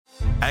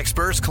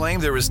Experts claim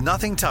there is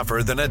nothing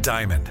tougher than a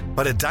diamond.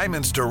 But at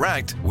Diamonds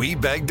Direct, we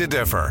beg to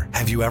differ.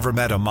 Have you ever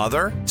met a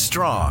mother?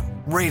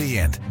 Strong,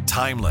 radiant,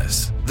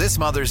 timeless. This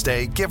Mother's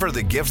Day, give her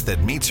the gift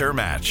that meets her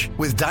match.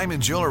 With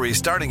diamond jewelry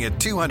starting at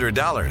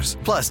 $200.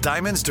 Plus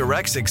Diamonds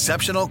Direct's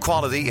exceptional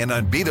quality and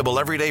unbeatable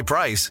everyday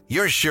price,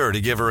 you're sure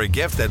to give her a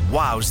gift that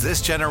wows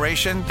this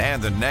generation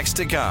and the next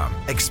to come.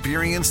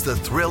 Experience the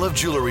thrill of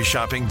jewelry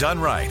shopping done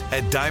right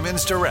at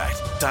Diamonds Direct.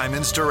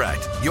 Diamonds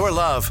Direct. Your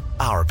love,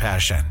 our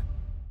passion.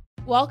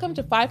 Welcome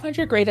to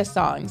 500 Greatest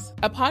Songs,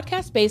 a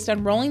podcast based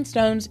on Rolling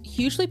Stone's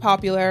hugely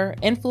popular,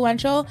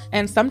 influential,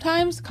 and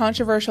sometimes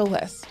controversial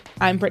list.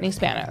 I'm Brittany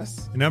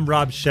Spanos. And I'm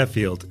Rob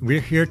Sheffield. We're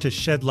here to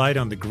shed light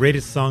on the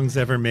greatest songs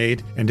ever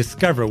made and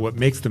discover what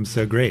makes them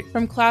so great.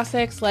 From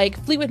classics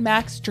like Fleetwood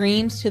Mac's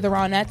Dreams to the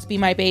Ronettes' Be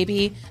My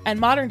Baby, and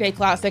modern-day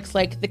classics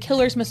like The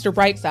Killers' Mr.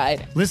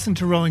 Brightside. Listen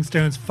to Rolling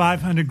Stone's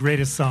 500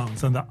 Greatest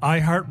Songs on the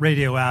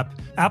iHeartRadio app,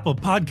 Apple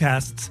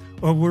Podcasts,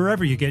 or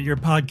wherever you get your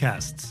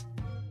podcasts.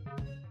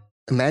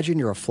 Imagine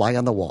you're a fly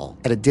on the wall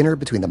at a dinner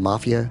between the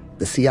Mafia,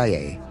 the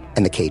CIA,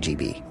 and the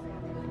KGB.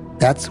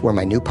 That's where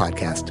my new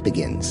podcast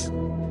begins.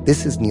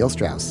 This is Neil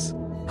Strauss,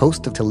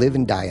 host of To Live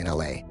and Die in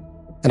LA,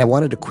 and I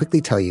wanted to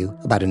quickly tell you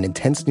about an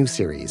intense new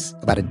series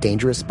about a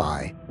dangerous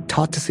spy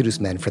taught to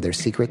seduce men for their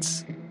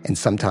secrets and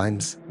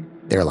sometimes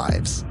their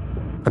lives.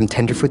 From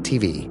Tenderfoot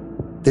TV,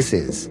 this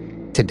is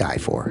To Die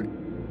For.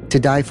 To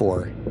Die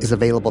For is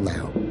available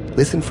now.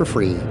 Listen for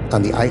free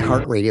on the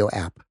iHeartRadio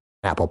app,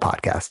 Apple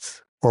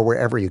Podcasts, or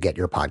wherever you get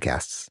your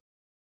podcasts.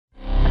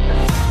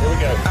 Here we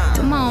go.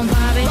 Come on,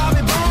 Bobby.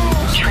 Bobby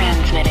Bones.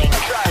 Transmitting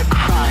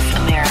across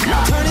America.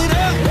 Turn it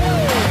up.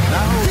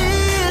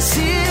 This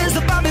is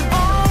the Bobby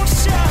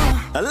Bones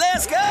Show.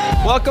 Let's go.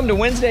 Welcome to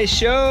Wednesday's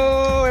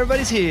show.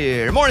 Everybody's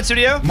here. Morning,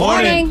 studio.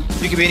 Morning.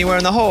 You could be anywhere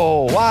in the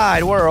whole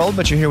wide world,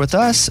 but you're here with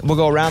us. We'll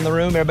go around the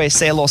room. Everybody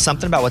say a little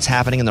something about what's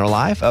happening in their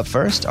life. Up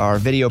first, our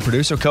video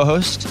producer,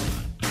 co-host,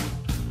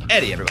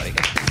 Eddie, everybody.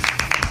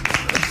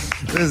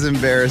 This is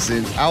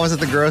embarrassing. I was at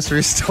the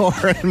grocery store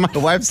and my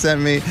wife sent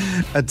me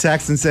a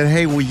text and said,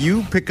 hey, will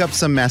you pick up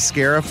some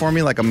mascara for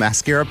me, like a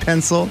mascara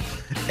pencil?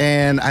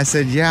 And I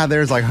said, yeah,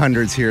 there's like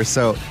hundreds here.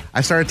 So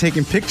I started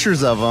taking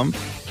pictures of them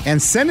and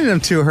sending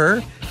them to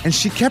her. And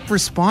she kept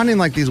responding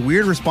like these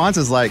weird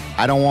responses like,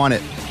 I don't want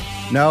it.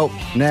 Nope,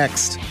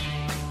 next.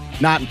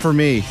 Not for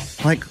me.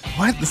 Like,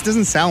 what? This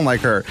doesn't sound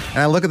like her. And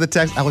I look at the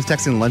text. I was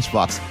texting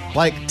Lunchbox.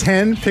 Like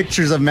 10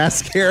 pictures of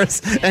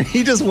mascaras. And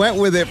he just went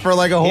with it for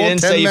like a whole 10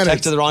 minutes. He didn't say you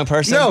texted the wrong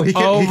person? No, he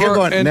kept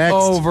going, and next.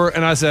 over.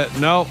 And I said,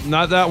 no,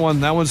 not that one.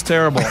 That one's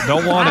terrible.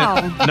 Don't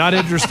want it. Not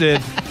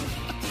interested.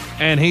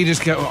 And he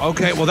just kept,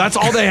 okay, well, that's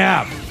all they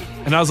have.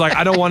 And I was like,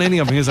 I don't want any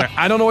of them. He was like,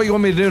 I don't know what you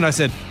want me to do. And I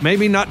said,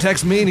 maybe not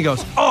text me. And he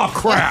goes, oh,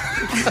 crap.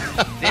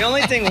 The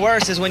only thing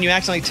worse is when you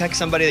accidentally text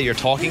somebody that you're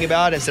talking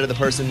about instead of the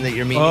person that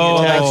you're meaning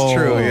Oh. to text. That's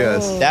true,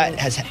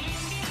 yes.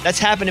 That's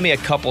happened to me a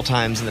couple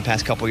times in the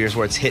past couple years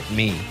where it's hit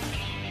me.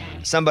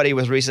 Somebody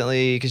was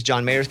recently, because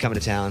John Mayer's coming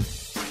to town,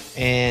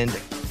 and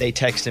they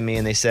texted me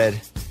and they said,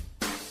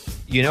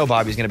 you know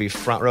Bobby's going to be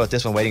front row at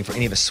this one waiting for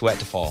any of his sweat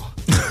to fall.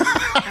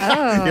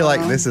 You're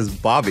like, this is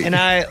Bobby. And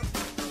I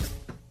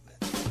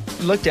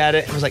looked at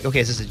it and was like, okay,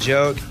 is this a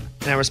joke?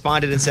 And I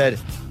responded and said,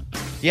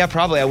 yeah,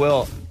 probably I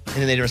will. And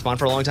then they didn't respond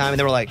for a long time. And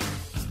they were like,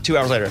 2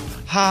 hours later,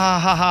 ha, ha,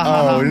 ha, ha,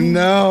 ha. Oh,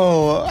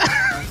 no.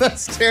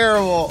 That's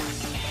terrible.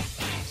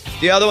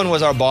 The other one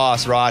was our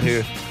boss, Rod,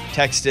 who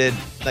texted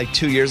like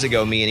 2 years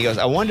ago me. And he goes,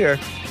 I wonder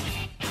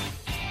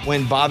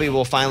when Bobby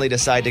will finally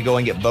decide to go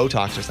and get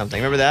Botox or something.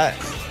 Remember that?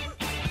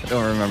 I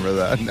don't remember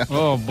that. No.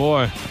 Oh,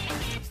 boy.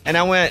 And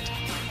I went,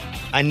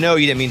 I know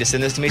you didn't mean to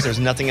send this to me, so there's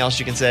nothing else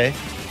you can say.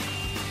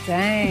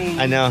 Dang.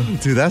 I know.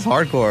 Dude, that's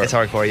hardcore. It's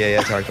hardcore.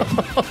 Yeah, it's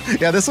hardcore.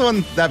 Yeah, this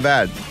one, that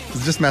bad.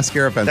 It's just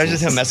mascara pencils. They're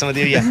just him messing with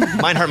you. Yeah.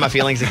 Mine hurt my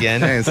feelings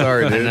again. Hey,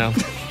 sorry, dude. I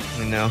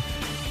know.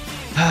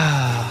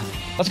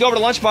 Let's go over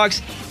to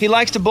Lunchbox. He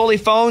likes to bully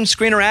phone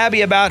screener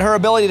Abby about her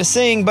ability to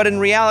sing, but in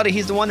reality,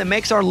 he's the one that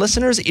makes our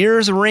listeners'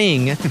 ears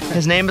ring.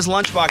 His name is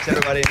Lunchbox,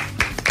 everybody.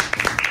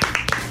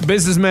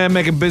 Businessman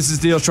making business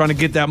deals, trying to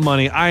get that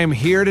money. I am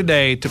here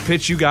today to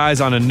pitch you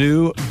guys on a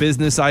new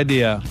business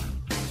idea.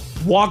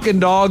 Walking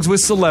dogs with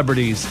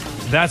celebrities.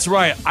 That's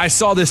right. I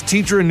saw this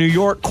teacher in New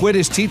York quit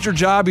his teacher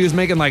job. He was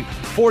making like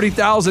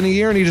 $40,000 a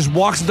year, and he just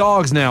walks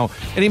dogs now.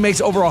 And he makes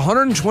over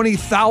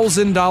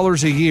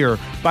 $120,000 a year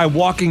by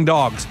walking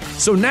dogs.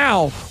 So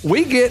now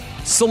we get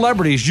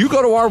celebrities. You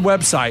go to our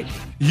website.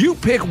 You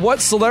pick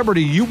what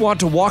celebrity you want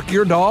to walk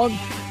your dog,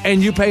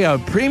 and you pay a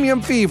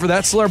premium fee for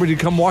that celebrity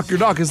to come walk your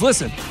dog. Because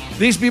listen,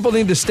 these people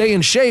need to stay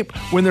in shape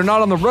when they're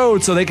not on the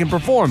road so they can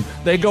perform.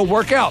 They go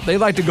work out. They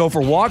like to go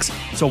for walks.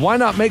 So why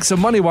not make some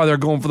money while they're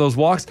going for those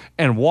walks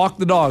and walk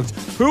the dogs?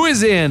 Who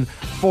is in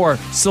for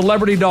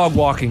celebrity dog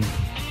walking?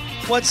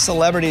 What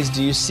celebrities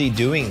do you see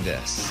doing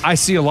this? I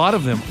see a lot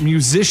of them.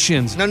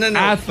 Musicians, No.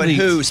 athletes. But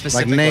who Like,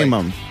 specifically? name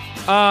them.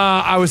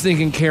 I was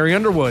thinking Carrie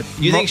Underwood.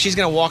 You think she's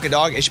going to walk a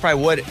dog? She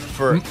probably would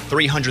for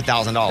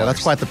 $300,000. Yeah,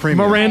 that's quite the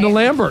premium. Miranda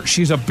Lambert.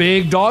 She's a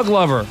big dog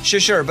lover.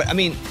 Sure. But I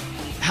mean,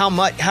 how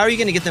much? How are you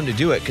going to get them to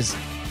do it? Because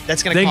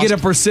That's going to they cost... get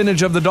a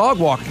percentage of the dog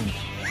walking.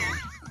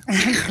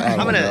 I'm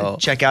going to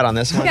check out on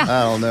this one. Yeah.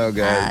 I don't know,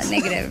 guys.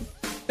 Negative.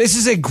 This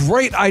is a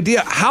great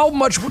idea. How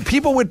much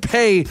people would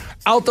pay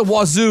out the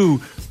wazoo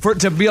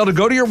to be able to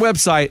go to your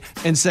website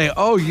and say,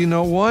 oh, you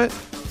know what?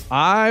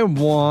 I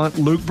want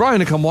Luke Bryan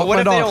to come walk What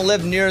my if dog. they don't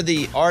live near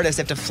the artist?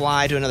 They have to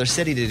fly to another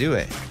city to do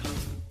it.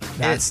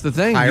 That's the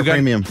thing. Higher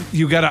premium.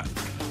 You got to...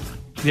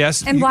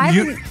 Yes. And why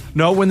would-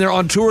 No, when they're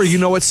on tour, you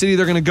know what city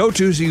they're going to go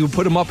to, so you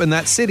put them up in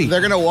that city.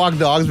 They're going to walk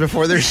dogs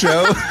before their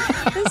show.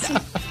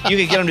 You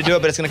could get them to do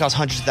it, but it's going to cost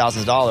hundreds of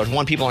thousands of dollars.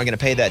 One, people aren't going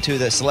to pay that. Two,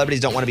 the celebrities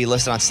don't want to be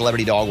listed on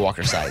celebrity dog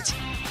walker sites.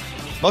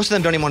 Most of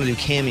them don't even want to do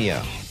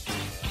Cameo.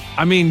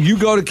 I mean, you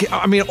go to...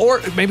 I mean, or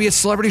maybe it's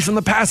celebrities from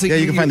the past. That Yeah,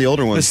 you can find the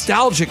older ones.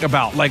 Nostalgic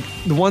about, like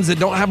the ones that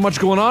don't have much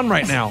going on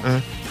right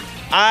now.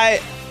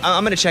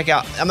 I'm going to check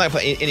out. I'm not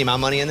going to put any of my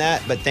money in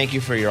that, but thank you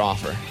for your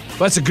offer.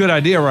 That's a good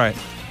idea, right?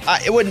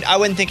 I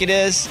wouldn't think it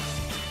is.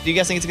 Do you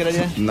guys think it's a good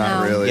idea?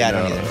 Not No. really. Yeah, I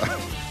no. don't either.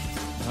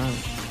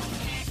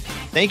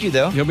 Thank you,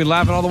 though. You'll be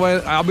laughing all the way.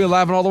 I'll be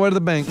laughing all the way to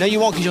the bank. No, you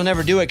won't, because you'll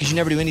never do it, because you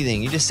never do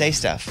anything. You just say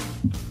stuff.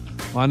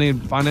 Well, I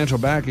need financial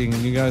backing,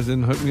 and you guys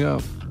didn't hook me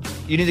up.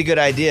 You need a good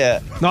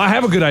idea. No, I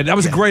have a good idea. That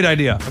was a great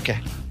idea. Okay.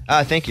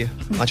 Thank you,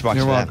 Lunchbox.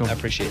 You're for that. welcome. I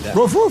appreciate that.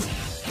 Roof,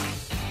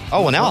 roof.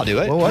 Oh, well, now I'll do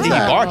it. What was I think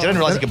that? he barked. I didn't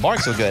realize he could bark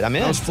so good. I'm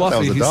in. That was Let's Fluffy.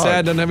 was a He's dog.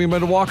 sad, doesn't have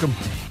anybody to walk him.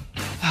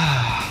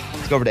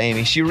 go over to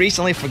Amy. She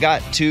recently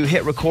forgot to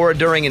hit record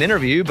during an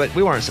interview, but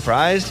we weren't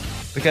surprised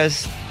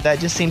because that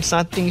just seems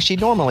something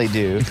she'd normally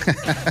do.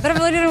 But I've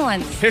only done it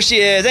once. Here she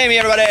is. Amy,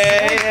 everybody.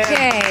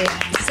 Okay,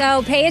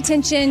 so pay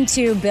attention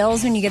to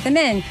bills when you get them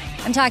in.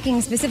 I'm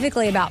talking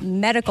specifically about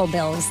medical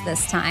bills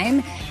this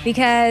time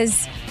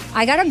because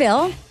I got a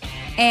bill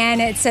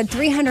and it said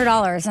 $300.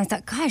 And I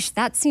thought, gosh,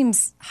 that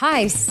seems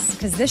high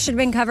because this should have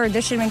been covered,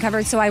 this should have been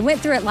covered. So I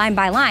went through it line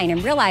by line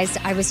and realized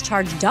I was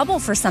charged double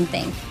for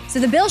something. So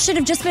the bill should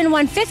have just been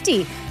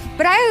 $150.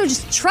 But I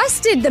just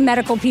trusted the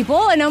medical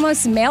people and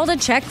almost mailed a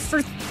check for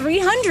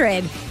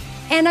 $300.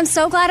 And I'm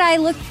so glad I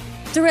looked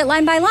through it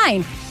line by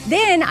line.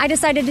 Then I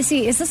decided to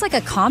see, is this like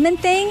a common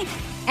thing?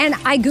 And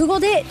I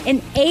Googled it,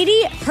 and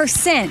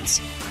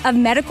 80% of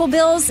medical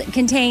bills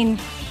contain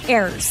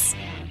errors.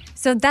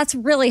 So that's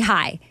really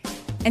high.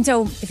 And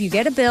so if you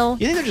get a bill,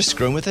 You think they're just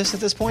screwing with us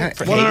at this point?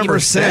 For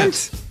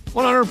 100%.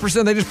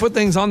 100%. They just put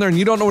things on there, and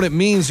you don't know what it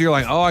means. So you're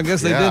like, oh, I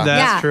guess they did that. Yeah.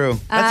 That's true.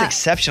 That's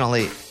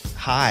exceptionally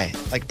high,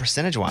 like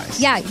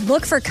percentage-wise. yeah,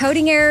 look for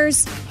coding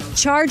errors,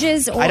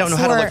 charges, or I don't know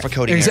how to look for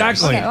coding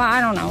Exactly. errors. Okay, well,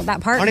 I don't know that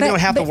part. I don't even know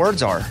what half the but-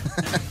 words are.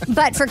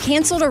 But for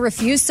canceled or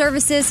refused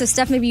services, so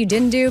stuff maybe you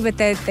didn't do, but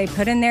they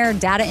put in there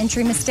data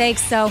entry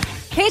mistakes. So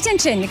pay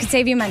attention. It could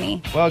save you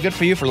money. Well, good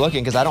for you for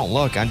looking, because I don't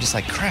look. I'm just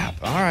like,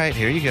 crap. All right,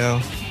 here you go.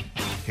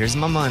 Here's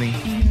my money.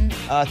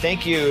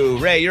 Thank you.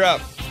 Ray, you're up.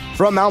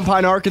 From Mount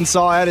Pine,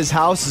 Arkansas, at his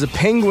house is a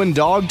penguin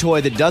dog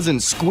toy that doesn't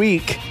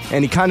squeak,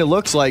 and he kind of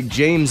looks like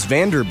James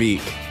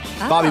Vanderbeek.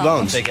 Bobby Oh.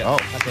 Bones. Take it. I'll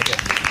take it.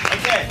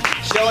 Okay,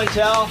 show and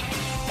tell.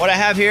 What I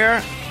have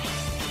here,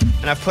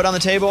 and I've put on the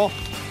table,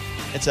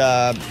 it's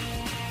a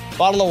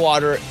bottle of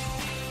water.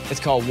 It's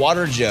called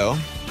Water Joe.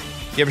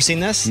 You ever seen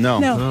this? No.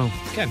 No.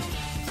 Okay.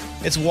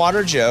 It's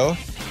Water Joe,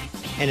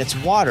 and it's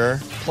water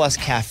plus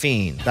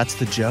caffeine. That's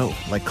the Joe,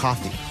 like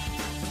coffee.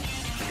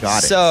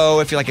 Got it. So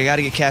if you're like, I got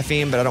to get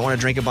caffeine, but I don't want to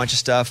drink a bunch of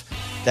stuff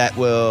that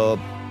will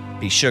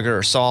be sugar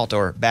or salt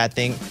or bad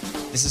thing,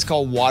 this is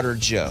called Water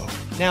Joe.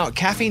 Now,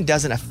 caffeine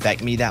doesn't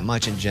affect me that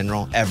much in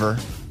general, ever.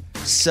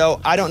 So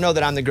I don't know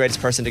that I'm the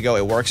greatest person to go,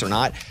 it works or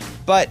not.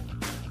 But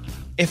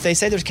if they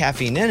say there's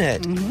caffeine in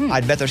it,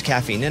 I'd bet there's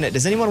caffeine in it.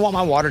 Does anyone want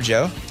my Water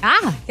Joe?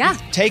 Yeah.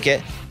 Take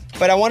it.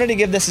 But I wanted to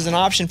give this as an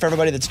option for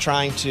everybody that's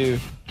trying to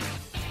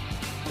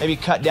maybe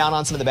cut down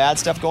on some of the bad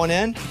stuff going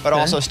in, but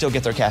also still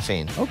get their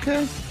caffeine.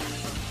 Okay.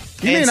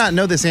 You may not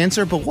know this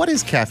answer, but what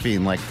is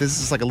caffeine? Like, this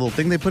is like a little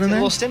thing they put in It's a there?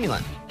 little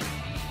stimulant.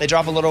 They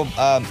drop a little,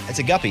 it's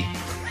a guppy.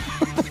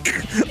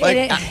 What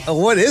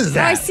is Oh,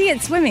 that? I see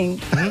it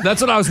swimming. That's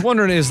what I was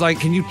wondering is like,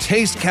 can you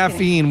taste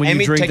caffeine when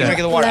Amy, you drink take a that? drink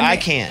of the water. Let me- I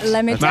can't.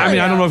 Let me tell I mean,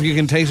 you. I don't know if you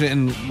can taste it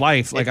in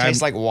life. Like It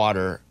tastes like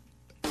water.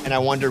 And I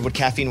wondered, would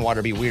caffeine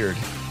water be weird?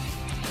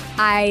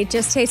 I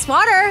just taste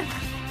water.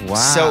 Wow.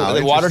 So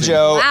the Water interesting.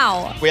 Joe,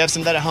 Wow. we have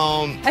some of that at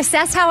home.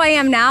 Assess how I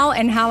am now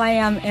and how I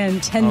am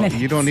in 10 minutes.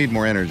 You don't need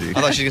more energy.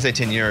 I thought she was going to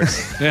say 10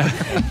 years. Yeah.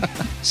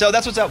 So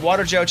that's what's up,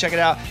 Water Joe. Check it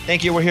out.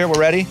 Thank you. We're here. We're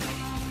ready.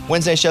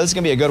 Wednesday show. This is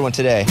going to be a good one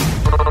today.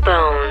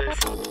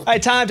 All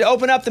right, time to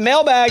open up the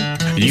mailbag.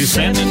 You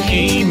send an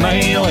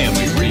email and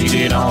we read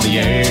it on the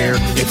air.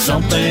 It's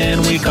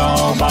something we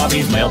call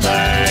Bobby's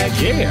mailbag.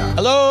 Yeah.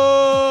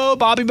 Hello,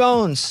 Bobby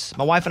Bones.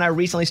 My wife and I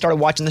recently started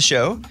watching the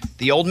show,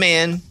 The Old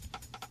Man,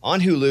 on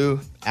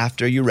Hulu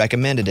after you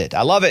recommended it.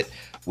 I love it.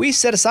 We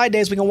set aside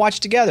days we can watch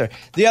together.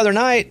 The other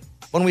night,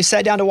 when we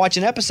sat down to watch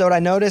an episode, I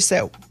noticed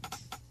that,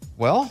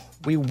 well,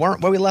 we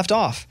weren't where we left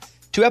off.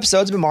 2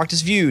 episodes have been marked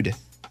as viewed,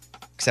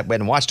 except we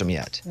hadn't watched them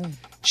yet.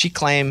 She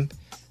claimed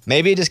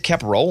maybe it just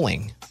kept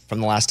rolling from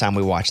the last time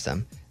we watched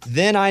them.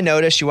 Then I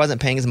noticed she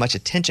wasn't paying as much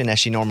attention as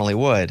she normally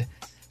would,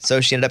 so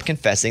she ended up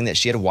confessing that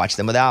she had watched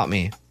them without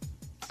me.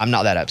 I'm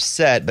not that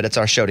upset, but it's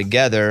our show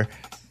together.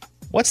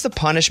 What's the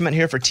punishment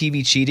here for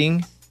TV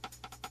cheating?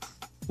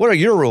 What are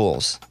your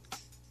rules?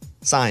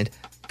 Signed,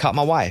 caught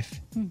my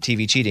wife,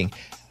 TV cheating.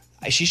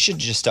 She should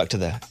have just stuck to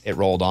the it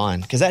rolled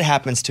on, because that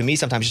happens to me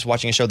sometimes just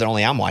watching a show that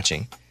only I'm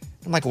watching.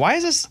 I'm like, why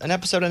is this an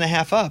episode and a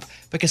half up?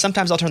 Because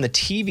sometimes I'll turn the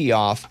TV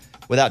off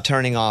without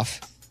turning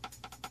off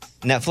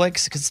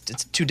Netflix, because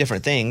it's two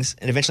different things,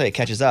 and eventually it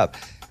catches up.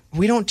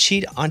 We don't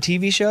cheat on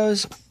TV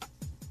shows,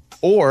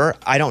 or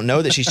I don't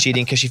know that she's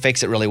cheating because she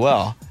fakes it really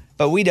well.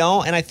 But we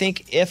don't, and I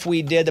think if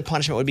we did, the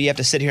punishment would be you have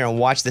to sit here and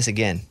watch this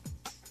again.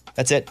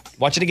 That's it.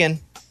 Watch it again.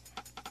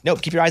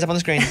 Nope, keep your eyes up on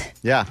the screen.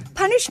 Yeah.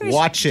 Punishment.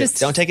 Watch it. just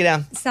Don't take it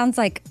down. Sounds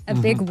like a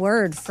big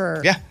word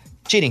for. Yeah,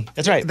 cheating.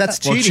 That's right. That's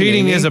cheating. Well,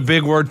 cheating Amy. is a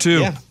big word too.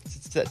 Yeah,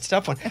 it's a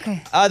tough one.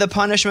 Okay. The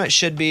punishment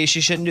should be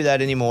she shouldn't do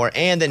that anymore.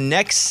 And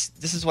this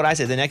is what I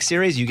say, the next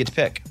series you get to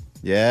pick.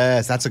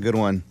 Yes, that's a good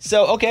one.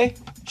 So, okay,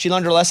 she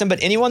learned her lesson,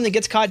 but anyone that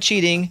gets caught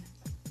cheating,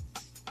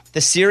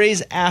 the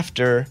series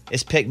after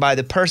is picked by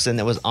the person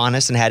that was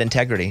honest and had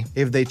integrity.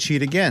 If they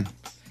cheat again.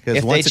 Because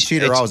If once they a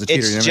cheater, always a cheater.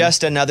 It's you know what I mean?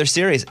 just another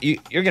series. You're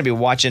going to be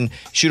watching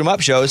shoot 'em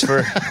up shows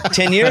for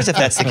 10 years if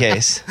that's the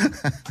case.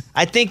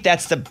 I think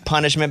that's the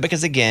punishment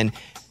because, again,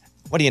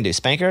 what are you going to do?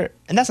 Spank her?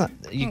 And that's not,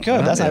 you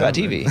could, that's not about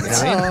TV. You know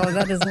what I mean? Oh,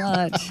 that is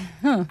not.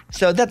 Huh.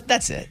 So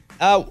that's it.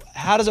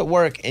 How does it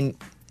work in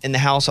the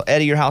household?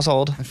 Eddie, your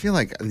household? I feel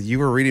like you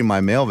were reading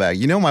my mailbag.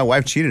 You know my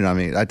wife cheated on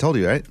me. I told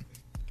you, right?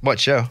 What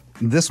show?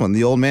 This one,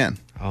 The Old Man.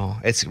 Oh,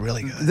 it's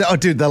really good. Oh,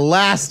 dude, the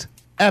last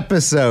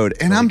episode.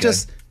 And I'm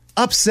just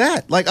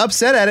upset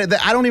at it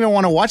that I don't even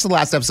want to watch the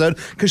last episode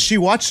because she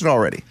watched it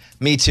already.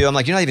 Me too. I'm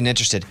like, you're not even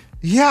interested.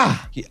 Yeah.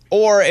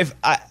 Or if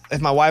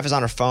my wife is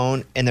on her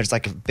phone and there's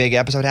like a big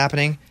episode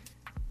happening,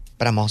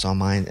 but I'm also on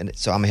mine, and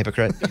so I'm a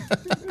hypocrite.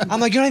 I'm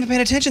like, you're not even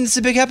paying attention. This is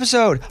a big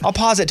episode. I'll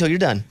pause it till you're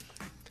done.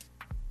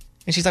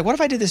 And she's like, what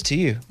if I did this to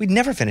you? We'd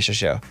never finish a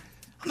show.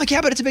 I'm like,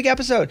 yeah, but it's a big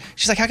episode.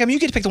 She's like, how come you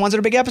get to pick the ones that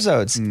are big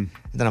episodes? And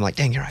then I'm like,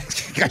 dang, you're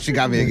right. Gosh, you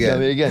got me again.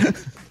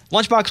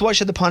 Lunchbox, what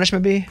should the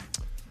punishment be?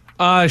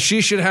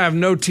 She should have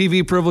no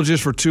TV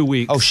privileges for 2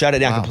 weeks. Oh, shut it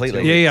down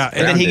completely. Yeah.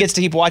 And then he gets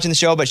to keep watching the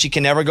show, but she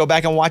can never go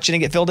back and watch it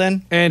and get filled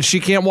in? And she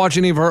can't watch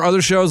any of her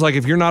other shows. Like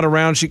if you're not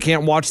around, she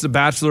can't watch The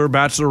Bachelor,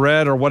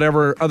 Bachelorette, or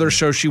whatever other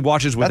show she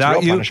watches without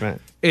real you.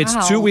 punishment. It's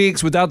Wow. 2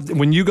 weeks without.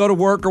 When you go to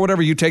work or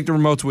whatever, you take the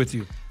remotes with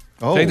you.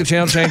 Oh. Take the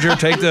channel changer.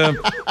 take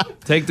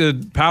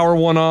the power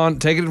one on.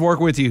 Take it to work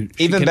with you.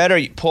 Even better,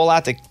 you pull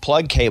out the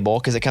plug cable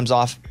because it comes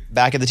off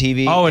back of the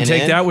TV. Oh, and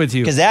take that with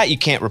you. Because that you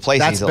can't replace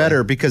That's easily.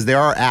 better because there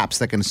are apps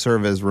that can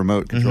serve as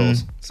remote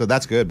controls. So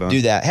that's good, Bone.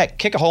 Do that. Heck,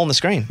 kick a hole in the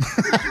screen.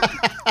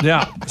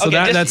 Yeah. So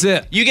Okay, that's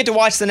it. You get to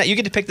watch you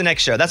get to pick the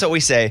next show. That's what we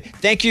say.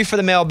 Thank you for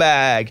the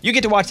mailbag. You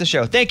get to watch the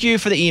show. Thank you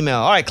for the email.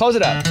 All right, close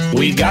it up.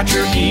 We got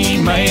your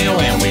email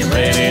and we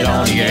read it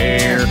on the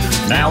air.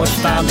 Now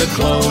it's time to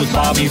close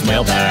Bobby's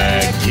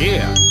mailbag.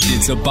 Yeah.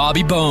 It's a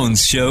Bobby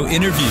Bones Show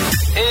interview.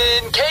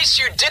 In case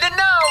you didn't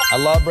know, I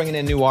love bringing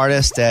in new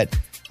artists that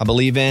I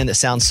believe in that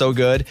sound so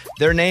good.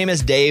 Their name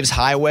is Dave's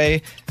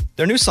Highway.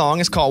 Their new song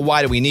is called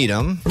Why Do We Need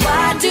 'Em?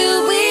 Why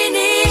do we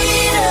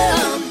need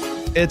 'em?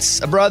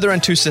 It's a brother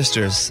and two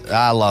sisters.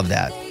 I love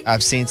that.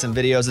 I've seen some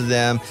videos of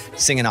them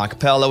singing a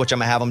cappella, which I'm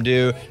going to have them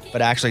do,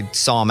 but I actually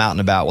saw them out and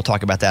about. We'll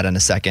talk about that in a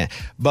second.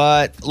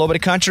 But a little bit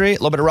of country, a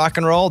little bit of rock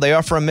and roll. They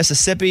are from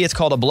Mississippi. It's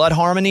called A Blood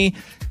Harmony.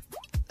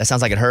 That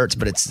sounds like it hurts,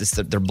 but it's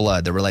their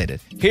blood. They're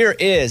related. Here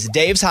is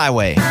Dave's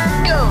Highway.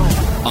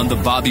 On the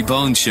Bobby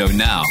Bones Show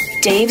now.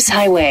 Dave's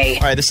Highway.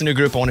 All right, this is a new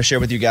group I want to share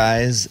with you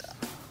guys.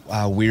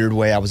 A weird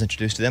way I was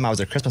introduced to them. I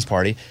was at a Christmas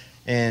party,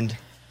 and it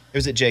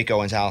was at Jake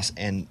Owen's house,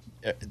 and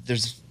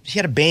he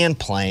had a band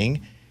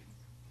playing,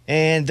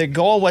 and the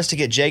goal was to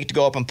get Jake to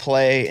go up and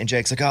play, and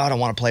Jake's like, oh, I don't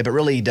want to play, but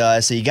really he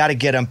does, so you got to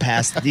get him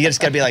past, you just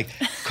got to be like,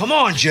 come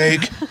on,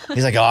 Jake.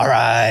 He's like, all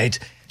right.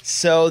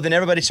 So then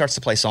everybody starts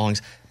to play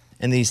songs,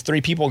 and these three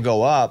people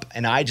go up,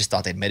 and I just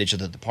thought they'd met each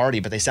other at the party,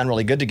 but they sound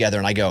really good together,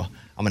 and I go,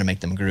 I'm going to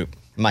make them a group.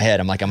 In my head,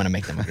 I'm like, I'm going to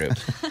make them a group.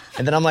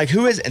 And then I'm like,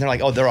 who is it? And they're like,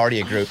 oh, they're already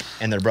a group,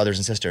 and they're brothers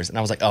and sisters. And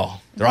I was like, oh,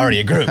 they're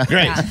already a group.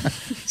 Great.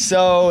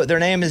 So their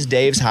name is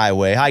Dave's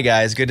Highway. Hi,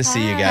 guys. Good to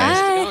see you guys. How's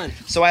it going?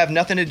 So I have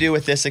nothing to do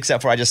with this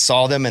except for I just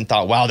saw them and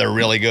thought, wow, they're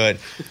really good.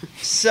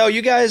 So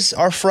you guys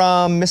are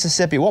from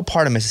Mississippi. What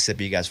part of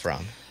Mississippi are you guys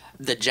from?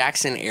 The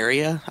Jackson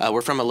area.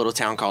 We're from a little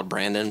town called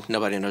Brandon.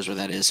 Nobody knows where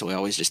that is, so we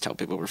always just tell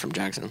people we're from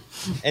Jackson.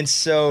 And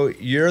so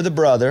you're the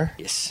brother.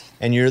 Yes.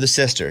 And you're the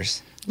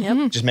sisters.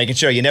 Yep. Just making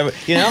sure you never,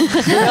 who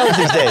knows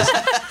these days?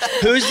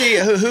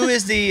 Who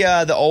is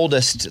the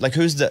oldest? Like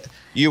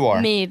you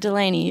are? Me,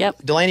 Delaney, yep.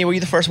 Delaney, were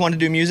you the first one to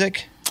do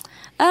music?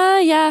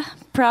 Yeah,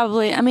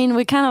 probably. I mean,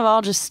 we kind of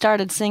all just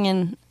started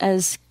singing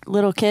as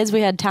little kids.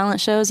 We had talent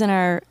shows in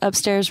our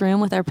upstairs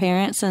room with our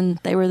parents, and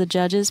they were the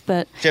judges,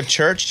 but... Do you have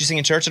church? Do you sing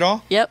in church at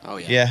all? Yep. Oh,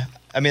 yeah. Yeah.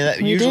 I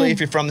mean, usually if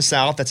you're from the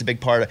South, that's a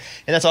big part of it.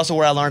 And that's also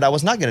where I learned I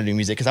was not going to do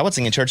music because I would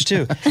sing in church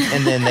too.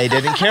 And then they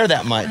didn't care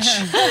that much.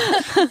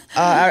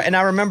 And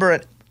I remember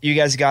you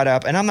guys got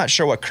up, and I'm not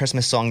sure what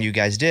Christmas song you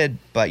guys did,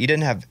 but you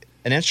didn't have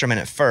an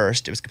instrument at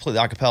first. It was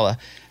completely a cappella.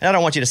 And I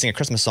don't want you to sing a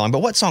Christmas song, but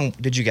what song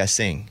did you guys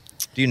sing?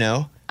 Do you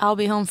know? I'll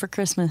Be Home for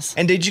Christmas.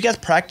 And did you guys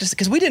practice?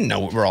 Because we didn't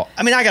know we're all.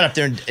 I mean, I got up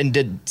there and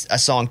did a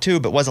song too,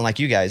 but wasn't like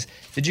you guys.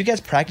 Did you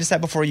guys practice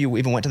that before you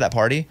even went to that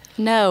party?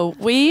 No,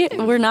 we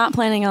were not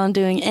planning on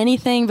doing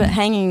anything but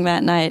hanging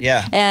that night.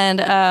 Yeah.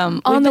 And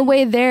on the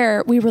way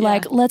there, we were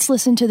like, let's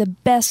listen to the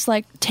best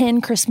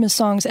 10 Christmas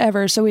songs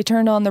ever. So we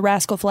turned on the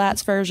Rascal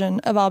Flatts version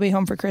of I'll Be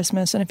Home for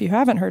Christmas. And if you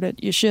haven't heard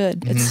it, you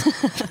should.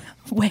 It's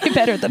way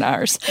better than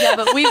ours. Yeah,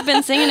 but we've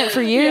been singing it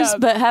for years,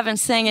 but haven't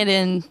sang it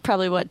in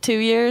probably, 2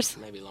 years?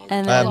 Maybe longer.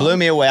 And blew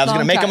me away. I was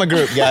going to make them a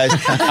group, guys.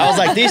 I was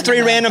like, these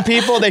 3 random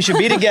people, they should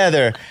be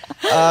together.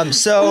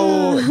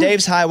 So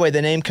Dave's Highway,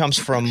 the name comes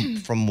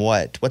from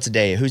what? What's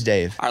Dave? Who's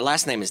Dave? Our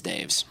last name is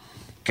Dave's.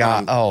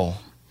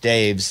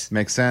 Dave's.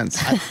 Makes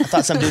sense. I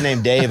thought some dude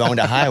named Dave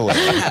owned a highway.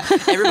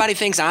 Everybody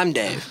thinks I'm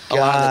Dave a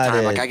lot of the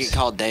time. Like I get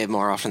called Dave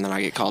more often than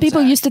I get called People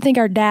Zach. used to think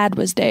our dad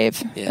was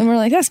Dave. Yeah. And we're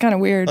like, that's kind of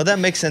weird. Oh, that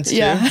makes sense too.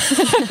 Yeah.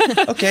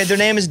 Okay, their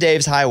name is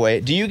Dave's Highway.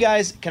 Do you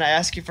guys, can I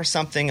ask you for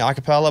something a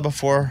cappella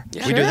before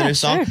we do the new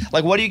song? Sure.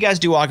 Like, what do you guys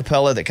do a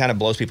cappella that kind of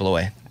blows people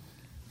away?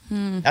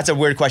 That's a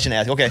weird question to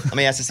ask. Okay, let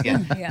me ask this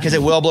again. Because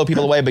it will blow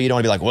people away, but you don't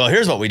want to be like, well,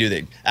 here's what we do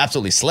that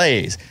absolutely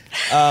slays.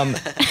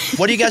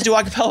 What do you guys do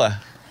a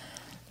cappella?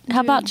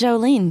 How about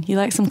Jolene? You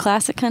like some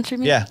classic country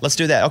music? Yeah, let's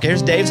do that. Okay,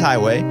 here's Dave's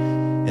Highway,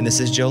 and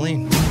this is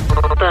Jolene.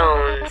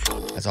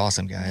 That's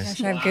awesome, guys.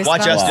 Gosh, I have goosebumps.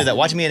 Watch us do that.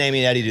 Watch me and Amy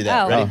and Eddie do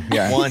that. Oh. Ready? Oh,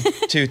 yeah. 1,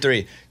 2,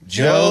 3.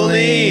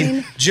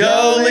 Jolene,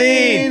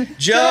 Jolene,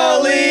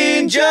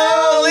 Jolene,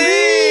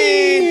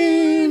 Jolene.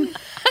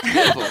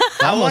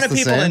 I wanted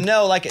people to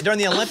know, like during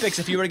the Olympics,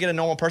 if you were to get a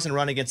normal person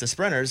run against the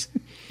sprinters,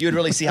 you would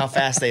really see how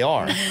fast they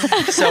are.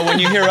 So when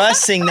you hear us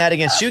sing that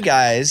against you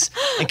guys,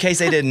 in case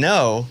they didn't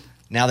know,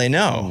 now they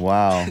know.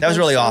 Wow. That was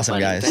really so awesome,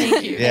 funny. guys.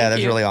 Thank you. Yeah, that Thank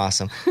was you. really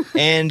awesome.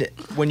 And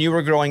when you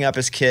were growing up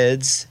as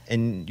kids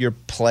and you're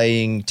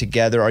playing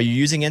together, are you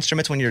using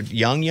instruments when you're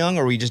young,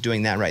 or were you just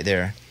doing that right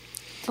there?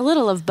 A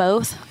little of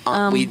both.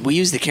 We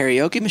use the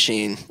karaoke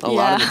machine a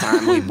lot of the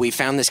time. We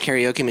found this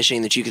karaoke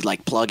machine that you could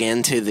plug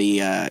into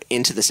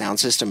the sound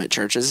system at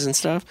churches and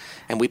stuff,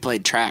 and we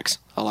played tracks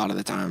a lot of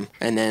the time.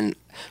 And then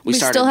we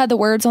started, still had the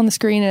words on the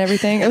screen and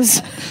everything. It was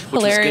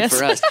hilarious. Which was good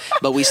for us.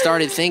 But we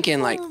started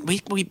thinking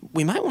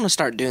we might want to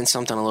start doing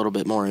something a little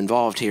bit more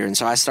involved here. And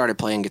so I started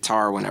playing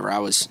guitar whenever I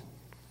was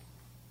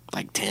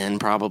 10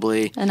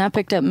 probably. And I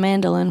picked up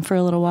mandolin for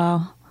a little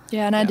while.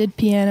 Yeah, and I did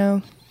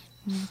piano.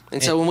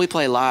 And so when we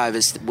play live,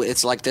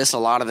 it's like this a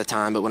lot of the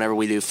time. But whenever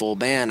we do full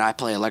band, I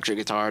play electric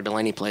guitar,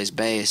 Delaney plays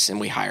bass, and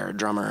we hire a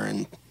drummer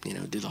and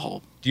do the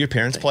whole. Do your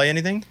parents play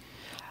anything?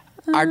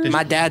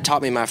 My dad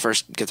taught me my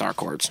first guitar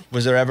chords.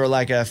 Was there ever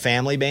like a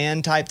family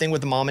band type thing with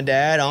the mom and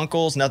dad,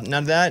 uncles, none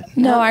of that?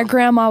 No, our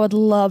grandma would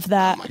love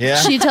that. Yeah?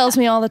 She tells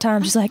me all the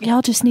time, she's like,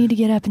 y'all just need to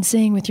get up and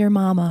sing with your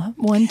mama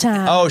one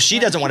time. Oh, she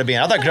doesn't want to be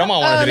in it. I thought grandma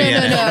wanted to be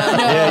in it.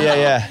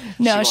 Yeah.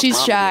 No,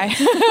 she's shy.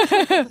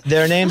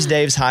 Their name's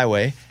Dave's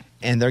Highway,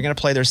 and they're going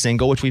to play their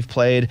single, which we've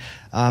played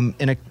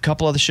in a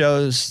couple of the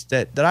shows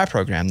that I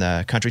program,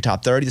 the Country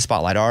Top 30, the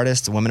Spotlight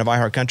Artists, the Women of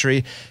iHeart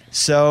Country.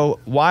 So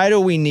why do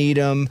we need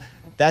them?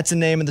 That's the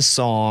name of the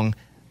song.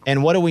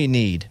 And what do we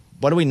need?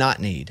 What do we not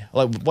need?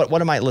 Like,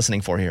 what am I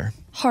listening for here?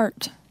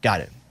 Heart.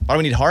 Got it. Why do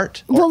we need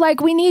heart? Well,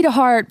 we need a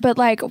heart, but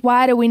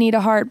why do we need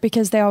a heart?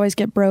 Because they always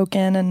get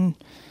broken and...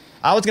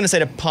 I was going to say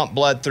to pump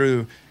blood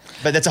through,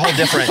 but that's a whole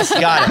difference.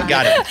 Got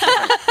it.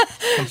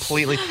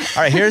 Completely.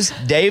 All right, here's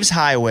Dave's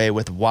Highway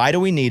with Why Do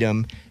We Need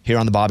 'Em here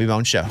on the Bobby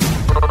Bones Show.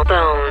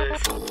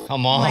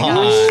 Come on.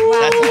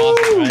 That's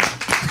awesome, right?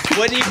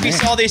 If we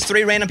saw these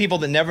 3 random people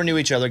that never knew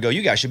each other go,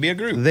 you guys should be a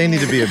group. They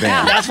need to be a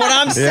band. That's what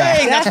I'm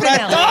saying. That's what I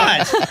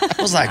thought.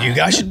 I was like, you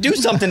guys should do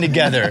something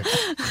together.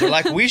 They're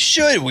like, we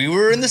should. We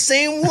were in the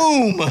same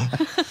womb.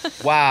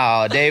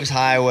 Wow, Dave's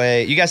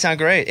Highway. You guys sound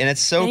great. And it's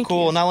so Thank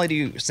cool. you. Not only do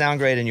you sound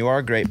great and you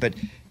are great, but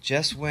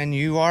just when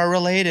you are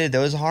related,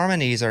 those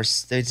harmonies are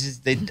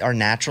they are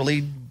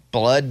naturally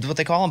blood, what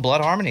they call them,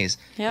 blood harmonies.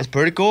 Yep. It's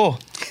pretty cool.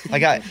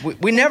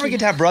 We never get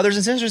to have brothers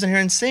and sisters in here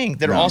and sing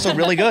that are also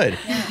really good.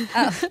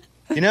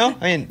 You know?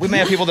 I mean, we may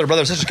have people that are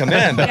brothers and sisters come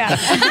in, but...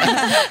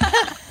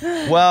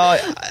 Well,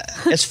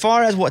 as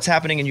far as what's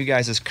happening in you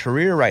guys'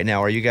 career right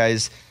now,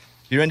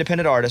 you're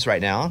independent artists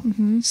right now.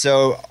 Mm-hmm.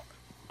 So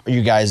are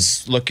you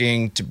guys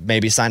looking to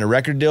maybe sign a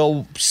record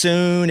deal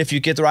soon if you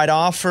get the right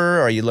offer?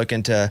 Or are you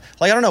looking to,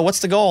 I don't know,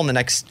 what's the goal in the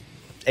next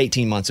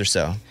 18 months or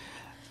so?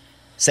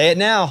 Say it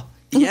now.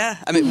 Yeah,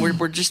 I mean,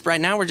 we're just right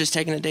now. We're just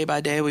taking it day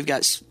by day. We've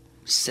got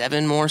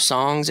 7 more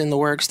songs in the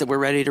works that we're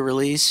ready to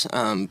release.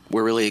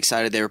 We're really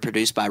excited. They were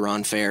produced by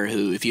Ron Fair,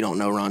 who, if you don't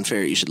know Ron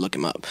Fair, you should look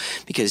him up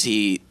because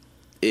he's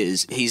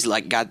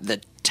got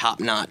the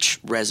top-notch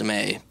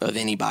resume of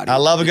anybody. I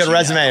love a good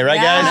resume, right,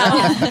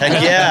 guys?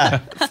 Heck yeah.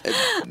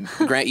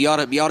 Grant, you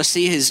ought to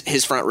see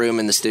his front room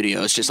in the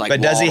studio. It's just like,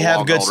 but does he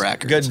have good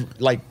records.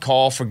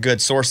 call for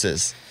good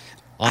sources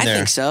on there? I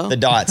think so. The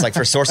dots,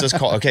 for sources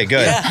call. Okay,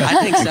 good. Yeah, I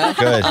think so.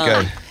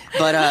 Good.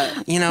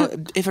 But,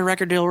 if a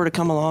record deal were to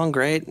come along,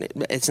 great.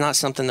 It's not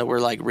something that we're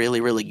like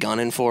really, really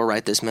gunning for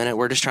right this minute.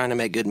 We're just trying to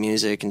make good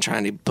music and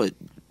trying to put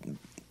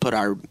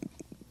our,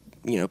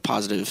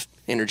 positive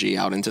energy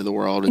out into the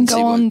world and go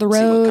see on the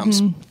road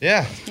and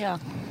Yeah.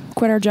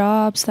 quit our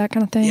jobs, that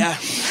kind of thing. Yeah.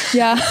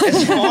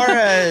 As far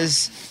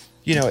as,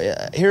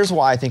 here's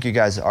why I think you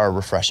guys are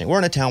refreshing. We're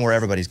in a town where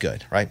everybody's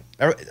good, right?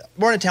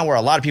 We're in a town where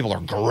a lot of people are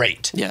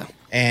great. Yeah.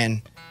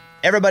 And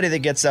everybody that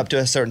gets up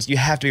to you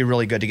have to be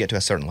really good to get to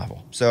a certain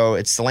level. So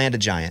it's the land of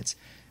giants.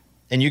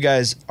 And you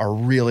guys are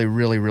really,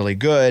 really, really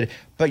good.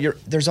 But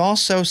there's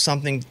also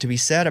something to be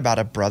said about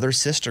a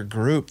brother-sister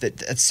group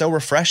that's so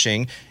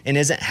refreshing and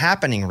isn't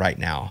happening right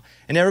now.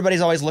 And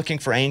everybody's always looking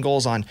for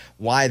angles on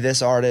why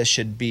this artist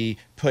should be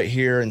put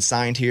here and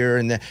signed here.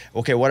 And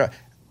what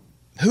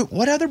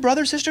other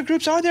brother-sister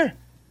groups are there?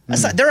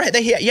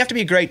 You have to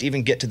be great to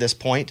even get to this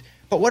point.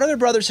 But what other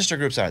brother-sister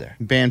groups are there?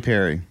 Band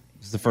Perry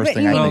is the first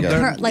thing I think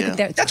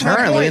of. That's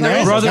currently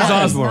Brothers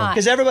Osborne.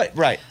 Because everybody,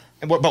 right.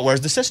 But where's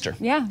the sister?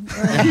 Yeah.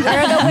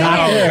 Right.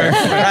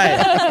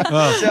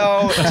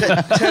 So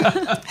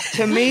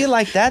to me,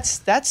 like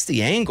that's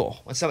the angle.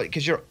 When somebody,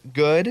 because you're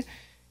good,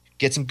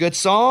 get some good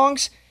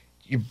songs,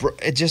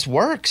 it just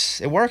works.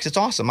 It works. It's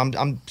awesome.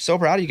 I'm so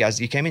proud of you guys.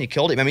 You came in, you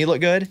killed it. I mean, you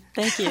look good.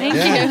 Thank you.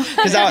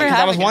 Because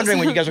I was wondering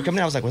when you guys were coming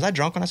in, I was like, was I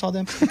drunk when I saw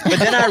them? But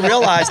then I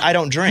realized I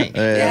don't drink.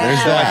 So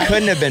I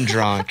couldn't have been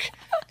drunk.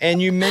 And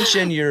you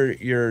mentioned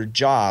your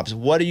jobs.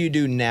 What do you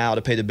do now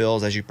to pay the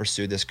bills as you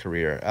pursue this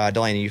career?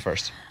 Delaney, you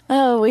first.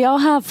 Oh, we all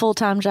have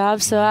full-time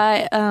jobs. So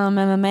I am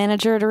a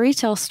manager at a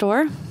retail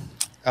store. You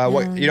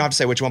don't have to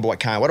say which one, but what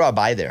kind? What do I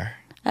buy there?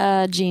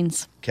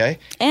 Jeans. Okay.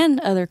 And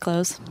other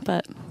clothes,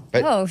 but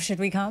should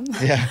we come?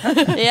 Yeah.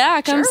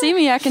 Yeah, come see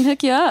me. I can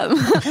hook you up.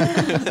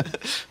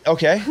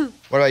 Okay.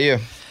 What about you?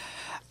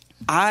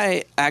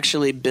 I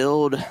actually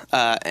build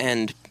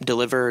and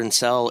deliver and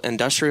sell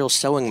industrial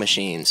sewing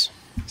machines.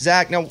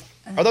 Zach, now,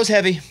 are those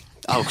heavy?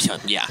 Oh,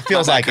 yeah. It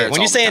feels like it. When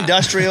you say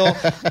industrial,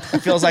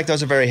 it feels like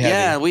those are very heavy.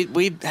 Yeah,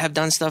 we have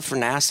done stuff for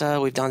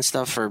NASA. We've done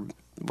stuff for...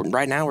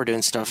 Right now, we're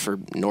doing stuff for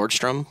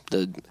Nordstrom.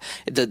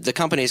 The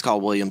company is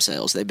called Williams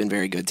Sales. They've been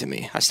very good to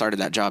me. I started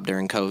that job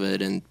during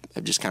COVID, and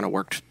I've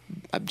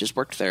just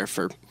worked there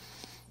for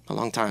a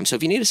long time. So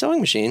if you need a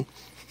sewing machine...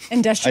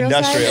 Industrial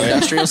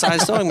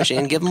size sewing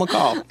machine, give them a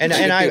call. And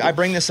I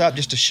bring this up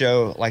just to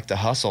show like the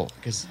hustle,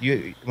 because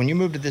when you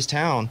move to this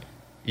town,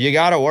 you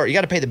gotta work. You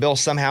gotta pay the bills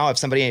somehow if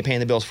somebody ain't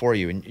paying the bills for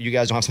you, and you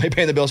guys don't have somebody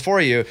paying the bills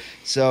for you.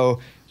 So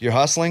you're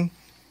hustling,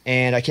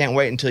 and I can't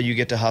wait until you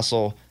get to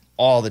hustle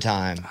all the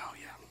time. Oh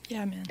yeah.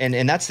 Yeah, man.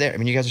 And that's there. I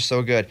mean, you guys are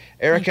so good.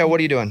 Erica, what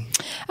are you doing?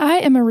 I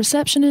am a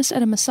receptionist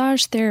at a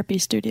massage therapy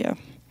studio.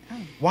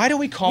 Why do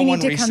we call one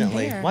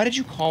recently? Why did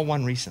you call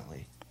one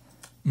recently?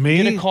 Me?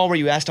 You did a call where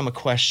you asked them a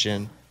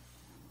question.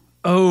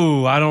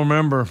 Oh, I don't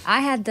remember.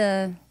 I had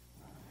the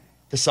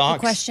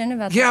socks question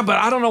about. Yeah, but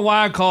I don't know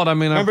why I called. I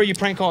mean, remember you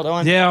prank called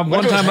Owen? Yeah,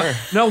 one time.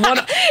 It could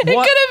have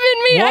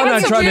been me.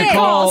 I tried to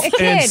call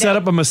and set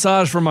up a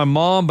massage for my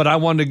mom, but I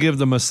wanted to give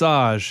the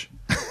massage,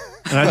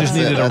 and I just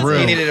needed a room.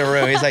 He needed a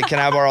room. He's like, "Can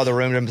I borrow the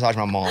room to massage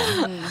my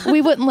mom?" We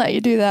wouldn't let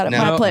you do that at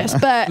my place,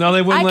 but no,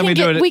 they wouldn't let me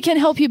do it. We can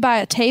help you buy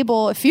a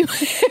table if you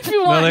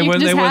want. You can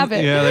just have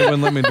it. Yeah, they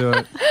wouldn't let me do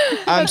it.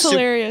 That's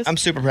hilarious. I'm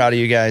super proud of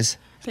you guys.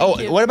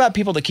 Thank you. What about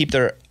people that keep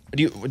their?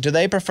 Do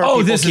they prefer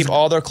people keep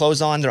all their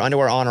clothes on, their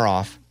underwear on or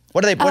off?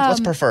 What do they? What's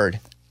preferred?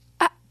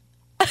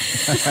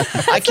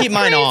 I keep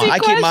mine on. I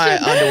keep my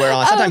underwear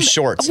on. Sometimes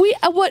shorts. When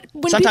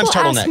sometimes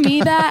people turtleneck. ask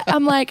me that,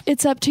 I'm like,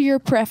 it's up to your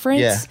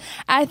preference. Yeah.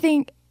 I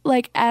think,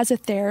 like, as a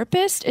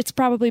therapist, it's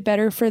probably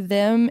better for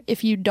them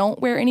if you don't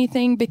wear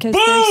anything because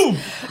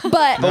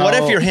But what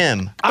if you're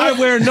him? I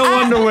wear no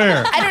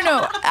underwear. I don't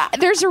know.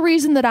 There's a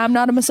reason that I'm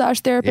not a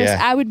massage therapist. Yeah.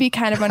 I would be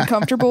kind of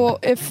uncomfortable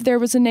if there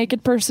was a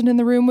naked person in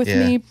the room with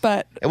me.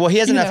 But well, he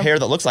has enough hair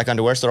that looks like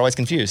underwear, so they're always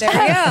confused. There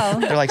you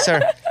go. They're like,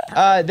 sir,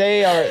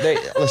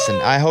 listen,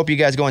 I hope you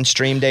guys go and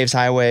stream Dave's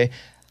Highway.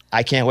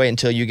 I can't wait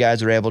until you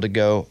guys are able to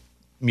go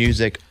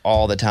music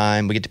all the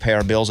time. We get to pay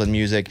our bills with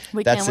music.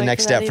 That's the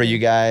next step for you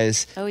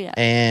guys. Oh, yeah.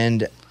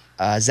 And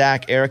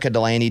Zach, Erica,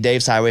 Delaney,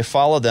 Dave's Highway.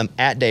 Follow them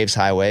at Dave's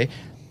Highway.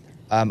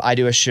 I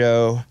do a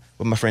show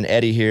with my friend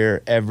Eddie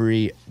here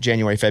every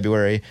January,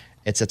 February.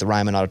 It's at the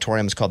Ryman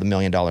Auditorium. It's called The $1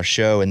 Million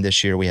Show. And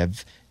this year we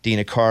have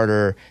Dina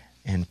Carter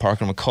and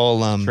Parker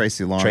McCollum.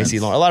 Tracy Lawrence. A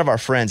lot of our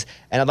friends.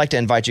 And I'd like to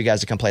invite you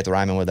guys to come play at the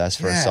Ryman with us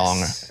for a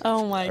song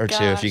or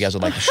two if you guys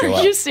would like to show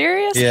up. Are you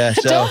serious? Yeah.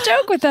 So, don't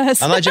joke with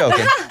us. I'm not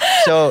joking.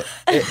 So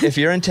if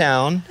you're in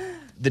town,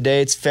 the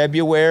date's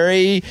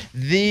February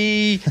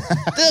don't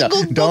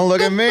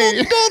look at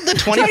me. The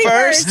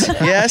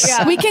 21st. Yes.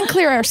 Yeah. We can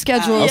clear our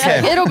schedule.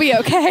 Okay. It'll be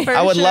okay.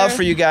 I would love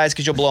for you guys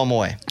because you'll blow them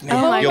away.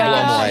 Oh my You'll blow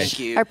them away.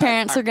 gosh. Our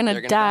parents are going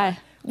to die.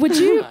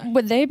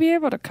 Would they be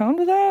able to come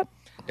to that?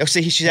 Oh,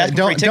 see, she's asking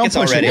for free don't tickets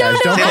push it, already. guys.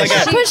 Don't I'm push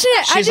not it. pushing it.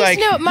 I She's just like,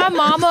 know my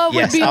mama would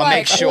yes, be I'll like,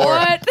 make sure.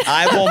 what?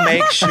 I will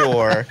make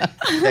sure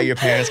that your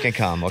parents can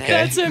come. Okay.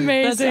 That's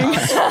amazing.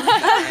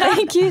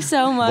 Thank you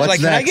so much.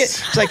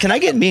 She's like, can I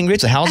get meet and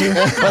greets with Halsey?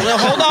 Well,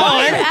 hold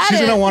on. She's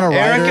gonna want to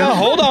ride Erica, her.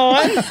 hold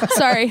on.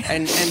 Sorry.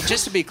 And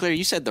just to be clear,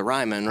 you said the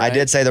Ryman, right? I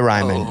did say the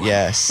Ryman, Oh.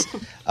 yes.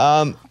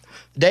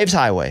 Dave's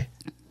Highway.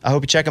 I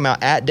hope you check him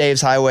out at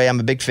Dave's Highway. I'm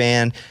a big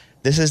fan.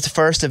 This is the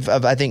first of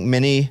I think,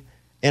 many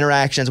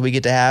interactions we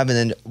get to have. And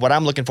then what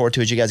I'm looking forward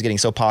to is you guys getting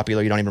so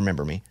popular you don't even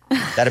remember me.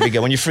 That'd be good.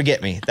 When you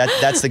forget me.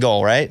 That's the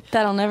goal, right?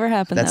 That'll never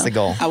happen. That's though. the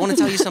goal. I want to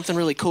tell you something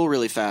really cool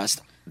really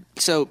fast.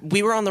 So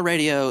we were on the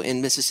radio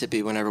in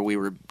Mississippi whenever we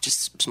were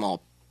just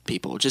small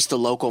people, just a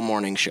local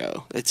morning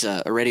show. It's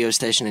a radio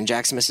station in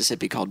Jackson,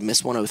 Mississippi called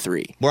Miss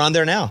 103. We're on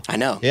there now. I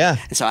know. Yeah.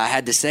 And so I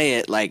had to say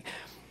it like,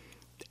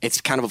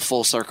 it's kind of a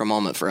full circle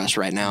moment for us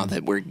right now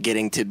that we're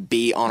getting to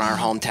be on our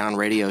hometown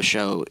radio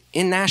show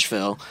in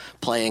Nashville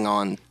playing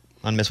on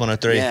Miss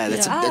 103. Yeah,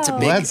 that's a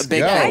big, Let's a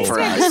big go. thing for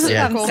us.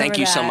 Yeah. Thank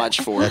you so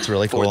much for That's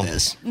really cool.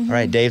 this. All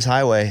right, Dave's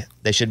Highway.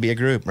 They should be a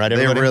group, right, They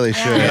everybody? really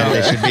should. Yeah,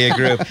 they should be a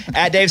group.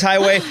 At Dave's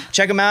Highway,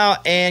 check them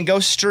out and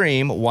go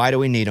stream Why Do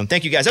We Need Them?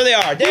 Thank you, guys. There they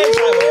are. Dave's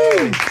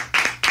Highway.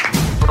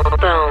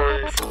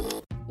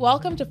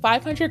 Welcome to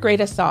 500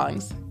 Greatest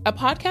Songs, a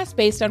podcast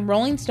based on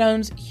Rolling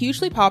Stone's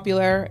hugely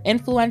popular,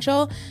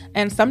 influential,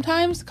 and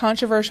sometimes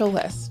controversial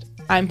list.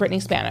 I'm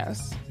Brittany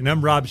Spanos. And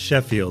I'm Rob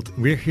Sheffield.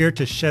 We're here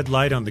to shed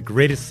light on the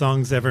greatest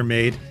songs ever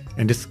made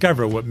and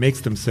discover what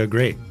makes them so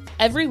great.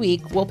 Every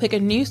week, we'll pick a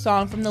new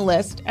song from the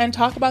list and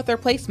talk about their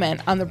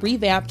placement on the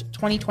revamped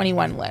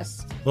 2021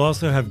 list. We'll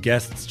also have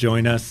guests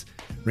join us,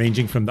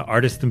 ranging from the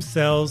artists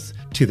themselves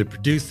to the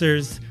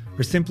producers,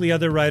 or simply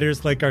other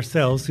writers like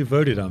ourselves who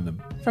voted on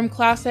them. From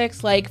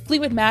classics like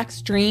Fleetwood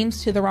Mac's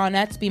Dreams to the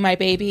Ronettes' Be My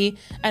Baby,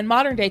 and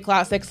modern-day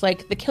classics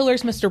like The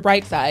Killers' Mr.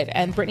 Brightside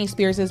and Britney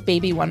Spears'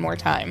 Baby One More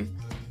Time.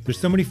 There's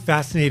so many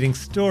fascinating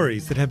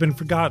stories that have been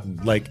forgotten,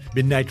 like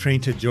Midnight Train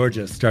to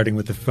Georgia starting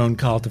with a phone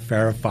call to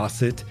Farrah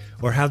Fawcett,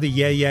 or how the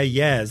Yeah Yeah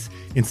Yeahs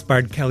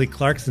inspired Kelly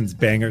Clarkson's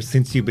banger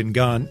Since You've Been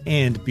Gone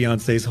and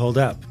Beyoncé's Hold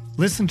Up.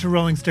 Listen to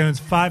Rolling Stone's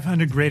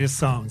 500 Greatest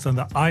Songs on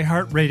the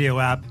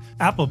iHeartRadio app,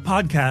 Apple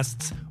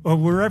Podcasts, or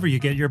wherever you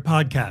get your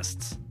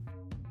podcasts.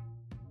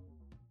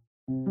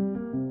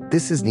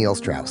 This is Neil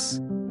Strauss,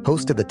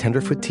 host of the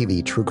Tenderfoot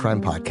TV true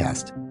crime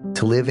podcast,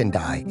 To Live and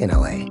Die in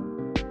LA.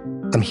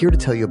 I'm here to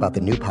tell you about the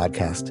new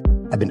podcast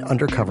I've been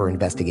undercover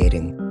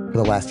investigating for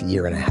the last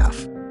year and a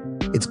half.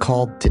 It's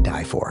called To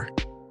Die For.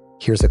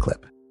 Here's a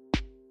clip.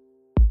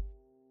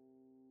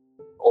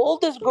 All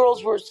these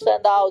girls were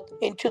sent out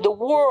into the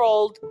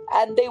world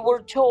and they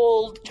were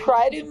told,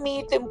 try to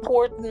meet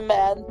important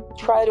men,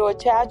 try to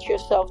attach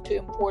yourself to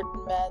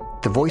important men.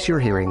 The voice you're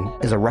hearing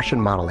is a Russian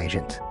model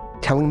agent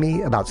telling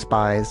me about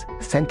spies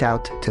sent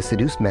out to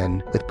seduce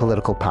men with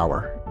political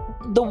power.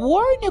 The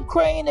war in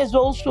Ukraine is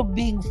also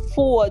being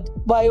fought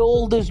by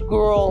all these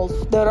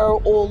girls that are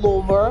all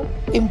over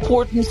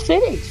important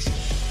cities.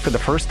 For the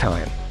first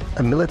time,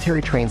 a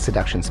military-trained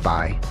seduction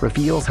spy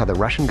reveals how the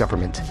Russian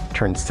government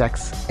turned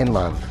sex and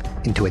love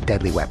into a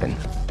deadly weapon.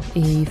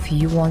 If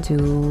you want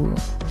to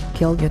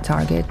kill your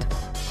target,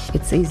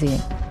 it's easy.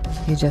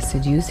 You just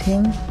seduce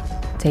him,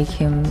 take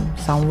him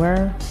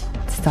somewhere,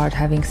 start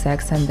having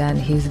sex, and then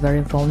he's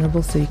very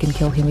vulnerable, so you can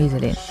kill him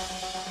easily.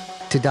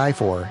 To Die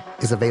For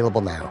is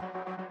available now.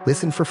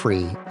 Listen for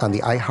free on the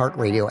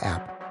iHeartRadio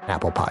app,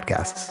 Apple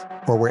Podcasts,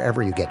 or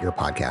wherever you get your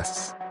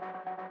podcasts.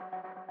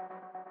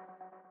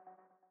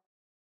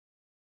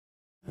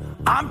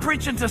 I'm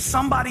preaching to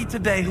somebody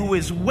today who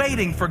is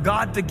waiting for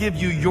God to give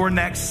you your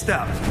next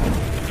step.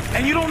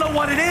 And you don't know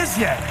what it is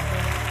yet.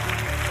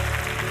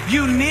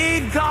 You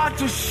need God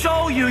to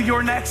show you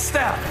your next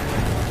step.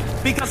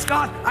 Because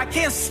God, I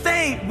can't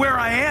stay where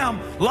I am,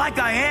 like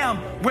I am,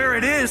 where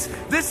it is.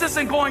 This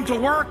isn't going to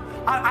work.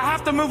 I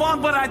have to move on,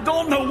 but I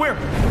don't know where.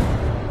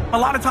 A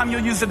lot of time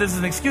you'll use it as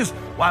an excuse.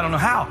 Well, I don't know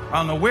how. I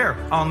don't know where.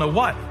 I don't know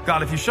what.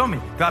 God, if you show me.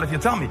 God, if you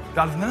tell me.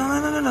 God, if...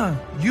 No.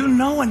 You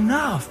know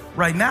enough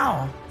right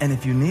now. And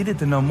if you needed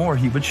to know more,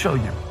 he would show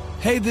you.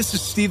 Hey, this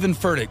is Stephen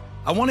Furtick.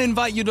 I want to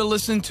invite you to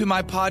listen to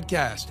my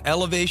podcast,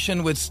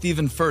 Elevation with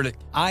Stephen Furtick.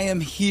 I am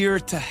here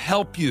to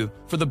help you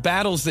for the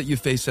battles that you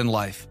face in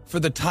life, for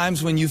the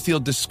times when you feel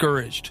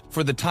discouraged,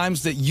 for the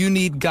times that you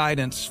need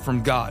guidance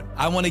from God.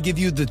 I want to give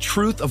you the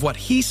truth of what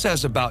he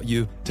says about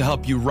you to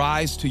help you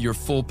rise to your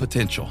full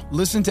potential.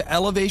 Listen to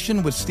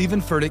Elevation with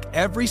Stephen Furtick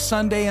every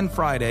Sunday and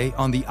Friday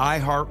on the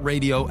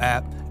iHeartRadio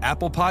app,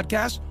 Apple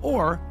Podcasts,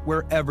 or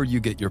wherever you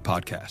get your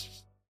podcasts.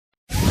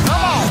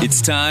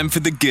 It's time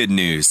for the good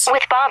news.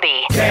 With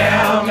Bobby.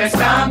 Tell me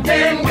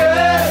something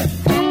good.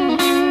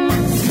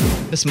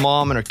 This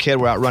mom and her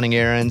kid were out running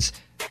errands,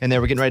 and they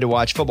were getting ready to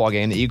watch a football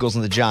game, the Eagles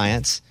and the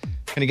Giants.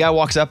 And a guy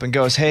walks up and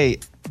goes, hey,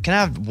 can I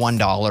have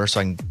 $1 so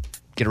I can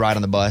get a ride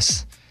on the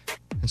bus?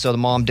 And so the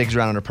mom digs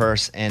around in her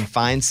purse and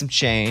finds some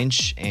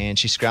change, and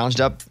she scrounged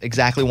up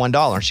exactly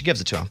 $1, and she gives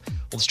it to him.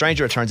 Well, the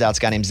stranger, it turns out, is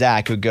a guy named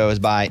Zach, who goes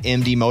by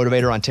MD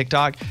Motivator on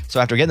TikTok. So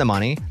after getting the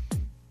money,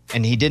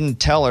 and he didn't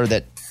tell her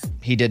that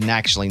he didn't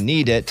actually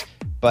need it,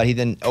 but he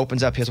then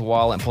opens up his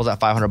wallet and pulls out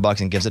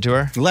 $500 and gives it to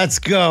her. Let's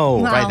go.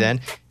 Wow. Right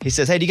then. He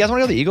says, hey, do you guys want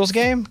to go to the Eagles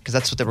game? Because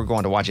that's what they were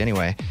going to watch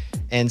anyway.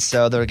 And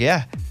so they're like,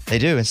 yeah, they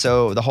do. And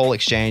so the whole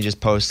exchange is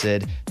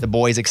posted. The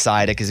boy's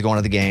excited because he's going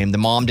to the game. The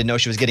mom didn't know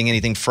she was getting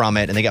anything from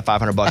it, and they got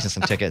 $500 and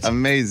some tickets.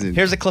 Amazing.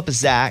 Here's a clip of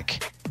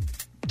Zach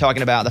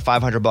talking about the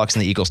 $500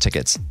 and the Eagles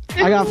tickets.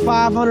 I got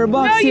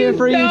 $500 here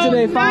for you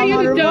today.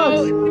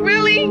 $500.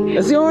 Really?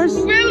 That's yours?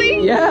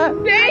 Really? Yeah.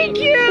 Thank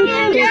you.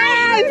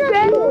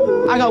 Yes.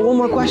 I got one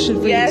more question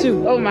for you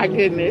too. Oh my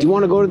goodness. You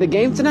want to go to the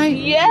game tonight?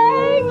 Yes.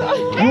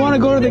 You want to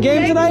go to the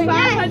game tonight?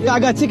 I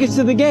got tickets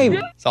to the game.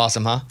 It's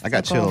awesome, huh? I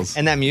got chills.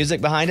 And that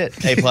music behind it,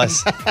 A+.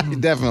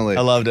 Definitely.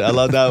 I loved it. I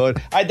love that one.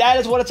 All right, that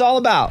is what it's all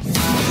about.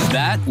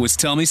 That was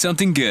Tell Me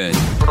Something Good.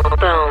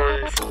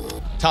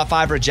 Top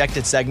 5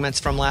 rejected segments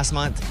from last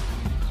month.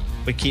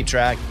 We keep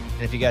track,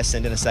 and if you guys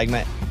send in a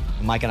segment,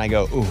 Mike and I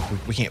go, ooh,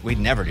 we'd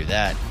never do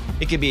that.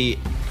 It could be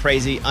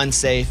crazy,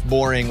 unsafe,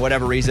 boring,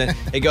 whatever reason.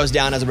 It goes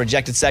down as a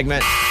rejected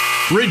segment.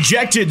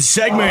 Rejected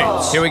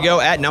segments. Here we go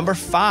at number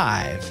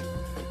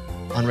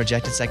 5 on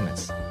rejected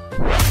segments.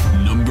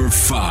 Number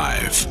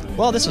 5.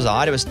 Well, this was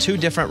odd. It was 2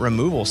 different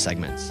removal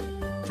segments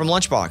from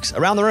Lunchbox.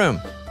 Around the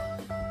room.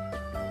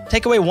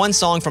 Take away one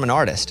song from an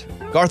artist.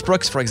 Garth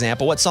Brooks, for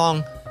example. What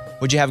song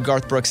would you have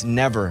Garth Brooks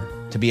never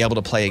to be able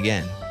to play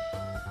again?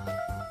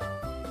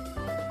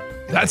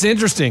 That's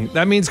interesting.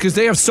 That means because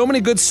they have so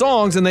many good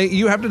songs, and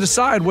you have to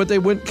decide what they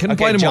can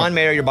play anymore. John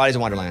Mayer, Your Body's a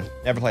Wonderland.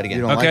 Never played again.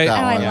 You don't like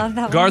that one. I love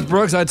that one. Garth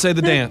Brooks, I'd say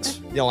The Dance.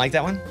 You don't like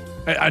that one?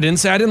 I didn't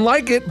say I didn't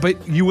like it,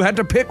 but you had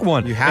to pick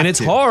one. You have and it's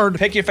to. hard.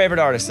 Pick your favorite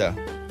artist, though.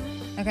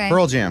 Okay.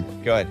 Pearl Jam.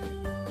 Go ahead.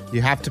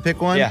 You have to pick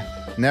one? Yeah.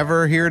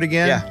 Never hear it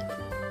again?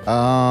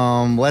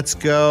 Yeah. Let's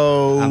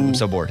go. I'm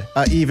so bored.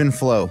 Even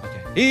Flow.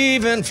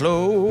 Even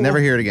Flow. Never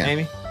hear it again.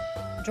 Amy?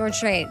 George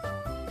Strait.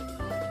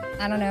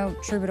 I don't know.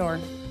 Troubadour.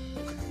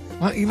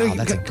 Well, you know, Oh,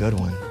 that's a good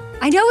one.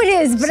 I know it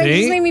is, but it See?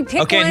 just made me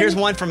pick Okay, one. and here's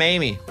one from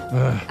Amy.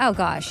 Oh,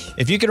 gosh.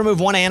 If you could remove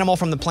one animal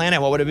from the planet,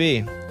 what would it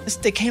be?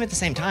 They came at the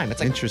same time. It's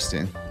like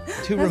Interesting. 2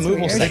 That's removal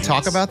weird. Did they segments.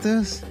 talk about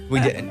this? We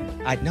didn't.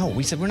 No,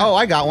 we said we're not. Oh,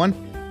 I got one.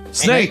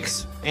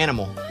 Snakes.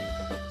 Animal.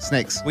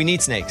 Snakes. We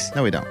need snakes.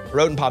 No, we don't.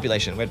 Rodent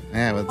population.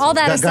 Yeah, well, All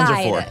that guns are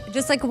aside, for.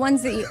 just like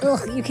ones that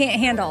you can't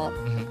handle.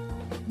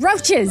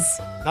 Roaches.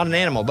 Not an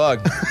animal,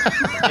 bug.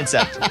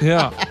 Insect.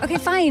 Yeah. Okay,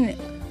 fine.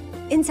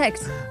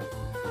 Insects.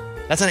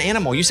 That's an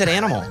animal. You said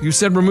animal. You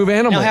said remove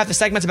animal. Now half the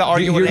segment's about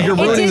arguing with You're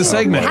animals. ruining the It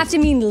segment. have to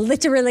mean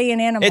literally an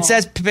animal. It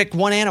says pick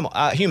one animal.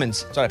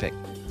 Humans. That's what I picked.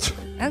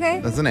 Okay.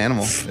 That's an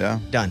animal. Yeah,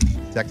 Done.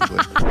 technically.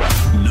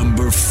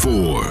 Number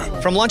 4.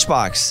 From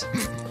Lunchbox.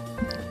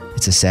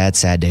 It's a sad,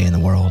 sad day in the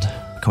world.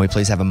 Can we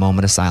please have a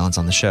moment of silence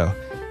on the show?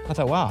 I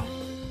thought, wow,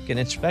 getting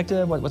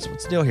introspective. What's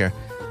the deal here?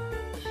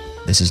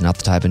 This is not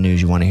the type of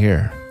news you want to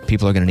hear.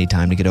 People are going to need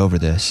time to get over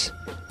this.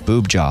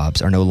 Boob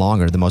jobs are no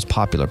longer the most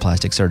popular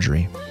plastic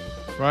surgery.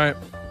 Right.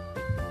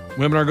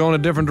 Women are going a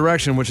different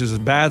direction, which is a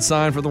bad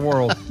sign for the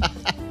world.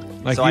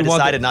 Like So I you want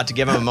decided not to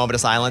give him a moment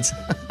of silence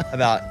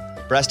about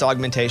breast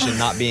augmentation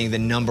not being the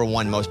number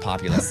 1 most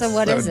popular. So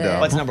what is it?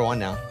 What's number 1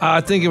 now?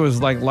 I think it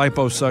was like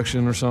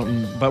liposuction or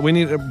something. But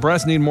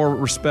breasts need more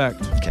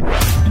respect. Okay.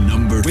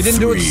 Number 3. We didn't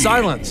do it in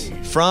silence.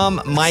 From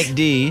Mike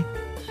D.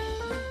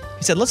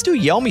 He said, let's do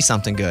Yell Me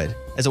Something Good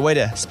as a way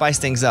to spice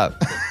things up.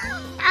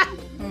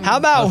 How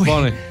about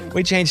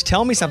we change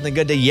Tell Me Something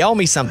Good to Yell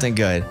Me Something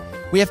Good?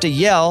 We have to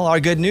yell our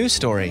good news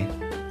story.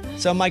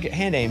 So Mike,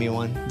 hand Amy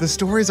one. The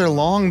stories are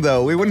long,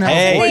 though. We wouldn't have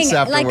Hey. a voice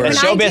Like,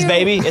 afterwards. when I Showbiz, do-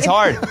 baby. It's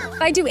hard.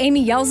 If I do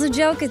Amy yells a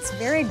joke, it's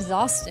very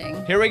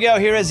exhausting. Here we go.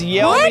 Here is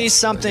Yell What? Me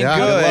Something Yeah,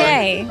 Good.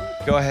 Okay.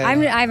 Go ahead. I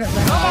haven't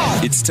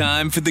read it. It's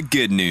time for the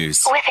good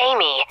news. With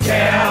Amy.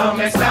 Tell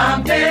me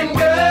something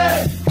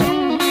good.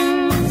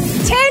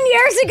 10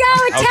 years ago,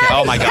 a Okay,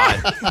 oh my God.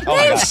 Oh my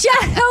named God.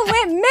 Shadow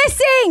went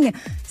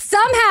missing.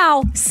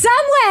 Somehow, some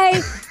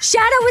way,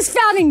 Shadow was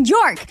found in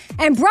York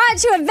and brought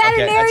to a Okay, that's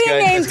veterinarian good.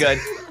 named.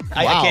 That's good.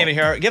 I Wow. can't even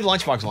hear her. Give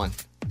Lunchbox one.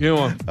 You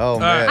one. Oh,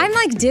 man. I'm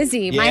like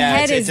dizzy. My Yeah,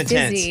 head it's is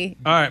intense. dizzy.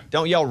 All right.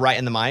 Don't yell right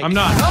in the mic. I'm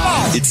not.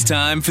 It's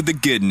time for the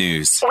good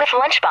news. With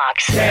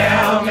Lunchbox.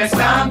 Tell me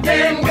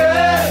something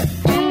good.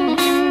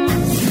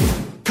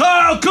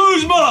 Kyle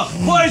Kuzma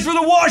plays for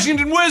the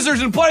Washington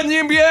Wizards and played in the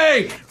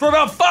NBA for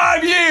about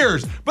 5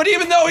 years. But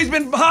even though he's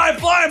been a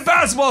high-flying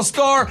basketball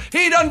star,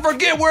 he doesn't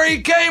forget where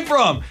he came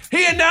from.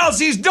 He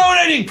announced he's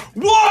donating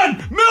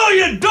 $1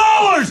 million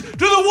to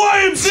the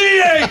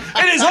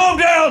YMCA in his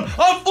hometown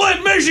of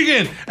Flint,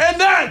 Michigan. And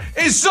that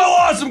is so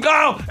awesome,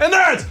 Kyle. And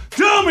that's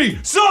Tell Me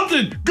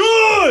Something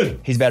Good.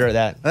 He's better at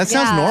that. That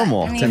sounds Yeah,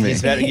 normal I mean- to me.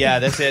 He's better. Yeah,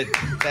 that's it.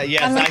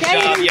 Yes, I'm nice like, I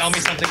job. didn't- Yell Me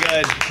Something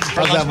Good.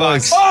 From How's that Lunchbox.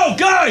 voice? Oh,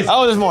 guys.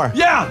 Oh, there's more.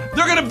 Yeah,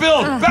 they're going to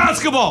build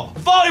basketball,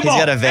 volleyball, He's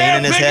got a vein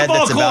and in his head pickleball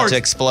that's about courts, to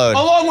explode.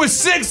 along with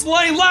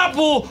 6-lane lap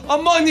pool,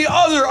 among the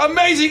other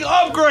amazing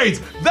upgrades.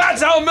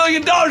 That's how $1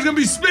 million is going to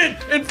be spent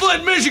in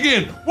Flint,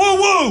 Michigan. Woo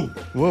woo!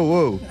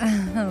 Whoa,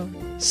 whoa.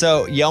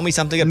 So, Yell Me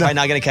Something Good. Probably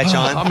not going to catch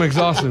on. I'm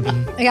exhausted.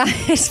 Yeah,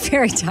 it's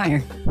very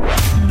tired.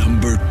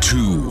 Number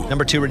 2.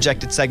 Number 2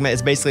 rejected segment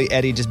is basically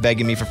Eddie just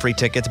begging me for free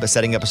tickets, but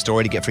setting up a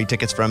story to get free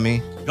tickets from me.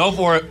 Go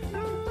for it.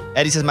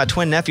 Eddie says, my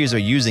twin nephews are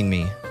using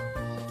me.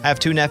 I have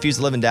 2 nephews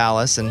that live in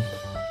Dallas, and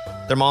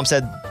their mom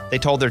said they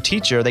told their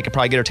teacher they could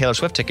probably get her Taylor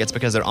Swift tickets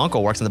because their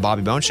uncle works on the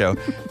Bobby Bones Show.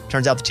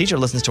 Turns out the teacher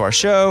listens to our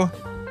show.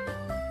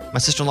 My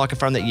sister-in-law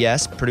confirmed that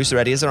yes, producer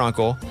Eddie is their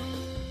uncle.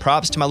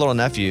 Props to my little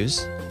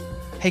nephews.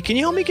 Hey, can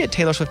you help me get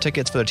Taylor Swift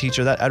tickets for their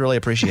teacher? I'd really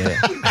appreciate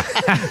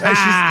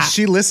it.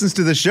 She listens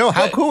to the show.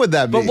 How cool would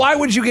that be? But why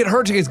would you get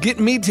her tickets? Get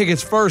me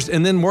tickets first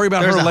and then worry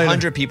about There's her later.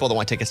 100 people that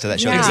want tickets to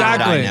that show. Yeah.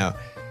 Exactly. I know.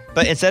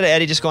 But instead of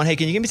Eddie just going, hey,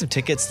 can you give me some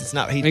tickets? It's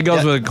not. He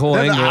goes with a cool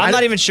angle. I'm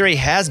not even sure he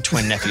has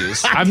twin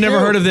nephews. I've never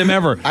heard of them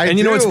ever. And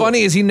you know what's do.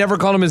 funny is he never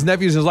called them his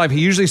nephews in his life.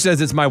 He usually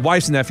says it's my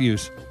wife's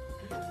nephews.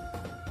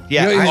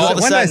 Yeah, You know, all of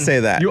a when did I sudden, say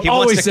that? You he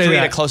always wants to say create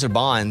that. a closer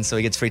bond, so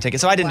he gets free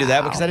tickets. So I didn't do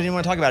that because I didn't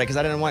want to talk about it because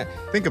I didn't want.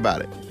 Think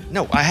about it.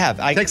 No, I have.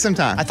 Take some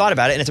time. I thought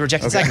about it, and it's a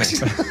rejected segment.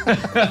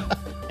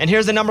 And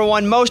here's the number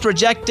 1 most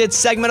rejected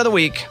segment of the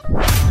week.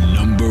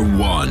 Number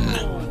 1.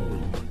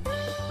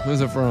 Who's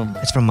it from?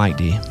 It's from Mike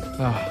D.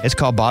 Oh. It's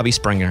called Bobby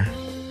Springer.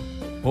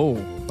 Oh.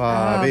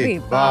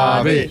 Bobby.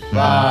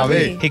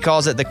 He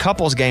calls it the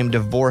couples game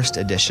divorced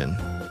edition.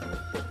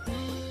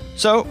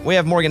 So we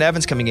have Morgan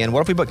Evans coming in.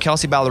 What if we book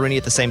Kelsey Ballerini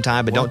at the same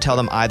time, but don't tell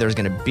them either is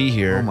going to be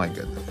here? Oh my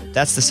goodness.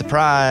 That's the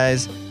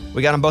surprise.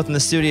 We got them both in the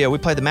studio. We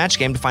played the match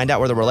game to find out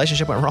where the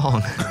relationship went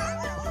wrong.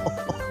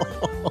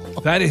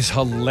 That is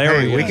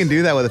hilarious. Hey, we can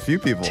do that with a few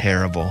people.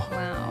 Terrible.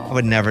 Wow. I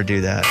would never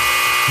do that.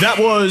 That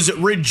was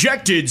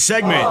rejected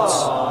segments.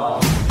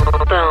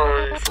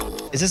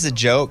 Is this a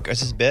joke? Or is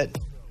this a bit?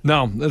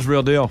 No, that's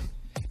real deal.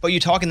 But you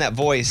talk in that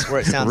voice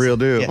where it sounds Real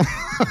deal. Yeah.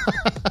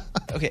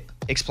 Okay,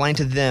 explain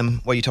to them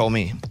what you told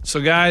me.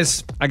 So,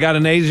 guys, I got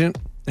an agent.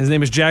 His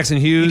name is Jackson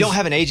Hughes. You don't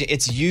have an agent.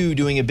 It's you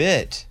doing a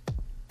bit.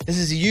 This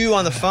is you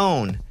on the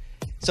phone.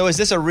 So is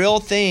this a real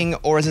thing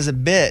or is this a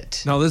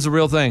bit? No, this is a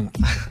real thing.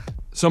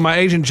 So my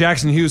agent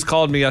Jackson Hughes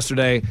called me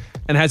yesterday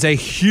and has a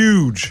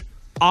huge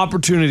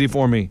opportunity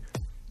for me.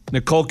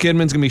 Nicole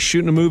Kidman's gonna be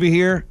shooting a movie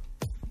here,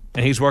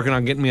 and he's working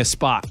on getting me a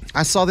spot.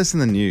 I saw this in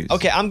the news.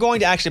 Okay, I'm going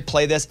to actually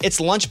play this. It's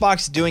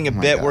Lunchbox doing a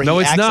bit where No,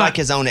 he it's acts not. like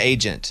his own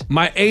agent.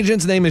 My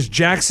agent's name is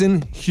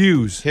Jackson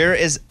Hughes. Here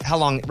is, how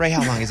long, Ray,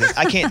 how long is this?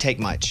 I can't take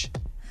much.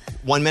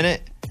 1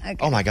 minute? Okay.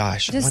 Oh my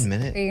gosh, Just- 1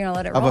 minute? Are you going to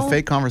let it Of roll? a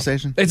fake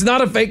conversation? It's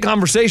not a fake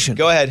conversation.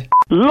 Go ahead.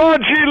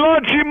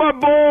 Lunchy, my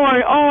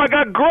boy. Oh, I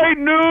got great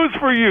news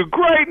for you.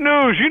 Great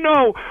news. You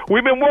know,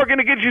 we've been working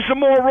to get you some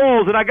more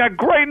roles, and I got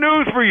great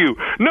news for you.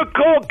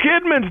 Nicole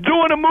Kidman's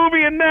doing a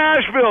movie in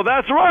Nashville.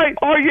 That's right.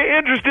 Are you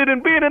interested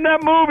in being in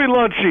that movie,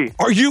 Lunchy?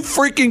 Are you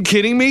freaking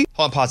kidding me?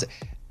 Hold on, pause it.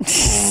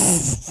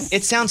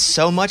 It sounds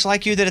so much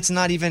like you that it's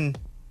not even,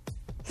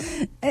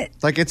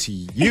 Like it's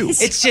you.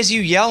 it's just you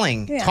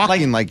yelling. Yeah.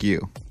 Talking like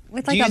you.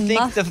 With Do like you a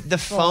think the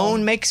muffle.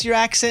 phone makes your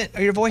accent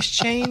or your voice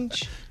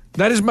change?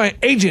 That is my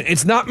agent.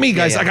 It's not me,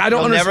 guys. Yeah, yeah. Like I don't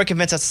You'll understand. never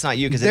convince us it's not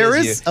you because There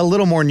it is you. a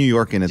little more New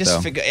York in it, Just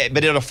though. figure,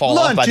 but it'll fall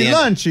off by the end.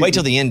 Lunchy. Wait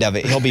till the end of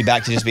it. He'll be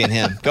back to just being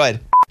him. Go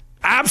ahead.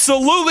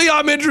 Absolutely,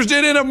 I'm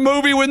interested in a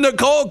movie with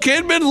Nicole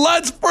Kidman.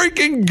 Let's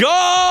freaking go!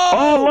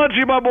 Oh,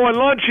 Lunchy, my boy,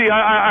 Lunchy.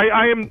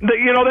 I am.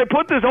 You know, they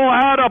put this whole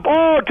ad up.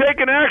 Oh,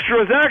 taking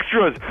extras.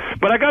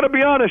 But I got to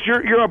be honest.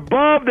 You're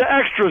above the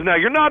extras now.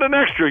 You're not an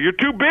extra. You're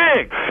too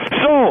big.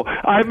 So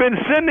I've been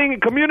sending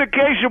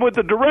communication with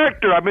the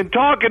director. I've been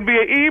talking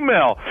via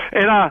email,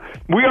 and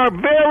we are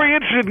very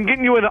interested in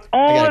getting you an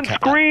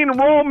on-screen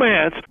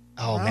romance.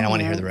 Oh man, I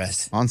want to hear the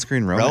rest.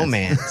 On-screen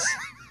romance.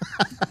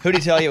 Who did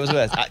he tell you it was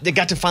with? They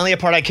got to finally a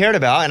part I cared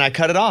about, and I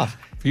cut it off.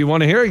 If you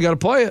want to hear it, you got to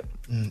play it.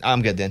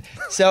 I'm good then.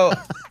 So,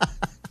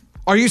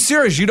 Are you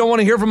serious? You don't want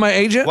to hear from my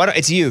agent? why don't,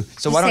 it's you.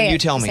 So why don't you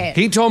tell me?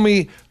 He told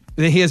me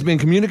that he has been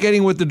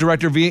communicating with the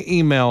director via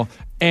email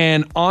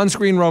and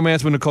on-screen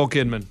romance with Nicole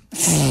Kidman.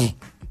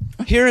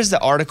 Here is the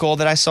article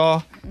that I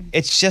saw.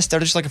 It's just they're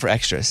just looking for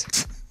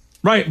extras.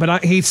 Right,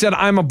 but he said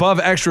I'm above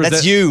extras.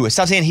 That's you.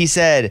 Stop saying he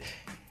said.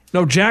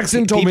 No,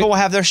 Jackson told me. People will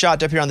have their shot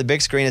to appear on the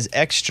big screen as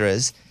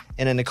extras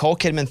in a Nicole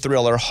Kidman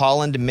thriller,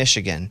 Holland,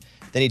 Michigan.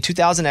 They need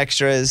 2,000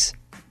 extras.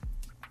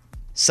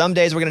 Some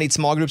days we're going to need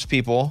small groups of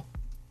people.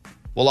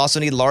 We'll also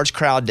need large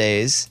crowd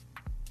days.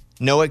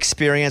 No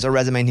experience or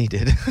resume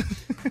needed.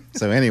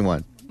 So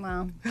anyone.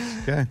 Wow.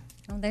 Okay.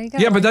 Oh, there you go.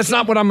 Yeah, but that's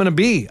not what I'm going to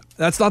be.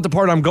 That's not the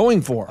part I'm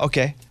going for.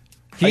 Okay.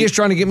 He is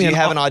trying to get me Do you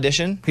have an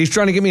audition? He's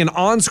trying to get me an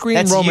on-screen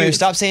That's romance. you.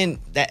 Stop saying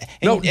that.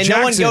 And, No, and no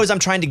one Jackson. goes, I'm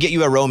trying to get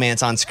you a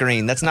romance on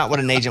screen. That's not what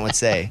an agent would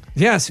say.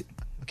 Yes.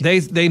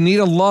 They need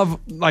a love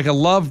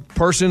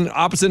person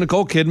opposite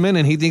Nicole Kidman,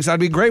 and he thinks I'd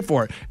be great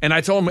for it. And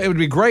I told him it would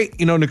be great.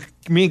 You know,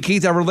 me and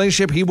Keith have a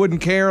relationship. He wouldn't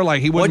care.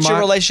 Like he wouldn't. What's your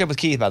mind. relationship with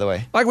Keith, by the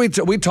way? Like we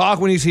talk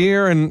when he's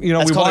here, and you know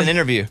That's we called watch an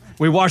interview.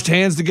 We washed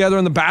hands together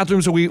in the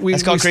bathroom. So we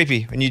That's called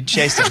creepy when you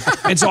chased him.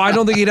 And so I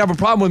don't think he'd have a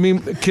problem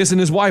with me kissing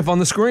his wife on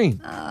the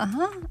screen.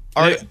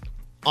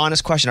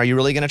 Honest question: are you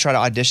really going to try to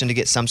audition to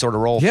get some sort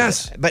of role?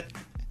 Yes. For it? But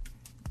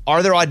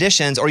are there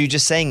auditions, or are you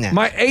just saying that?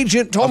 My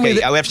agent told me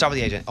that. We have to stop with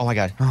the agent. Oh my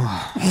god,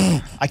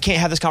 I can't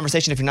have this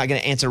conversation if you're not going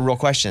to answer real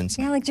questions.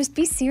 Yeah, like just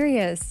be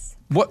serious.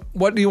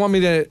 What do you want me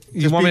to?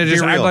 You Just want me be- to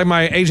just be act real. like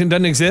my agent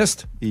doesn't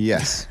exist?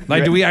 Yes.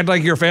 Like, do we act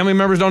like your family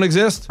members don't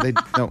exist? They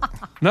don't.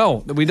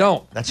 No, we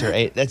don't. That's your.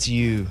 That's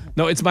you.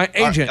 No, it's my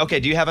agent. Okay.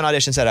 Do you have an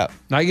audition set up?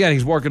 Not yet.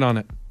 He's working on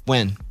it.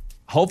 When?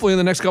 Hopefully in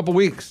the next couple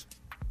weeks.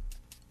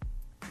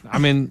 I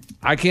mean,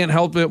 I can't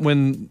help it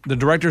when the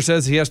director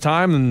says he has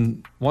time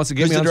and wants to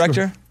get Who's me the on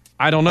director? screen.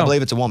 I don't know. I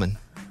believe it's a woman,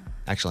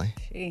 actually.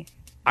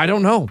 I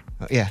don't know.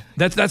 Yeah.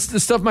 That's the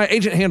stuff my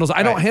agent handles.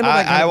 I don't Right. handle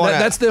that. I wanna-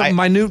 That's the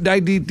minute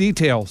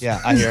details. Yeah,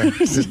 I hear.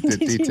 The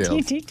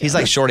details. He's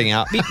like shorting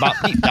out. Beep, bop,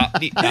 beep, bop,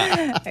 beep,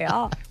 bop.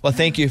 Yeah. Well,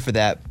 thank you for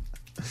that.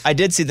 I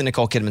did see the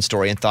Nicole Kidman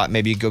story and thought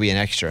maybe you'd go be an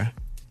extra.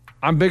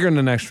 I'm bigger than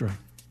an extra.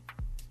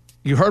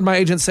 You heard my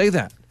agent say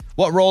that.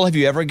 What role have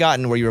you ever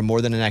gotten where you were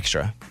more than an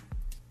extra?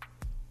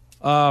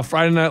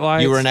 Friday Night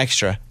Lights. You were an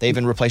extra. They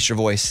even replaced your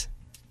voice.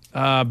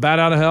 Bat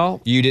Out of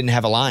Hell. You didn't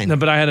have a line. No,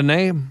 but I had a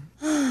name.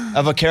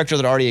 Of a character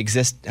that already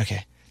exists.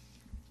 Okay.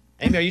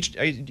 Amy, are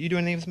you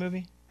doing any of this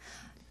movie?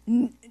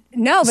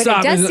 No, but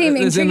Stop. it does It's- seem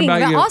it's in intriguing.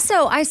 about But you.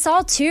 also, I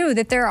saw too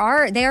that they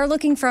are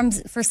looking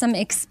for some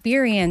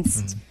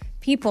experienced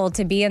people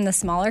to be in the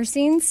smaller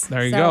scenes.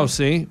 There you So go.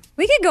 See?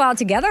 We could go out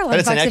together, But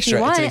it's an Lunchbox, if extra.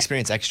 you want. It's an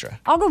experience extra.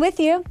 I'll go with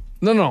you.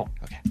 No.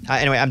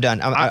 Anyway, I'm done.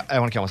 I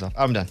want to kill myself.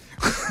 I'm done.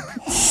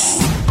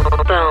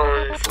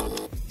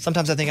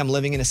 Sometimes I think I'm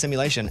living in a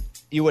simulation.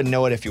 You wouldn't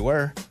know it if you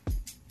were.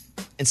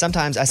 And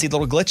sometimes I see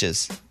little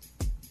glitches.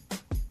 And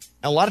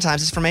a lot of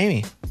times it's from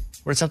Amy,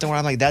 where it's something where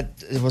I'm like, that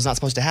was not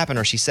supposed to happen,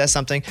 or she says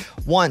something.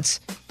 Once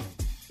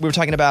we were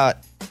talking about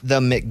the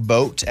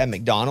McBoat at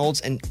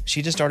McDonald's, and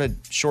she just started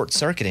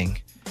short-circuiting.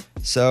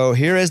 So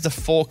here is the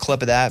full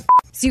clip of that.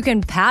 So you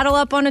can paddle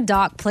up on a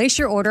dock, place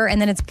your order,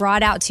 and then it's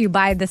brought out to you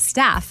by the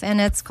staff,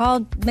 and it's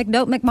called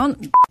McDope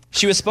McMon.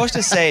 She was supposed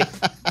to say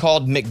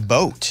called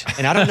McBoat,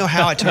 and I don't know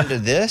how I turned to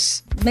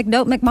this.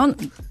 McDope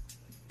McMon.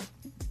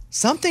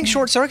 Something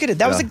short-circuited.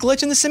 That was a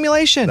glitch in the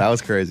simulation. That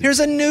was crazy. Here's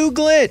a new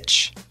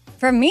glitch.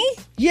 From me?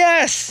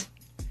 Yes.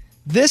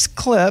 This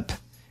clip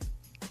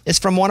is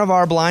from one of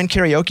our blind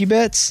karaoke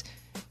bits.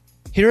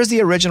 Here's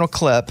the original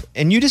clip,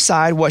 and you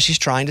decide what she's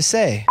trying to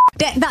say.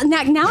 Now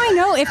I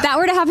know if that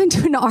were to happen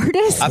to an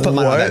artist. I put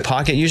mine in my back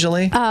pocket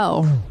usually.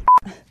 Oh.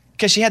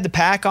 Because she had the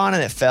pack on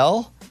and it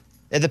fell.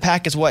 The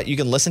pack is what you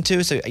can listen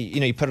to. So,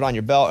 you put it on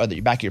your belt or the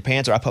back of your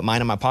pants, or I put mine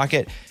in my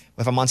pocket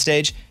if I'm on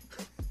stage.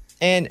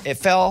 And it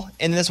fell,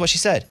 and that's what she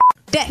said.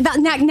 Now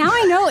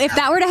I know if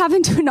that were to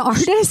happen to an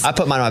artist. I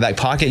put mine in my back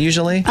pocket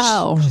usually.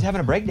 Oh. She's having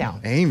a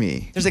breakdown.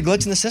 Amy. There's a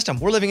glitch in the system.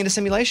 We're living in a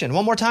simulation.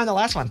 One more time, the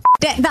last one.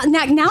 Now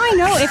I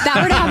know if that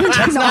were to happen to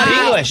That's an not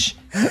artist.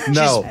 English.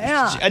 No.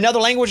 Another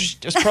language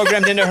was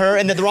programmed into her,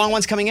 and the wrong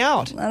one's coming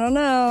out. I don't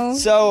know.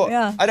 So,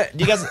 yeah. I don't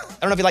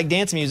know if you like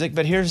dance music,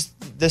 but here's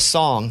this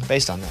song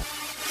based on that.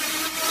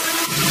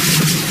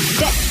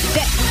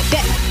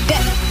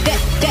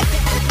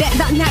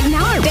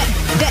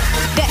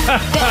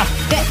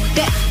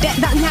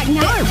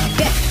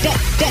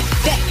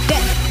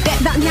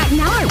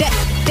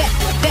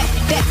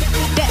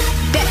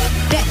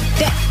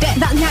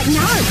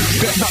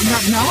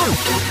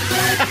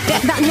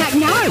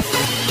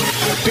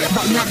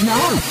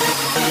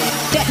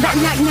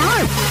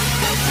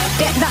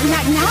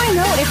 Now I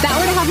know if that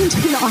were to happen to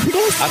an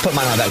artist. I put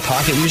mine in my back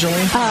pocket usually.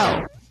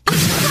 Oh.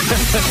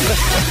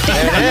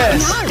 There it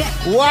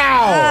is.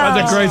 Wow.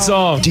 That's a great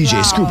song.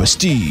 DJ Scuba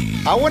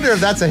Steve. I wonder if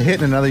that's a hit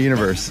in another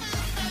universe.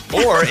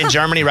 Or in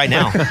Germany right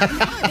now.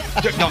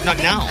 No, not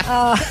now.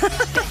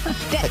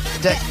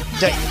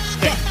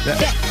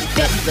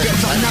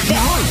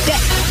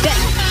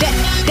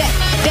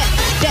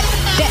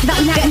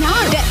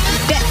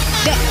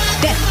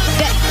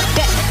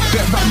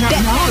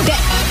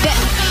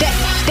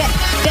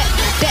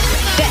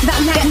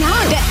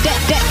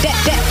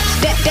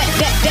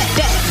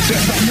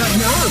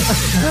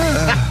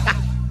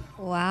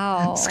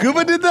 Wow.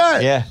 Scuba did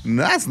that? Yeah.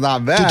 That's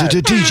not bad.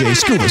 DJ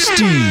Scuba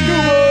Steve.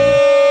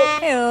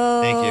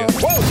 Thank you.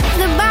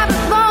 The Bobby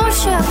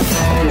Bones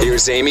Show.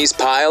 Here's Amy's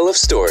pile of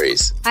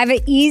stories. I have an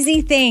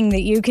easy thing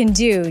that you can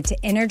do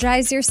to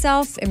energize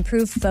yourself,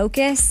 improve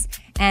focus,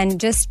 and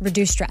just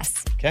reduce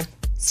stress. Okay.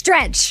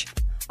 Stretch.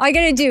 All you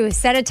gotta do is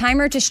set a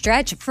timer to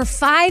stretch for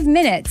 5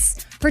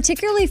 minutes.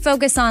 Particularly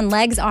focus on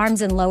legs,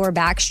 arms, and lower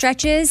back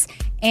stretches.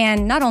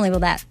 And not only will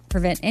that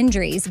prevent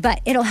injuries,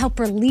 but it'll help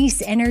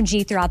release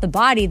energy throughout the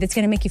body that's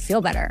gonna make you feel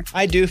better.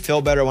 I do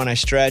feel better when I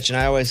stretch, and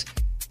I always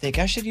think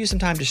I should use some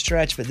time to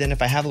stretch, but then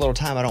if I have a little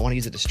time, I don't want to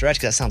use it to stretch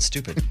because that sounds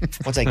stupid.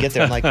 Once I get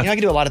there, I'm like, I can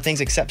do a lot of things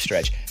except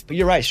stretch. But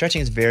you're right,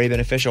 stretching is very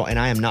beneficial, and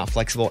I am not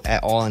flexible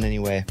at all in any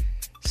way.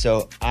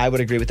 So I would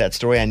agree with that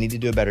story. I need to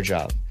do a better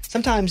job.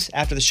 Sometimes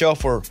after the show,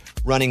 if we're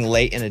running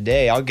late in a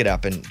day, I'll get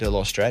up and do a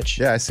little stretch.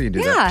 Yeah, I see you do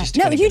Yeah, that. Just to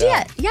no, kinda you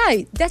get did.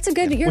 Yeah, that's a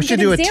good. You're We a should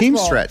good do a team example.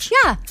 stretch.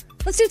 Yeah,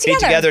 let's do it Feet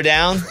together. together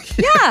down.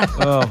 Yeah,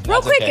 real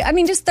That's quick. okay. I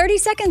mean, just 30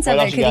 seconds What of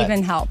else it you could got?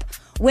 even help.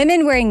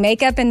 Women wearing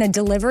makeup in the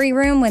delivery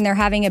room when they're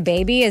having a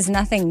baby is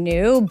nothing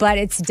new, but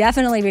it's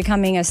definitely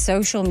becoming a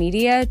social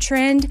media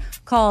trend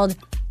called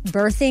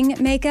birthing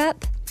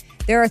makeup.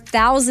 There are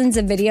thousands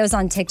of videos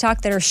on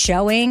TikTok that are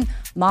showing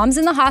moms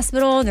in the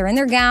hospital, they're in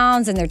their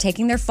gowns and they're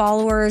taking their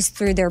followers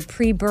through their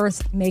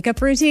pre-birth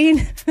makeup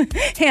routine.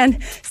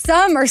 And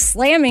some are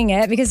slamming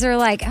it because they're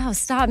like, oh,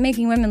 stop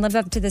making women live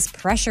up to this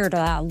pressure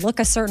to look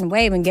a certain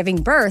way when giving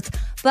birth.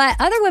 But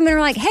other women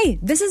are like, hey,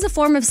 this is a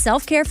form of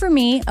self-care for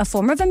me, a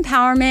form of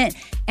empowerment,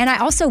 and I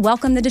also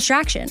welcome the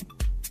distraction.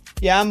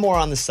 Yeah, I'm more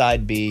on the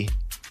side B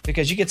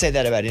because you could say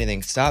that about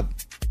anything. Stop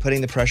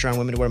putting the pressure on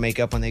women to wear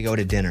makeup when they go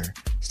to dinner.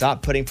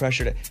 Stop putting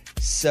pressure to...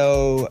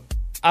 So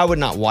I would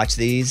not watch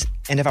these.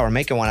 And if I were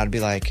making one, I'd be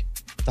like,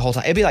 the whole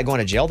time, it'd be like going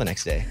to jail the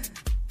next day.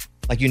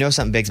 Like,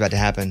 something big's about to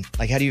happen.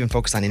 Like, how do you even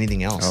focus on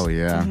anything else? Oh,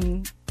 yeah.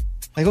 Mm-hmm.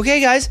 Like,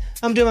 okay, guys,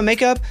 I'm doing my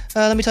makeup.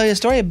 Let me tell you a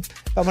story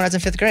about when I was in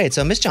 5th grade.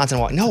 So Miss Johnson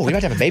walked... No, we're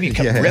about to have a baby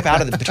rip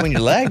out of between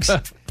your legs.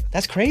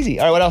 That's crazy.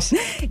 All right, what else?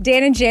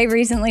 Dan and Shay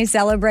recently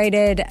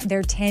celebrated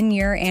their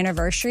 10-year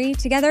anniversary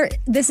together.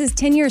 This is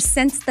 10 years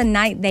since the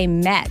night they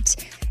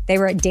met. They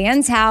were at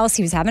Dan's house.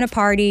 He was having a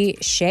party.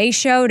 Shay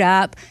showed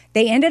up.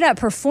 They ended up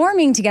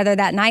performing together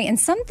that night, and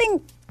something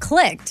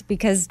clicked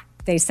because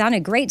they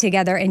sounded great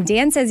together. And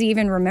Dan says he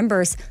even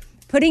remembers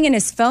putting in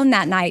his phone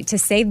that night to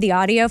save the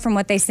audio from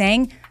what they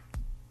sang.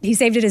 He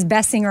saved it as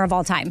best singer of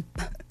all time.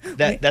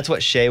 That's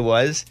what Shay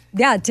was?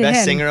 Yeah, to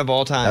Best him. singer of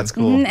all time. That's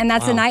cool. And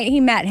that's the night he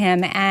met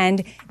him.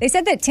 And they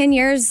said that 10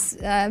 years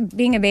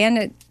being a band,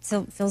 it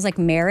still feels like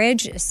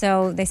marriage.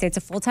 So they say it's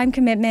a full-time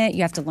commitment.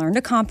 You have to learn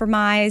to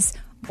compromise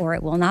or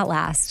it will not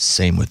last.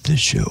 Same with this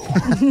show.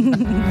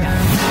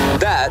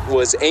 That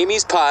was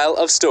Amy's Pile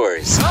of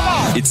Stories.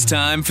 It's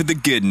time for the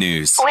good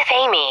news. With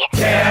Amy.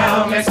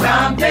 Tell me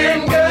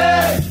something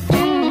good.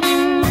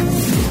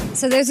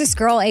 So there's this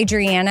girl,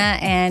 Adriana,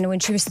 and when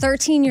she was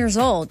 13 years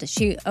old,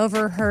 she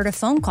overheard a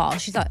phone call.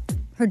 She thought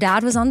her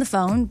dad was on the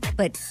phone,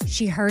 but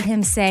she heard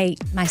him say,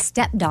 my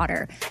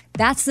stepdaughter.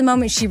 That's the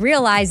moment she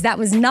realized that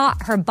was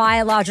not her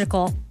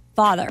biological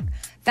father.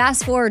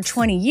 Fast forward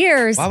 20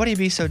 years. Why would he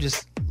be so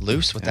just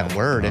loose with that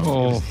word if it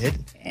was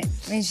hidden? I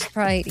mean,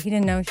 he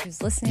didn't know she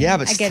was listening. Yeah,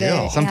 but I get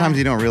still. it. Sometimes yeah.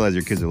 you don't realize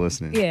your kids are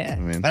listening. Yeah.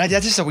 I mean, But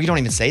that's just so we don't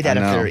even say that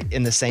if they're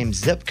in the same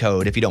zip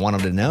code if you don't want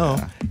them to know.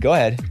 Yeah. Go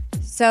ahead.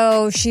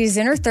 So she's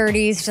in her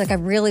 30s. She's like, I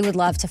really would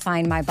love to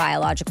find my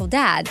biological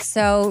dad.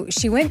 So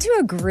she went to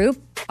a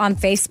group on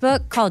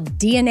Facebook called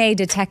DNA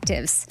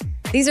Detectives.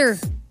 These are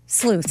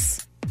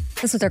sleuths.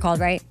 That's what they're called,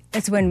 right?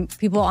 It's when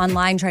people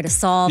online try to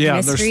solve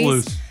mysteries. They're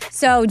sleuths.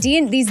 So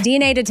these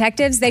DNA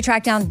detectives, they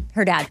track down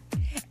her dad.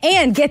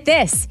 And get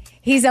this,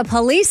 he's a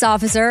police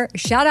officer.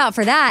 Shout out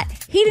for that.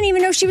 He didn't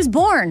even know she was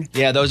born.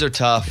 Yeah, those are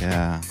tough.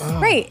 Yeah.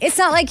 Right. It's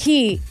not like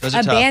he Those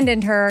are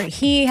abandoned her.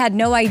 He had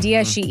no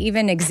idea she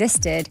even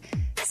existed.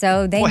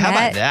 So they met. How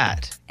about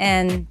that?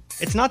 And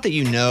it's not that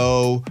you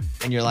know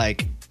and you're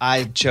like,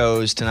 I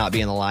chose to not be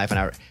in the life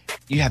and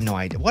you have no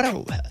idea.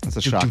 That's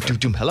a shocker.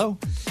 Hello?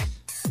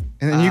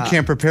 And then you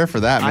can't prepare for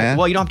that, man.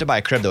 Well, you don't have to buy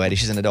a crib though, Eddie.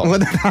 She's an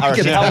adult. How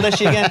old is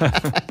she again?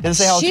 Didn't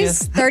say how old she is.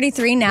 she's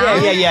 33 now.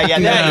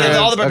 Yeah.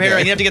 All the preparing.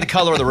 Okay. You have to get the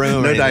color of the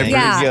room. No diapers.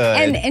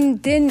 Yeah, Good.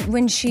 and then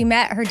when she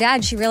met her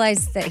dad, she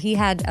realized that he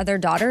had other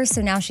daughters,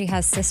 so now she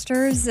has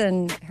sisters,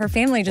 and her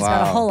family just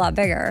got a whole lot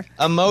bigger.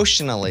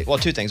 Emotionally, well,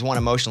 two things. One,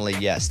 emotionally,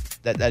 yes,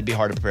 that'd be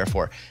hard to prepare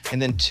for,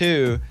 and then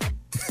two,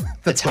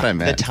 that's what I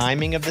meant. The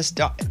timing of this, it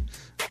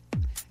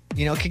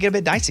could get a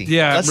bit dicey.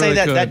 Yeah, let's really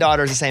say could. that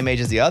daughter is the same age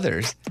as the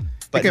others.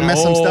 But can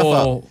mess some stuff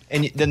up.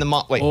 And then the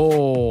mom, wait.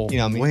 Oh. You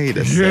know what I mean? Wait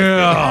a second.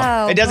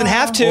 Yeah. It doesn't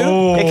have to.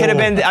 It could have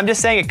been, I'm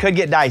just saying it could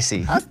get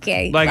dicey.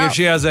 Okay. Like if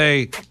she has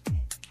a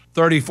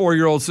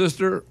 34-year-old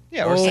sister.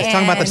 Yeah, or let's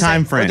talk about the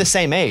time frame. Or the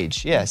same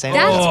age. Yeah, same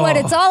That's age. what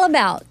it's all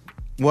about.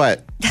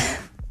 What?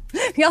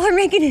 Y'all are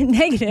making it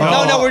negative.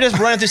 No, we're just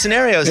running through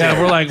scenarios Yeah,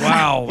 here. we're like,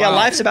 wow. Yeah,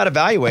 life's about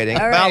evaluating.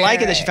 All But I right, like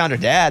all it that she found her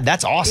dad.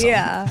 That's awesome.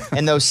 Yeah.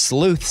 And those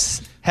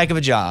sleuths, heck of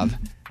a job.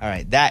 All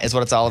right, that is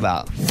what it's all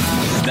about.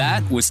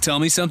 That was Tell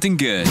Me Something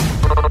Good.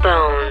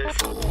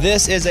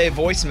 This is a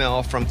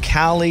voicemail from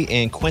Callie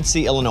in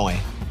Quincy, Illinois.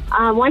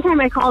 One time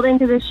I called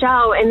into the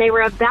show and they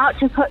were about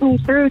to put me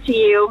through to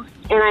you,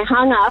 and I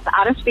hung up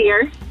out of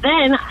fear.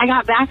 Then I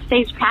got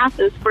backstage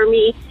passes for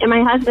me and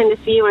my husband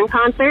to see you in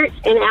concert.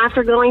 And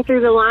after going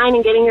through the line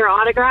and getting your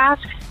autograph,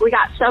 we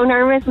got so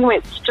nervous we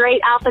went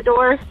straight out the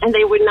door and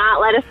they would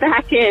not let us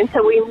back in.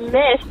 So we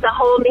missed the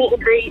whole meet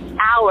and greet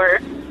hour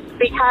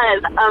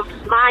because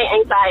of my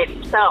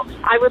anxiety. So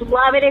I would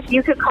love it if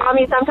you could call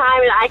me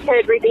sometime and I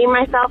could redeem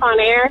myself on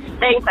air.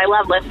 Thanks. I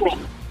love listening.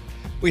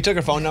 We took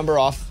her phone number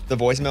off the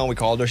voicemail and we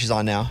called her. She's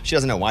on now. She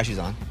doesn't know why she's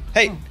on.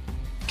 Hey,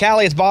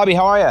 Callie, it's Bobby.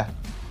 How are you?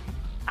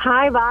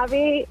 Hi,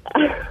 Bobby.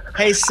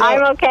 Hey, so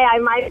I'm okay. I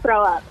might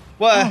throw up.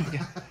 Well,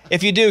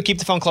 if you do, keep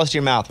the phone close to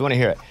your mouth. We want to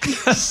hear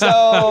it.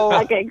 So,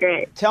 Okay,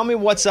 great. Tell me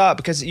what's up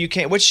because you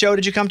can't. Which show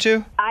did you come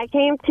to? I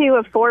came to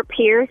a Fort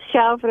Pierce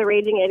show for the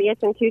Raging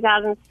Idiots in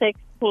 2016.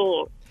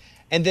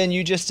 And then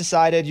you just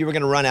decided you were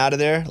going to run out of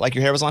there, like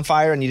your hair was on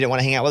fire, and you didn't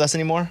want to hang out with us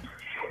anymore.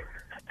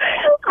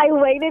 I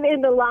waited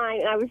in the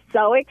line, and I was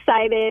so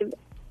excited.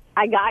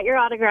 I got your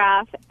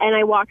autograph, and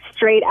I walked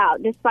straight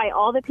out, despite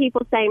all the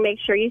people saying, make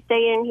sure you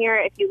stay in here.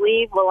 If you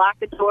leave, we'll lock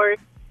the doors.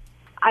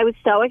 I was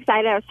so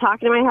excited. I was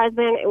talking to my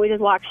husband, and we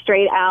just walked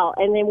straight out.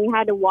 And then we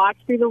had to watch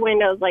through the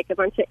windows like a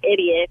bunch of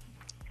idiots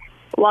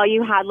while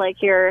you had,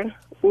 like, your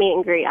meet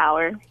and greet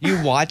hour.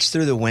 You watched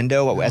through the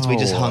window as we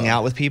just hung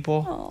out with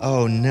people?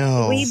 Oh,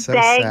 no. We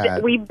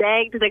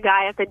begged the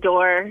guy at the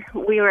door.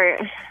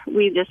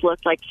 We just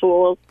looked like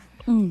fools.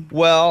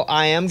 Well,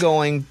 I am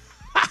going...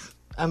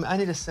 I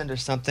need to send her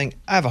something.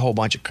 I have a whole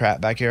bunch of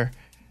crap back here.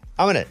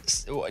 Do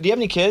you have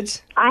any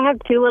kids? I have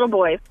 2 little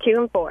boys,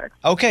 2 and 4.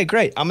 Okay,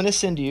 great. I'm going to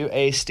send you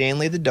a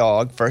Stanley the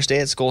Dog First Day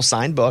at School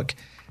signed book.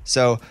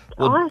 So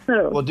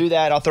we'll do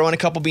that. I'll throw in a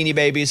couple Beanie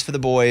Babies for the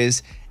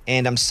boys.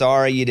 And I'm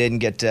sorry you didn't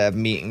get to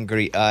meet and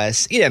greet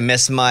us. You didn't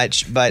miss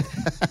much, but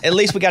at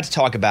least we got to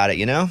talk about it,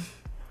 you know?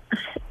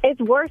 It's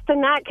worse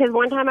than that because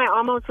one time I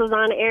almost was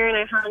on air and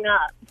I hung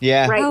up.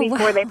 Yeah. Right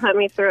before they put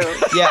me through.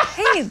 Yeah.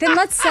 Hey, then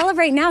let's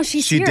celebrate now.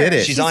 She did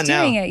it. She's on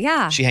now. Doing it,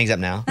 yeah. She hangs up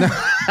now.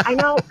 I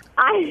know.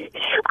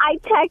 I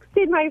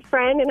texted my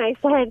friend and I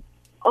said,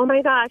 oh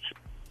my gosh,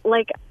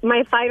 like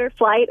my fight or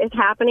flight is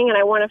happening and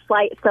I want to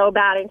fight so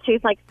bad. And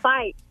she's like,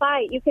 fight,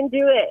 you can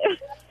do it.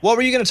 What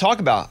were you going to talk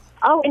about?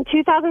 Oh, in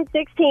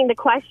 2016, the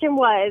question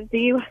was, do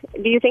you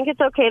think it's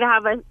okay to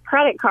have a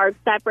credit card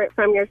separate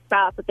from your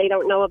spouse that they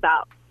don't know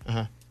about?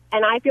 Uh-huh.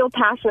 And I feel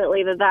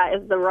passionately that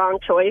is the wrong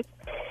choice.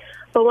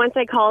 But once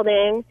I called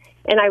in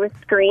and I was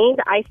screened,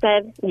 I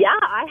said, yeah,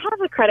 I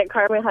have a credit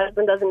card my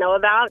husband doesn't know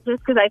about just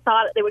because I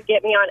thought they would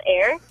get me on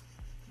air.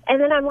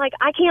 And then I'm like,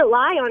 I can't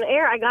lie on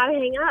air. I got to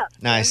hang up.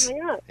 Nice.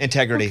 Hang up.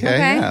 Integrity. Okay.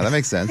 Yeah, that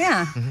makes sense.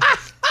 Yeah.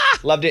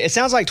 Loved it. It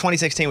sounds like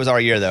 2016 was our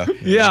year, though.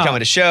 Yeah. She's coming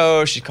to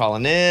shows. She's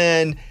calling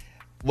in.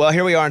 Well,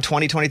 here we are in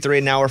 2023,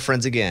 and now we're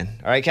friends again.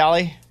 All right,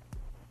 Callie?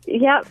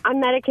 Yep,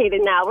 I'm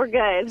medicated now. We're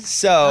good.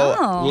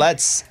 So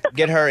let's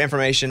get her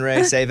information,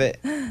 Ray. Save it.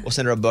 We'll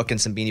send her a book and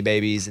some Beanie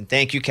Babies. And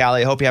thank you,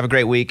 Callie. I hope you have a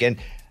great week. And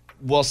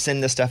we'll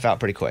send this stuff out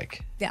pretty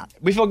quick. Yeah.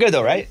 We feel good,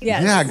 though, right?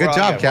 Yes. Yeah, good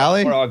job,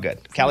 Callie. We're all good.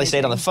 Callie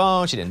stayed on the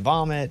phone. She didn't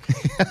vomit.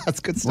 That's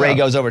good stuff. Ray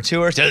goes over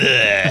to her.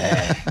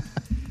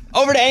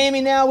 Over to Amy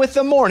now with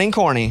the Morning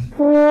Corny.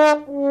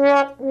 The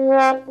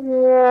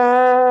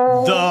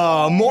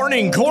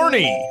Morning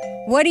Corny.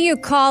 What do you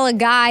call a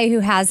guy who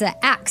has an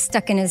axe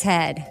stuck in his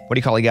head? What do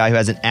you call a guy who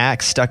has an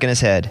axe stuck in his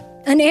head?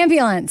 An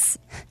ambulance.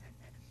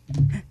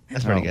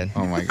 That's pretty good.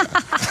 Oh, my God.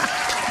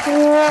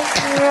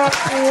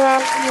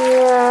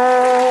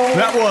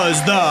 That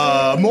was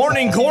the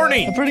Morning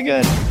Corny. Pretty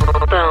good.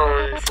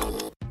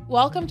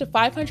 Welcome to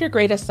 500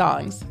 Greatest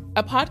Songs,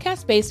 a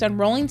podcast based on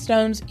Rolling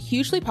Stone's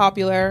hugely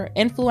popular,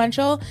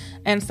 influential,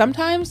 and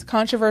sometimes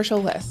controversial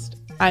list.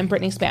 I'm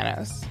Brittany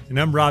Spanos. And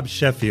I'm Rob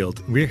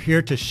Sheffield. We're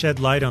here to shed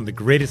light on the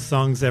greatest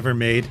songs ever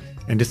made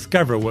and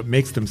discover what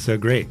makes them so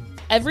great.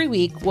 Every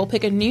week, we'll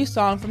pick a new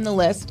song from the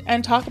list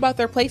and talk about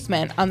their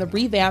placement on the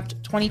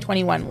revamped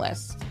 2021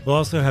 list. We'll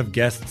also have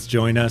guests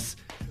join us,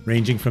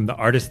 ranging from the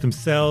artists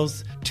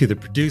themselves to the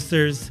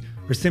producers,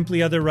 or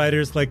simply other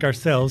writers like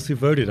ourselves who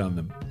voted on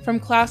them. From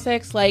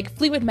classics like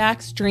Fleetwood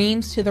Mac's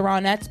Dreams to the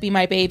Ronettes' Be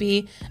My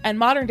Baby, and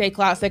modern-day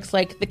classics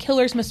like The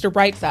Killers' Mr.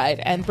 Brightside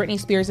and Britney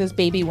Spears'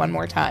 Baby One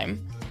More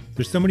Time.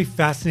 There's so many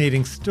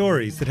fascinating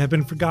stories that have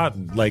been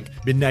forgotten, like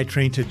Midnight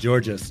Train to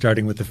Georgia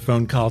starting with a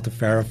phone call to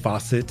Farrah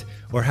Fawcett,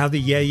 or how the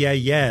Yeah Yeah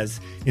Yeahs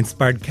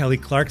inspired Kelly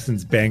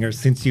Clarkson's banger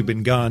Since You've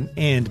Been Gone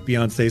and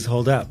Beyoncé's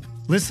Hold Up.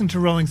 Listen to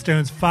Rolling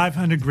Stone's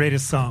 500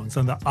 Greatest Songs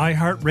on the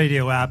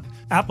iHeartRadio app,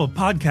 Apple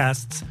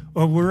Podcasts,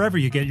 or wherever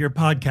you get your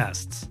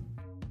podcasts.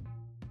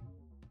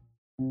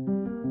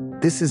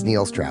 This is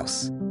Neil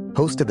Strauss,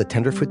 host of the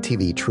Tenderfoot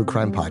TV true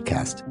crime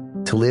podcast,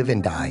 To Live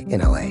and Die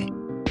in LA.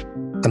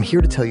 I'm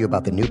here to tell you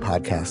about the new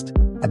podcast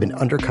I've been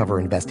undercover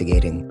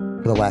investigating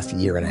for the last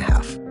year and a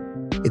half.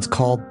 It's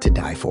called To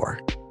Die For.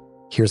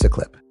 Here's a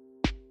clip.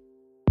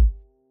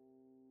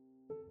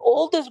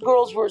 All these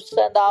girls were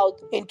sent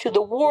out into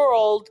the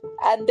world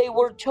and they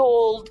were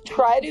told,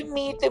 try to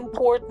meet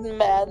important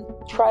men,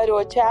 try to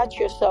attach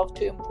yourself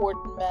to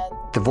important men.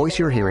 The voice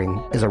you're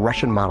hearing is a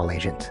Russian model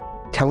agent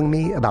telling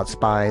me about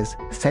spies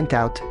sent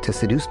out to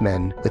seduce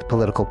men with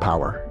political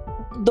power.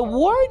 The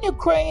war in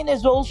Ukraine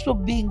is also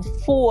being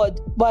fought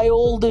by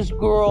all these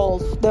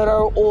girls that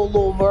are all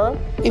over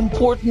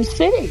important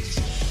cities.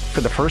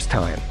 For the first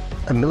time,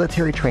 a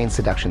military-trained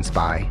seduction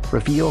spy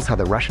reveals how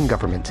the Russian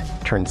government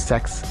turned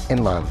sex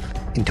and love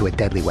into a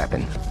deadly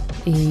weapon.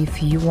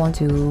 If you want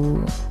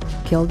to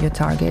kill your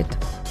target,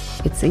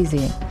 it's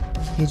easy.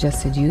 You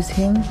just seduce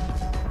him,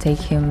 take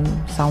him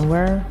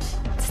somewhere,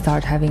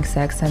 start having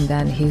sex, and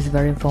then he's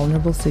very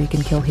vulnerable, so you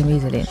can kill him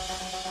easily.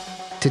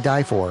 To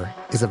Die For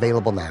is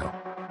available now.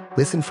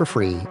 Listen for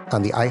free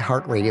on the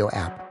iHeartRadio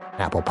app,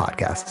 Apple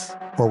Podcasts,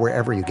 or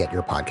wherever you get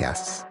your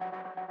podcasts.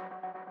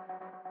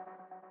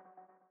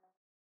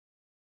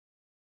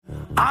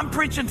 I'm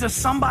preaching to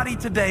somebody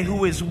today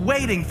who is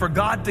waiting for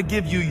God to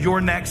give you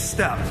your next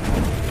step.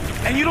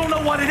 And you don't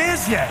know what it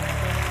is yet.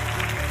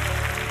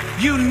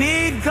 You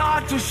need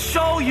God to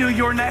show you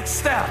your next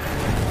step.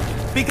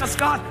 Because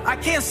God, I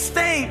can't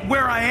stay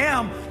where I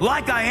am,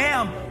 like I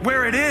am,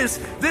 where it is.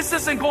 This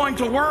isn't going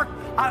to work.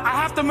 I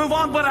have to move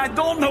on, but I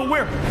don't know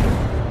where.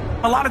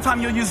 A lot of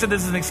time you'll use it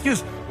as an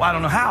excuse. Well, I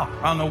don't know how.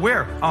 I don't know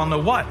where. I don't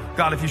know what.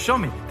 God, if you show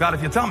me. God,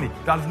 if you tell me.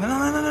 God, if...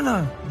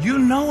 No. You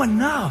know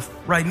enough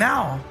right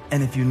now.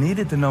 And if you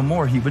needed to know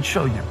more, he would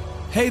show you.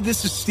 Hey,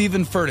 this is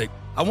Stephen Furtick.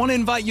 I want to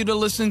invite you to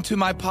listen to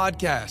my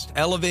podcast,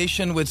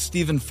 Elevation with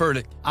Stephen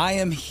Furtick. I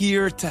am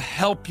here to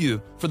help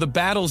you for the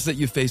battles that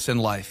you face in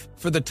life,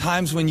 for the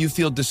times when you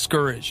feel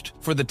discouraged,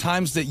 for the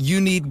times that you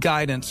need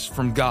guidance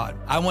from God.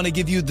 I want to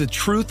give you the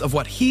truth of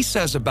what he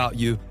says about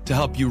you to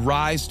help you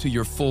rise to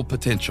your full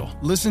potential.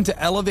 Listen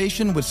to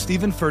Elevation with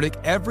Stephen Furtick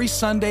every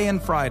Sunday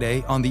and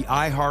Friday on the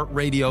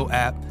iHeartRadio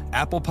app,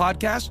 Apple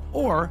Podcasts,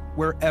 or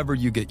wherever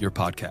you get your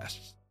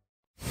podcasts.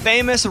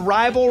 Famous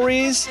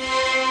rivalries.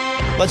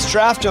 Let's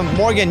draft them.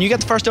 Morgan, you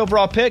got the first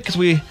overall pick because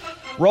we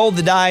rolled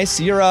the dice.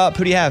 You're up.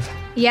 Who do you have?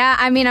 Yeah,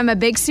 I mean, I'm a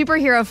big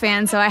superhero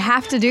fan, so I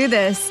have to do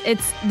this.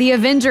 It's the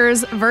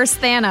Avengers versus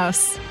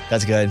Thanos.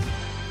 That's good.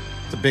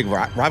 It's a big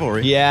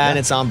rivalry. Yeah, and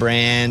it's on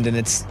brand, and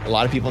it's a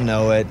lot of people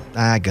know it.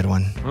 Good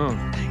one.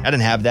 I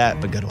didn't have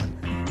that, but good one.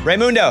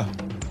 Raymundo.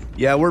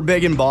 Yeah, we're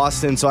big in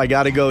Boston, so I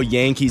got to go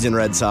Yankees and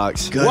Red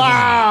Sox. Good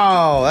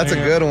wow, that's a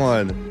good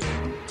one.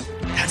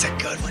 That's a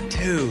good one,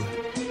 too.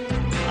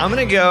 I'm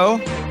going to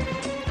go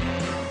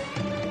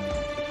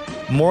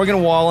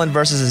Morgan Wallen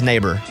versus his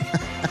neighbor.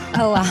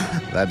 Oh, wow.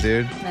 That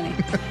dude? Funny.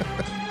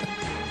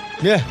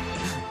 Yeah.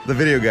 The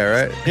video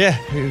guy, right? Yeah,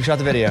 who shot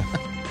the video.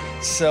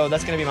 So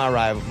that's going to be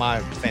my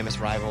famous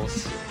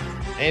rivals.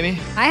 Amy?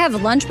 I have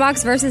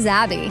Lunchbox versus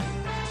Abby.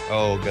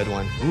 Oh, good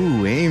one.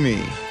 Ooh,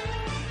 Amy.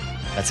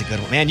 That's a good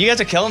one. Man, you guys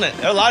are killing it.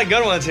 There are a lot of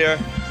good ones here.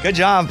 Good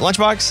job.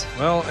 Lunchbox?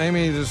 Well,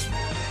 Amy just,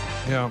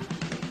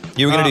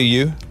 You were going to do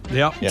you?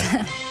 Yep.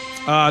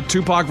 Yeah.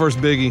 Tupac versus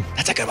Biggie.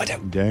 That's a good one,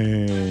 too.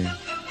 Dang.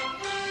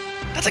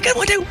 That's a good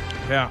one, too.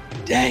 Yeah.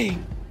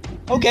 Dang.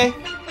 Okay.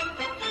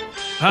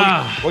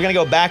 We're going to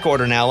go back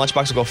order now.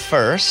 Lunchbox will go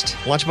first.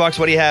 Lunchbox,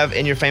 what do you have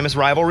in your famous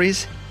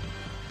rivalries?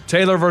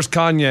 Taylor versus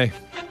Kanye.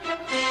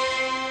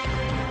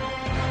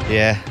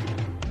 Yeah.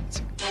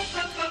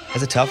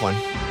 That's a tough one.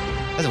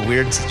 That's a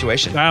weird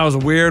situation. That was a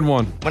weird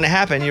one. When it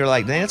happened, you were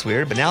like, dang, that's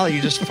weird. But now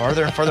you're just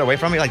farther and further away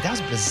from it. You're like, that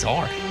was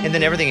bizarre. And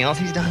then everything else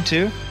he's done,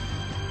 too.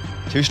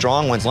 Two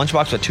strong ones.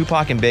 Lunchbox with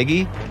Tupac and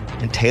Biggie,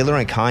 and Taylor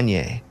and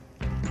Kanye.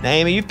 Now,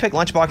 Amy, you've picked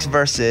Lunchbox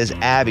versus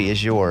Abby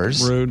as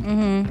yours. Rude.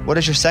 Mm-hmm. What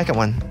is your second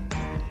one?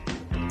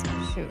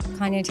 Shoot,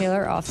 Kanye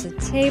Taylor off the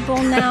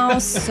table now.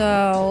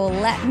 So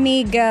let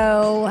me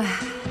go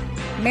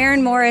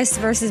Maren Morris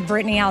versus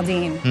Brittany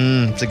Aldean.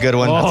 It's a good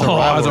one. Oh,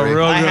 that's a real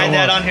good one. I had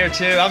that on here,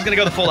 too. I was going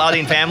to go the full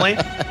Aldean family,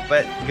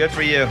 but good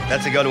for you.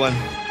 That's a good one.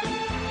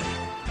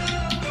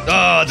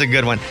 Oh, that's a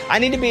good one. I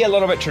need to be a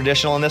little bit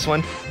traditional in this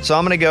one, so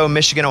I'm going to go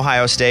Michigan,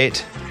 Ohio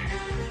State.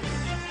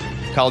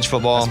 College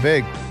football. That's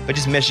big. But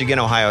just Michigan,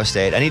 Ohio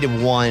State. I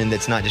needed one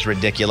that's not just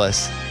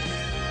ridiculous.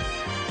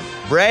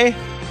 Ray?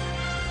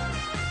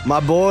 My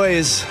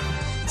boys,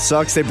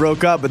 sucks they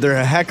broke up, but they're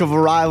a heck of a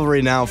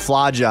rivalry now.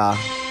 Flawjaw.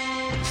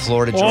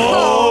 Florida, Georgia.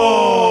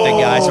 Oh!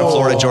 The guys from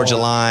Florida, Georgia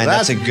line.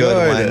 That's a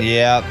good one.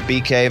 Yeah.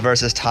 BK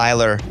versus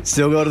Tyler.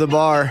 Still go to the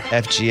bar.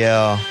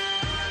 FGL.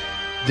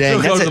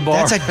 Dang,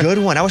 that's a good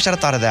one. I wish I'd have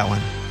thought of that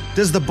one.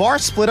 Does the bar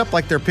split up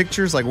like their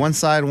pictures, like one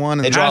side, one?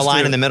 And they draw a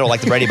line in the middle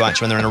like the Brady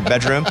Bunch when they're in a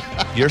bedroom.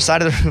 Your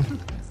side of the room.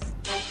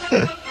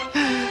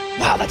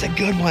 Wow, that's a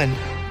good one.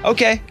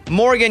 Okay,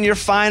 Morgan, your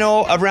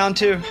final of round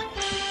 2.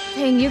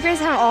 Dang, you guys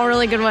have all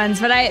really good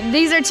ones, but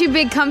these are two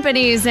big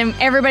companies, and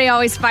everybody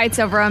always fights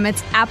over them.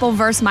 It's Apple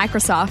versus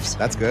Microsoft.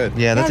 That's good.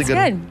 Yeah, that's a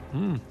good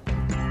one.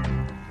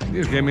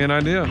 You just gave me an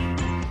idea.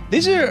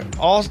 These are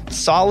all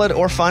solid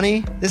or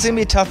funny. This is going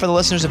to be tough for the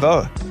listeners to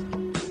vote.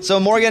 So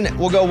Morgan,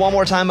 we'll go one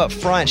more time up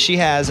front. She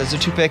has, as her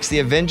 2 picks, the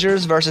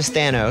Avengers versus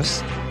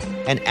Thanos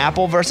and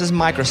Apple versus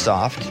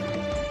Microsoft.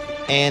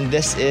 And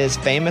this is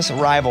famous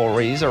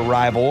rivalries or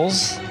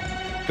rivals.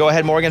 Go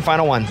ahead, Morgan,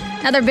 final one.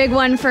 Another big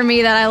one for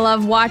me that I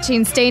love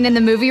watching, staying in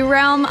the movie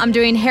realm. I'm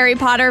doing Harry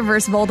Potter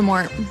versus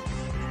Voldemort.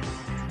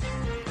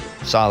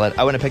 Solid.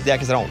 I wouldn't have picked that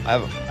because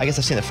I guess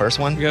I've seen the first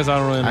one. You guys, I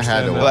don't really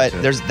understand But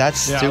that's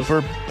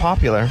super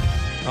popular.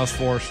 I was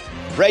forced.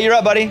 Ray, you're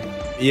up, buddy.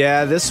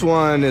 Yeah, this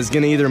one is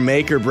going to either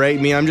make or break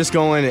me. I'm just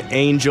going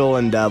Angel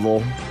and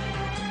Devil.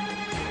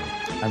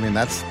 I mean,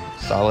 that's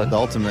solid. The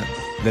ultimate.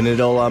 Then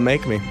it'll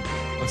make me.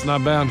 That's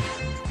not bad.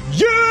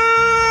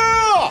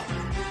 Yeah!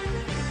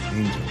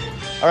 Angel.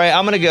 All right,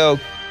 I'm going to go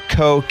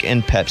Coke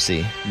and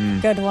Pepsi.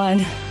 Good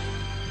one.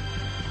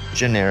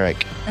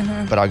 Generic,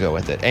 but I'll go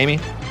with it. Amy?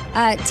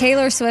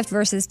 Taylor Swift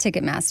versus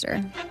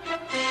Ticketmaster.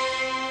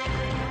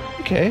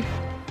 Okay.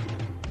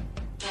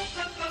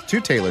 2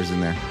 Taylors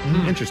in there.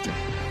 Interesting.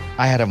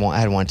 I had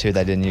one too that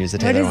I didn't use the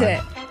Taylor one. What is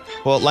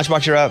it? Well,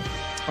 Lunchbox, you're up.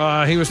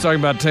 He was talking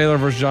about Taylor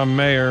versus John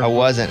Mayer. I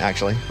wasn't,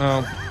 actually.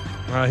 Oh.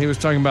 He was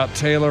talking about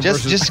Taylor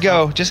versus... Just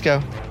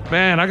go.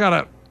 Man, I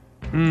gotta...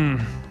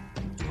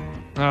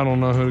 I don't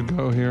know who to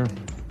go here.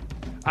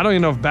 I don't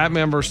even know if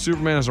Batman versus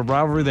Superman is a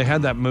rivalry. They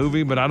had that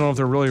movie, but I don't know if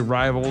they're really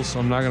rivals, so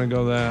I'm not gonna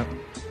go that.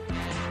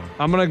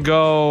 I'm gonna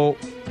go...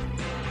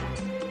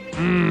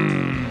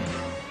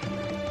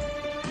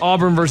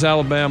 Auburn versus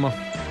Alabama.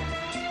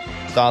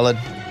 Solid.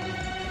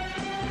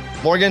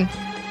 Morgan,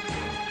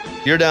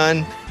 you're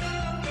done.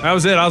 That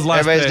was it. I was last.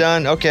 Everybody's pick.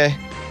 done? Okay.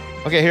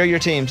 Okay, here are your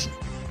teams.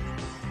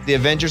 The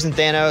Avengers and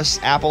Thanos,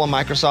 Apple and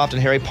Microsoft,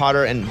 and Harry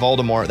Potter and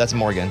Voldemort. That's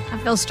Morgan. I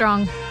feel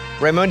strong.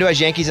 Raymundo has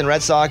Yankees and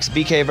Red Sox.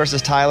 BK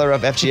versus Tyler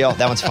of FGL.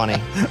 That one's funny.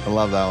 I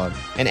love that one.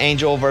 And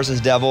Angel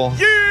versus Devil.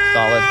 Yeah!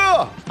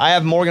 Solid. I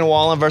have Morgan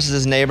Wallen versus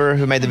his neighbor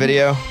who made the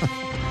video.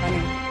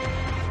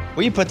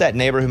 Will you put that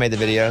neighbor who made the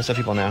video so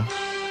people know?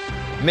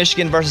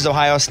 Michigan versus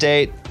Ohio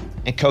State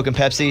and Coke and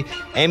Pepsi.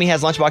 Amy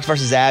has Lunchbox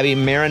versus Abby.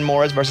 Maren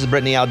Morris versus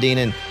Brittany Aldean.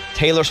 And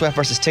Taylor Swift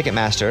versus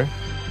Ticketmaster.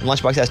 And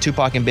Lunchbox has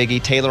Tupac and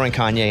Biggie, Taylor and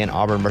Kanye, and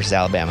Auburn versus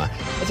Alabama.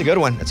 That's a good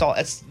one.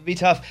 That's be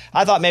tough.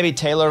 I thought maybe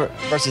Taylor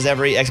versus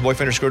every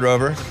ex-boyfriend or screwed her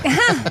over.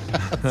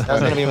 That was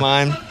going to be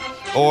mine.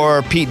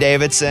 Or Pete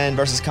Davidson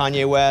versus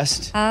Kanye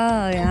West. Oh,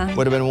 yeah.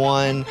 Would have been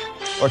one.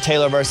 Or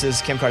Taylor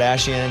versus Kim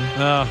Kardashian.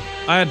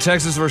 I had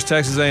Texas versus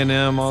Texas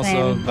A&M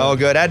also. Same. Oh,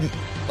 good. I had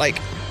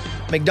like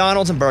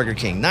McDonald's and Burger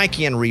King,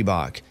 Nike and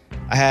Reebok.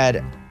 I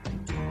had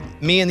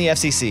me and the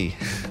FCC.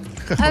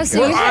 Oh, so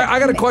Well, I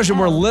got a question.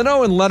 Were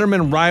Leno and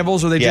Letterman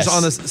rivals, or they Yes. just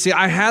on this? See,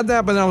 I had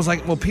that, but then I was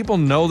like, well, people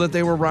know that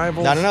they were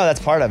rivals. No, that's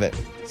part of it.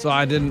 So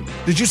I didn't.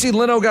 Did you see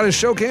Leno got his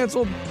show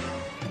canceled?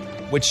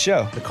 Which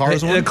show? The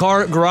Cars In one? the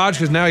car garage,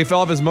 because now he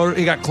fell off his motor.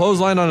 He got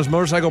clotheslined on his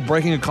motorcycle,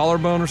 breaking a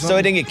collarbone or something. So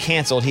it didn't get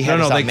canceled. He had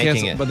to stop they making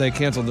canceled, it. but they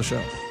canceled the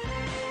show.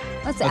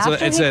 That's That's after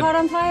what it he said. caught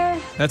on fire?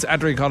 That's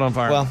after he caught on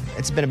fire. Well,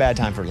 it's been a bad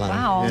time for Leno.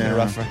 Wow. It's been Yeah.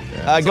 rough for. Yeah.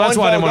 Go that's and why I vote.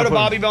 didn't Go to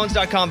wanna put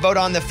bobbybones.com. Vote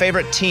on the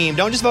favorite team.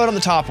 Don't just vote on the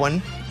top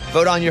one.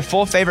 Vote on your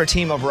full favorite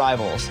team of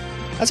rivals.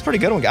 That's a pretty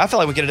good one. I feel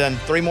like we could have done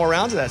 3 more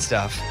rounds of that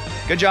stuff.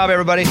 Good job,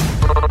 everybody.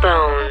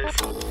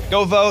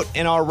 Go vote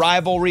in our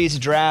rivalries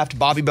draft,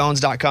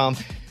 bobbybones.com.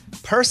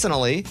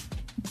 Personally,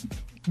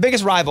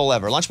 biggest rival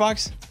ever.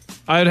 Lunchbox?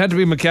 I'd had to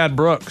be McCad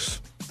Brooks.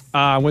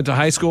 I went to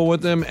high school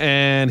with him,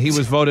 and he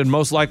was voted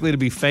most likely to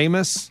be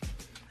famous.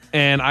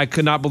 And I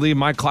could not believe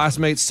my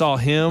classmates saw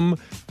him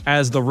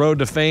as the road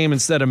to fame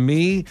instead of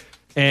me.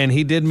 And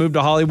he did move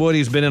to Hollywood.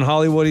 He's been in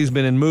Hollywood. He's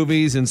been in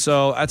movies. And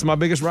so that's my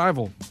biggest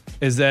rival,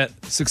 is that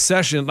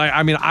Succession.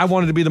 I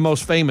wanted to be the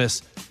most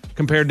famous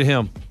compared to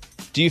him.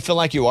 Do you feel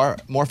like you are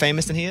more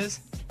famous than he is?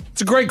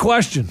 It's a great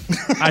question.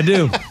 I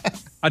do.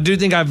 I do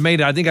think I've made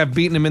it. I think I've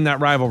beaten him in that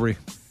rivalry.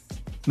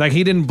 Like,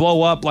 he didn't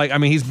blow up.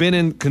 He's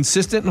been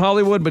consistent in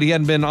Hollywood, but he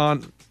hadn't been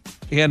on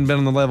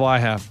the level I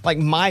have. Like,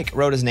 Mike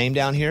wrote his name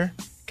down here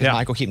because Yeah.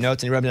 Mike will keep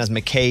notes, and he wrote it as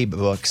McCabe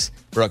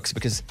Brooks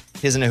because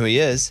he doesn't know who he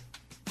is.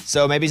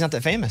 So maybe he's not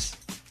that famous.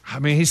 I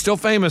mean, he's still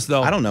famous,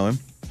 though. I don't know him.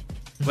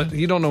 But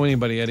you don't know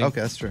anybody, Eddie.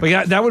 Okay, that's true. But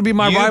yeah, that would be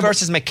my You rival.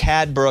 versus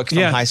McCad Brooks from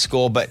Yeah. high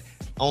school, but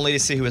only to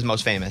see who was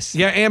most famous.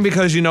 Yeah, and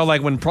because,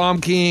 when Prom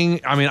King,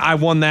 I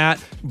won that,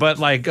 but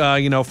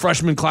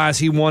freshman class,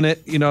 he won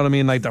it, you know what I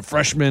mean? Like the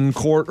freshman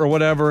court or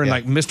whatever, and Yeah.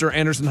 like Mr.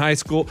 Anderson High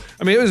School.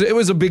 I mean, it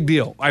was a big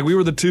deal. Like, we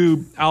were the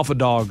 2 alpha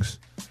dogs.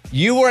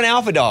 You were an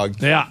alpha dog.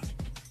 Yeah.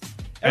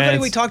 Everybody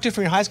And we talked to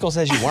from your high school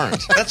says you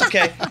weren't. That's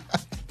okay.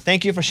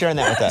 Thank you for sharing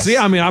that with us. So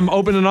yeah, I'm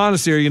open and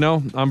honest here,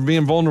 I'm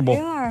being vulnerable.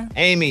 You are.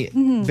 Amy,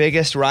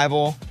 biggest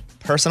rival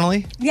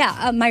personally?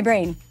 Yeah, my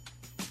brain.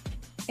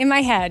 In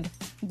my head.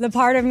 The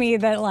part of me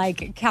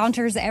that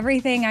counters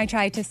everything I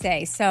try to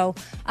say. So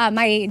one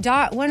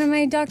of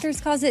my doctors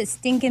calls it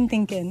stinking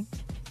thinking.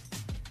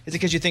 Is it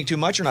because you think too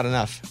much or not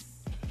enough?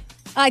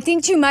 I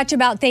think too much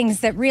about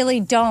things that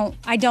really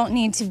I don't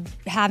need to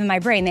have in my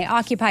brain. They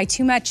occupy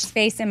too much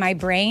space in my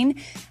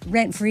brain,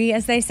 rent free,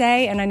 as they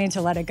say, and I need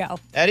to let it go.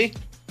 Eddie?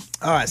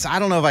 All right, so I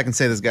don't know if I can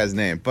say this guy's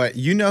name, but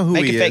you know who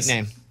Make he a is. fake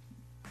name.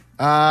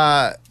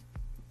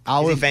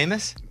 Is he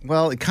famous?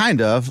 Well,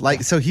 kind of.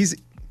 So he's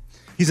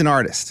an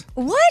artist.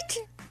 What?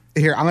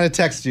 Here, I'm going to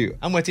text you.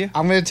 I'm with you.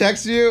 I'm going to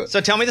text you. So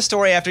tell me the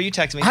story after you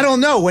text me. I don't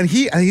know. When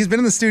he's been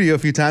in the studio a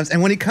few times,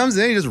 and when he comes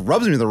in, he just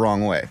rubs me the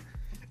wrong way.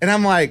 And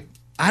I'm like,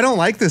 I don't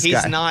like this guy.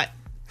 He's not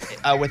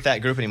with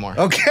that group anymore.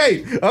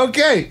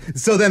 Okay.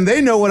 So then they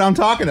know what I'm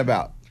talking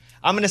about.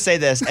 I'm going to say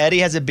this. Eddie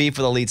has a beef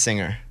with the lead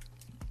singer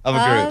of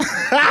a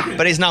group,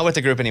 but he's not with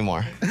the group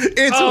anymore.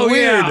 It's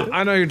weird. Yeah,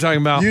 I know who you're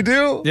talking about. You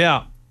do?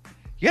 Yeah.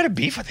 You had a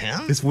beef with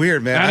him? It's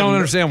weird, man. I don't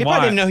understand He why.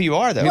 probably didn't know who you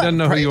are, though. He doesn't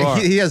know who you are.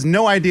 He has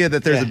no idea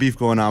that there's a beef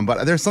going on,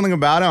 but there's something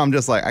about him. I'm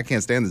just like, I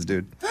can't stand this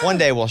dude. One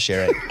day we'll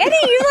share it. Eddie,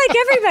 you like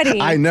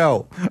everybody. I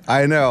know.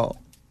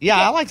 Yeah,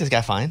 I like this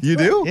guy fine. You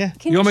do? Yeah.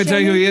 Can You want me to show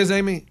tell you who he is,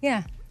 Amy?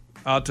 Yeah.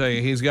 I'll tell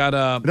you. He's got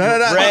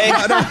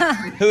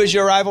Ray, who is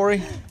your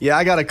rivalry? Yeah,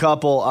 I got a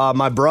couple.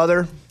 My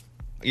brother.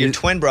 Your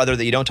twin brother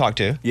that you don't talk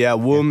to. Yeah,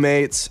 womb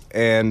mates,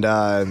 and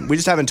we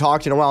just haven't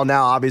talked in a while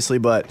now, obviously,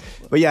 but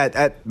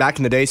yeah, back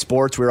in the day,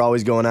 sports, we were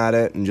always going at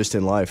it, and just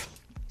in life.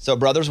 So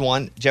brothers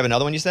one. Do you have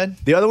another one you said?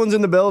 The other one's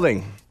in the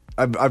building.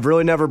 I've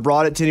really never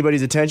brought it to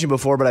anybody's attention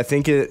before, but I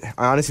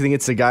honestly think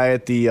it's the guy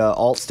at the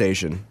alt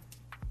station,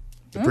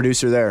 the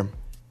producer there.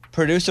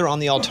 Producer on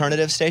the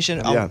alternative station?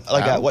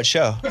 Yeah. What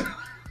show?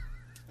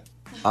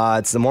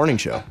 It's the morning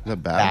show. The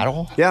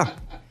Battle? Yeah.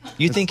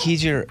 You think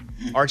he's your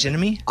arch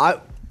enemy?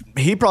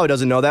 he probably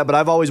doesn't know that, but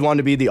I've always wanted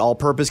to be the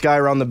all-purpose guy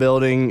around the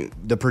building,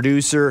 the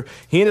producer.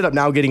 He ended up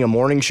now getting a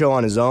morning show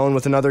on his own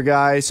with another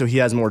guy, so he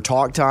has more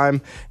talk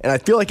time. And I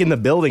feel like in the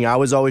building, I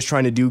was always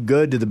trying to do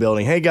good to the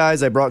building. Hey,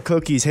 guys, I brought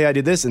cookies. Hey, I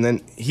did this. And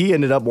then he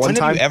ended up one time.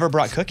 When have you ever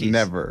brought cookies?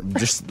 Never.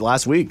 Just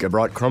last week, I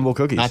brought crumble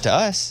cookies. Not to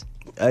us.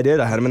 I did.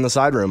 I had them in the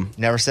side room.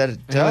 Never said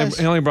it to us.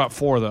 He only brought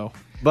 4, though.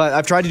 But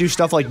I've tried to do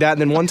stuff like that, and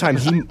then one time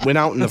he went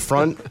out in the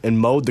front and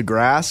mowed the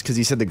grass because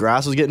he said the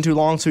grass was getting too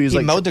long. So he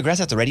mowed the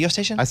grass at the radio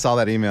station? I saw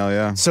that email,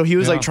 yeah. So he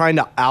was like trying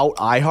to out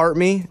iHeart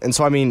me, and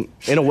so I mean,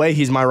 in a way,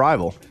 he's my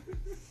rival.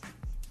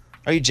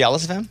 Are you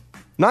jealous of him?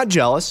 Not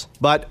jealous,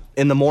 but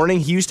in the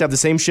morning he used to have the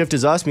same shift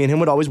as us. Me and him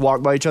would always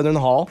walk by each other in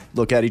the hall,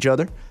 look at each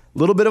other. A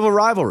little bit of a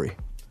rivalry.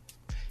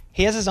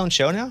 He has his own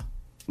show now?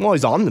 Well,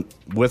 he's on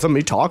with him.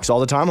 He talks all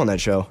the time on that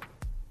show.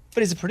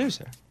 But he's a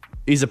producer.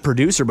 He's a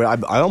producer,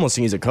 but I almost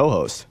think he's a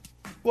co-host.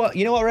 Well,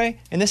 you know what,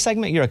 Ray? In this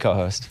segment, you're a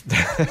co-host.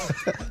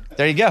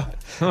 There you go.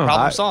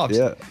 Problem solved.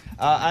 Yeah.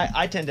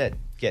 I tend to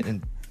get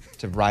into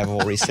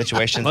rivalry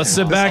situations. Let's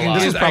sit back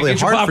and get probably your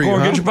hard for popcorn.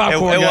 you, Get your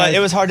popcorn, guys. It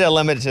was hard to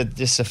limit it to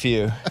just a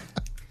few.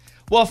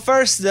 Well,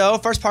 first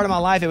part of my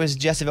life, it was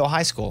Jesseville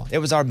High School. It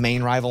was our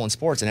main rival in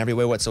sports in every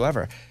way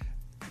whatsoever.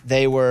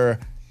 They were,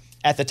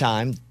 at the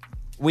time,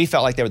 we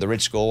felt like they were the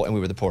rich school and we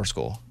were the poor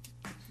school.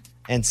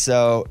 And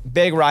so,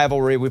 big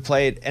rivalry. We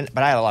played,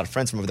 but I had a lot of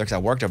friends from over there because I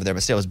worked over there,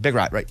 but still, it was big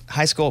rivalry. Right?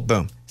 High school,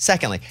 boom.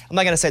 Secondly, I'm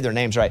not going to say their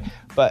names right,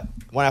 but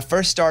when I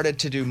first started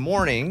to do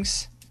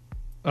mornings.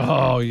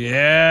 Oh,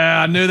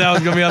 yeah. I knew that was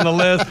going to be on the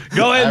list.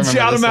 Go ahead and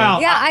shout them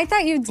out. Yeah, I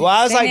thought you'd Well,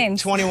 I was say like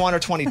names. 21 or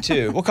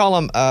 22. We'll call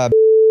them.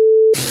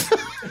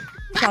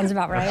 Sounds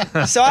about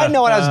right. So I didn't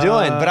know what I was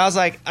doing, but I was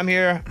like, I'm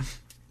here.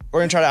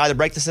 We're going to try to either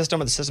break the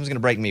system or the system's going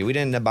to break me. We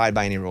didn't abide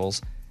by any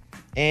rules.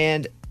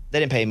 And they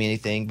didn't pay me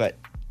anything,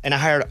 and I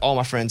hired all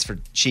my friends for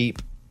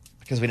cheap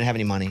because we didn't have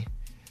any money.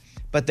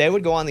 But they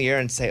would go on the air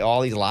and say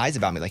all these lies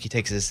about me. Like he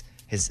takes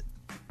his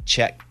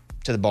check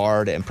to the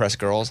bar to impress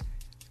girls.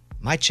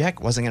 My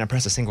check wasn't going to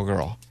impress a single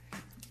girl.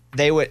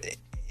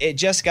 It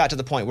just got to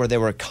the point where they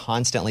were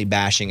constantly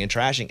bashing and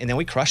trashing, and then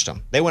we crushed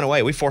them. They went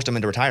away. We forced them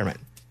into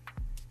retirement.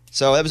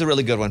 So that was a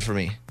really good one for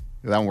me.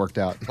 That one worked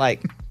out.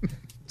 Like,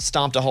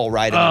 stomped a hole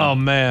right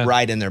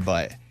in their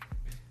butt.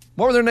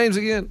 What were their names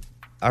again?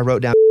 I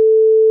wrote down.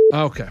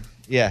 Okay.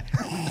 Yeah.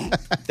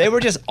 They were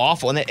just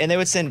awful. And they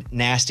would send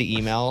nasty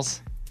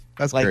emails.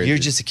 That's like, crazy. You're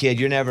just a kid.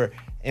 You're never. And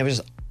it was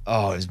just,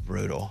 it was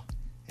brutal.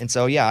 And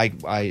so, yeah,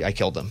 I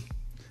killed them.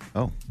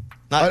 Oh.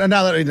 Not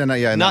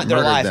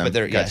their life, them. but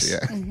their, Gotcha,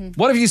 yes. Yeah.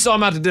 What if you saw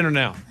them out to dinner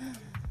now?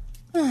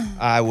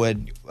 I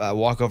would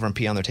walk over and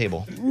pee on their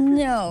table.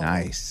 No.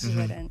 Nice. You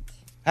wouldn't.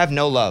 I have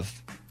no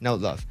love. No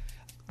love.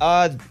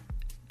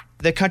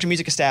 The country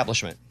music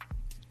establishment.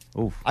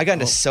 Oof. I got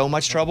into so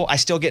much trouble. I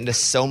still get into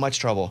so much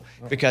trouble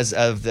because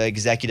of the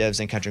executives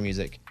in country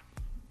music.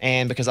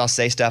 And because I'll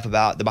say stuff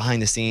about the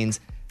behind the scenes.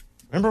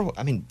 Remember,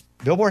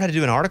 Billboard had to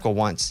do an article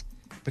once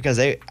because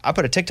I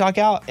put a TikTok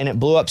out and it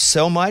blew up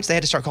so much they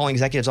had to start calling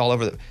executives all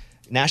over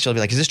Nashville to be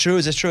like, is this true?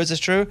 Is this true? Is this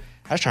true?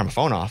 I just turned my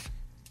phone off.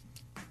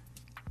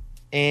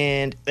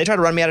 And they tried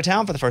to run me out of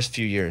town for the first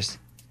few years.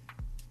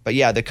 But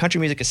yeah, the country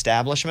music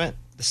establishment,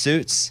 the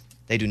suits,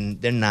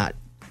 we're not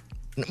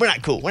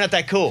cool. We're not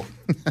that cool.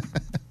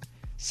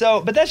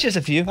 So, but that's just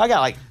a few.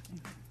 I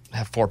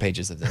have 4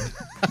 pages of them.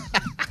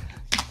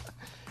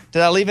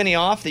 Did I leave any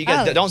off? That you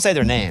guys don't say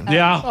their name.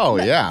 Yeah. Oh,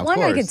 yeah, of One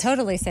course. I could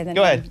totally say the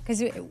Go name. ahead. Because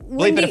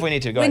Bleep it if we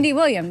need to. Go Wendy ahead.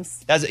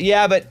 Williams. But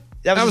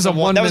that was a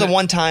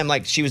one time,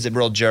 like she was a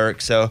real jerk.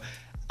 So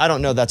I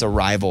don't know that's a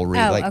rivalry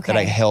that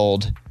I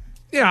held.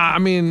 Yeah, I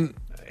mean,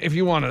 if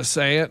you want to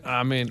say it,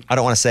 I mean. I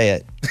don't want to say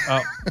it.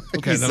 Oh,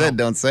 okay. He said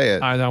don't say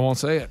it. I won't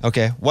say it.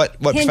 Okay. What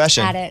Hint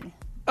profession? at it.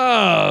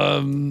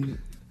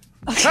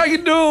 How you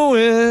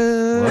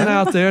doing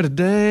out there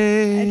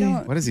today?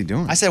 What is he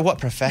doing? I said what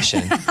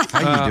profession?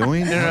 How you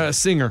doing? A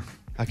singer.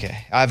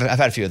 Okay. I've had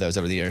a few of those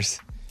over the years.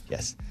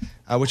 Yes.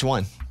 Which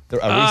one? A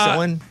recent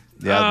one?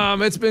 Yeah.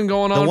 It's been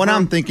going on. The one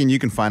I'm thinking you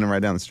can find him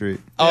right down the street.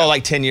 Oh,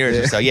 like 10 years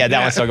or so. Yeah, that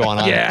one's still going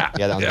on. Yeah.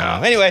 Yeah, that one's going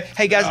on. Anyway,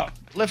 hey guys,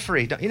 live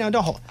free. Don't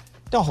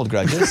hold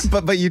grudges.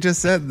 but you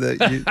just said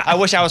that you I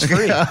wish I was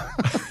free.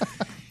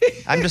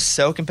 I'm just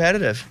so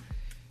competitive.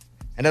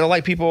 And I don't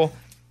like people.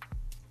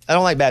 I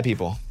don't like bad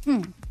people.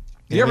 Do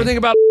you ever think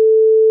about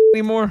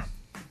anymore?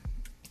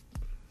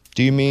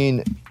 Do you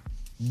mean?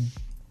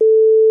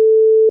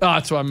 Oh,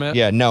 that's what I meant.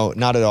 Yeah, no,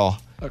 not at all.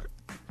 Okay.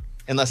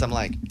 Unless I'm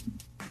like,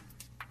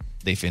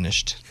 they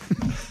finished.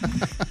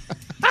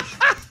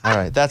 All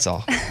right, that's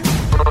all.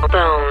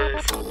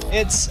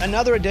 It's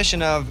another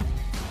edition of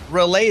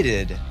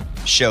Related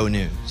Show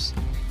News.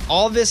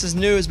 All of this is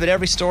news, but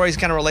every story is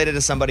kind of related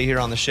to somebody here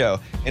on the show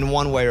in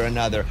one way or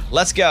another.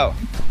 Let's go.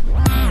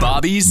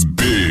 Bobby's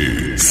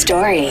Big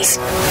Stories.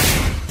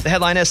 The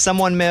headline is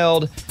someone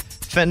mailed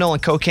fentanyl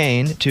and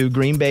cocaine to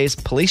Green Bay's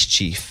police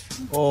chief.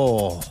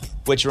 Oh.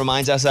 Which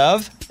reminds us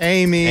of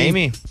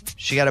Amy.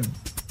 She got a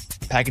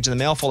package in the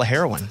mail full of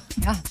heroin.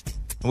 Yeah.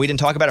 And we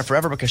didn't talk about it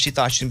forever because she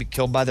thought she was going to be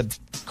killed by the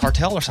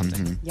cartel or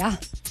something. Yeah.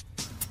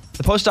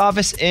 The post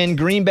office in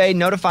Green Bay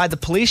notified the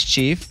police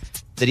chief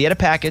that he had a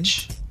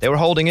package. They were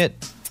holding it.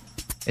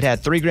 It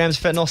had 3 grams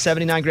of fentanyl,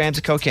 79 grams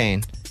of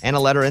cocaine, and a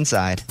letter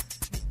inside.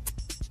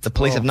 The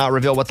police have not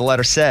revealed what the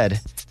letter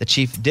said. The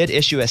chief did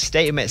issue a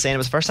statement saying it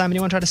was the first time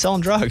anyone tried to sell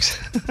him drugs.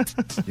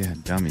 Yeah,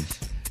 dummies.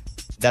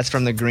 That's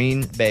from the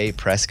Green Bay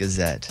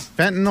Press-Gazette.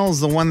 Fentanyl's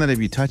the one that if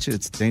you touch it,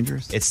 it's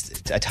dangerous?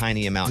 It's a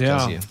tiny amount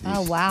kills you.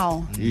 Oh,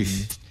 wow.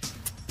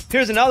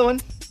 Here's another one.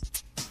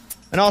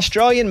 An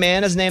Australian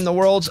man is named the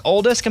world's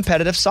oldest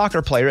competitive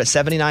soccer player at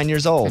 79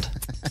 years old.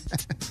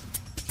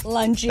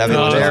 Lunchy.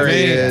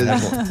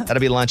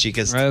 That'll be Lunchy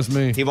because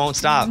he won't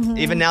stop. Mhm.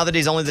 Even now that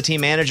he's only the team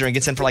manager and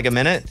gets in for like a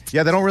minute.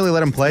 Yeah, they don't really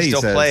let him play. He He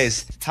still says.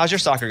 plays. How's your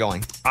soccer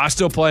going? I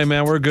still play,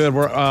 man. We're good.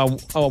 We're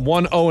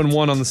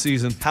 1-0-1 on the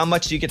season. How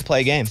much do you get to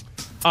play a game?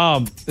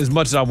 As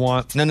much as I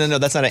want. No.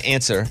 That's not an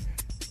answer.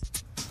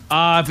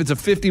 If it's a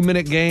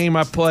 50-minute game,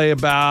 I play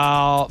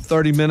about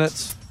 30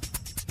 minutes.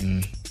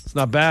 It's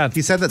not bad.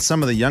 He said that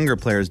some of the younger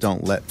players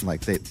don't let,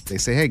 they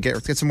say, hey,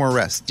 get some more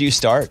rest. Do you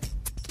start?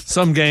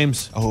 Some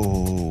games.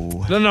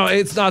 Oh. No,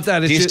 it's not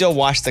that. It's Do you still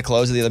wash the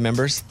clothes of the other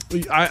members?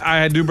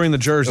 I do bring the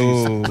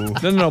jerseys.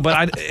 No,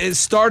 but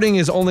starting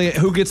is only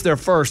who gets there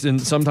first,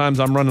 and sometimes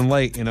I'm running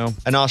late, you know.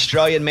 An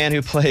Australian man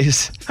who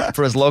plays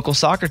for his local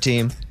soccer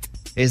team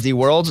is the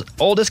world's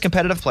oldest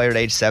competitive player at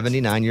age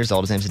 79 years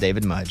old. His name's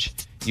David Mudge.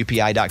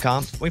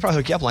 UPI.com. We can probably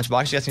hook you up,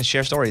 Lunchbox. You guys can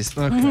share stories.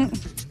 Okay.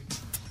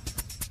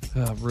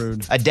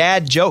 Rude. A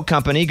dad joke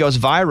company goes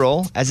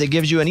viral as it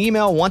gives you an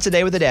email once a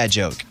day with a dad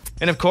joke.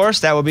 And of course,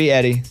 that would be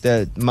Eddie,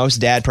 the most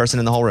dad person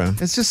in the whole room.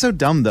 It's just so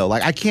dumb, though.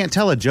 Like, I can't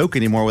tell a joke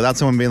anymore without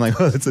someone being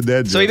like, oh, it's a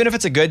dad joke. So even if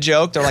it's a good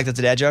joke, they're like, that's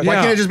a dad joke? Why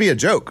can't it just be a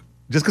joke?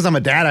 Just because I'm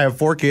a dad, I have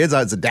 4 kids,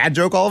 it's a dad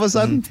joke all of a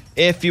sudden?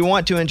 If you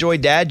want to enjoy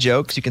dad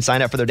jokes, you can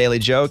sign up for their daily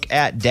joke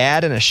at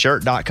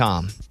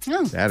dadinashirt.com.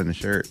 Dad in a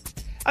shirt.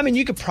 I mean,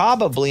 you could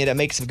probably end up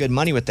making some good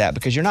money with that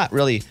because you're not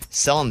really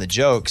selling the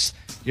jokes.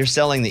 You're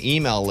selling the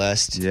email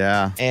list.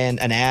 Yeah. And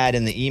an ad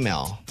in the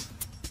email.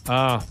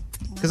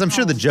 Because I'm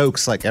sure the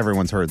jokes, like,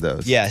 everyone's heard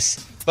those.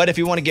 Yes. But if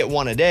you want to get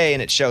one a day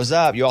and it shows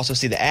up, you also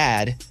see the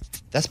ad.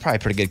 That's probably a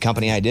pretty good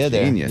company idea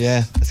there. Genius.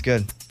 Yeah, that's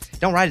good.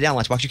 Don't write it down,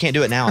 Lunchbox. You can't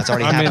do it now. It's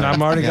already happening. I've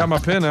already Yeah. got my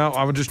pen out.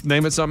 I would just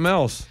name it something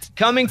else.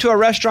 Coming to a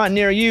restaurant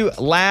near you,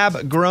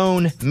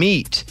 lab-grown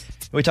meat.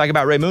 We talk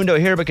about Raymundo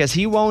here because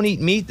he won't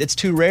eat meat that's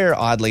too rare,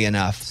 oddly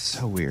enough.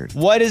 So weird.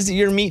 What is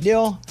your meat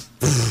deal?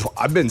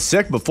 I've been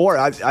sick before.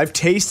 I've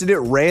tasted it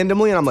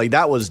randomly, and I'm like,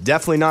 that was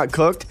definitely not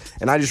cooked.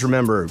 And I just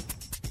remember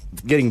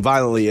getting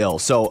violently ill.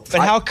 So,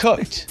 But how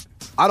cooked?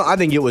 I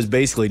think it was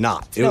basically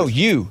not.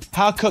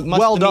 How cooked must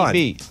well the meat done.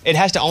 be? It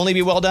has to only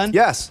be well done?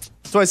 Yes.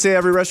 That's what I say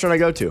every restaurant I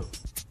go to.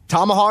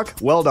 Tomahawk,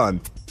 well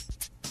done.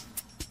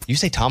 You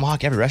say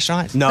tomahawk every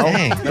restaurant? No,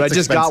 Dang. but I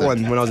just got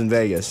one when I was in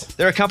Vegas.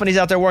 There are companies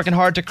out there working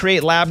hard to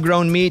create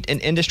lab-grown meat, and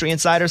Industry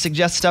Insider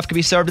suggests stuff could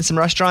be served in some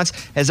restaurants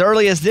as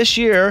early as this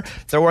year.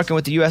 They're working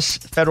with the U.S.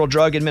 Federal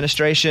Drug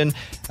Administration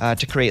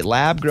to create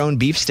lab-grown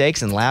beef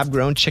steaks and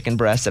lab-grown chicken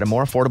breasts at a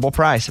more affordable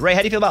price. Ray,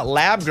 how do you feel about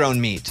lab-grown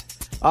meat?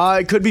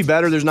 It could be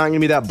better. There's not going to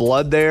be that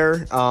blood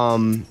there,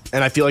 and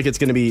I feel like it's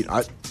going to be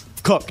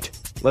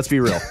cooked. Let's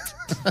be real.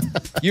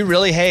 You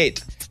really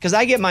hate, because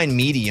I get mine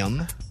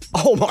medium.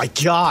 Oh my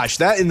gosh,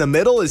 that in the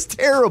middle is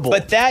terrible.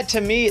 But that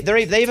to me,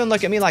 they even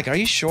look at me like, are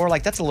you sure?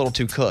 Like, that's a little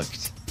too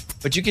cooked.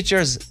 But you get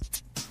yours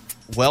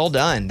well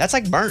done. That's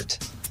like burnt.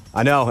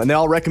 I know, and they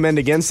all recommend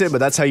against it, but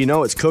that's how you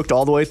know it's cooked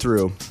all the way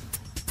through.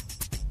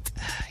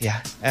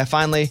 Yeah. And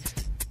finally,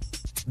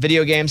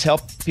 video games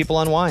help people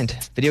unwind.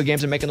 Video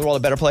games are making the world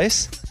a better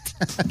place.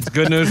 It's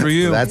good news for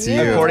you. That's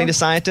you. According to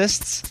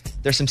scientists,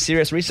 there's some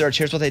serious research.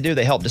 Here's what they do.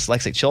 They help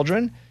dyslexic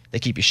children. They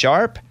keep you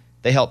sharp.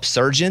 They help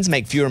surgeons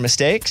make fewer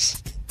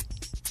mistakes.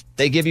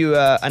 They give you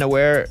an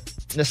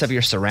awareness of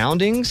your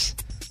surroundings.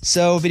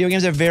 So video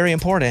games are very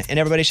important, and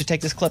everybody should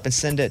take this clip and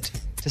send it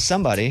to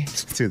somebody.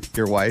 To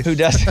your wife. Who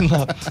doesn't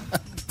love.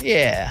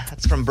 Yeah,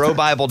 that's from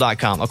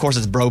brobible.com. Of course,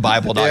 it's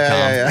brobible.com.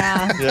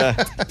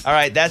 Yeah. All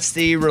right, that's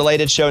the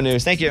related show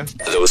news. Thank you.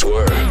 Those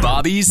were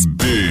Bobby's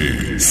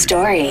Big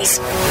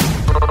Stories.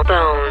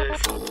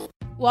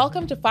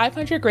 Welcome to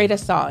 500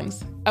 Greatest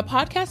Songs, a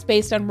podcast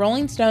based on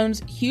Rolling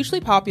Stone's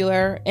hugely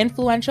popular,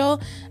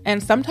 influential,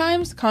 and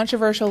sometimes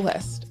controversial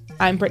list.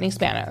 I'm Brittany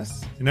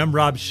Spanos. And I'm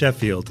Rob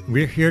Sheffield.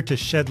 We're here to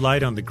shed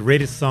light on the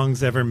greatest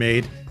songs ever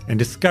made and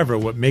discover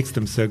what makes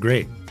them so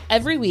great.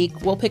 Every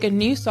week, we'll pick a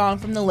new song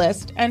from the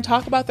list and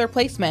talk about their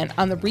placement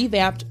on the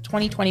revamped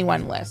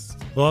 2021 list.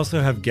 We'll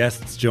also have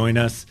guests join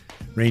us,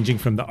 ranging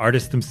from the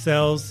artists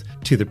themselves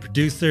to the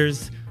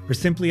producers, or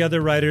simply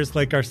other writers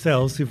like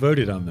ourselves who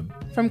voted on them.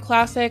 From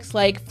classics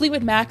like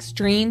Fleetwood Mac's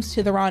Dreams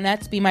to the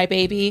Ronettes' Be My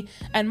Baby,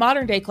 and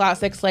modern-day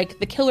classics like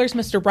The Killer's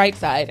Mr.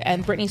 Brightside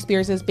and Britney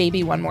Spears'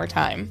 Baby One More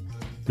Time.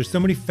 There's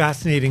so many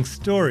fascinating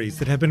stories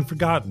that have been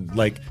forgotten,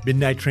 like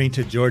Midnight Train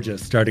to Georgia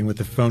starting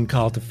with a phone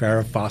call to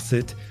Farrah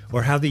Fawcett,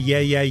 or how the Yeah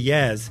Yeah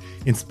Yeahs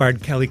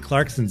inspired Kelly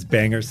Clarkson's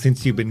banger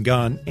Since You've Been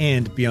Gone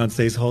and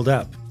Beyoncé's Hold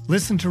Up.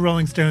 Listen to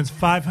Rolling Stone's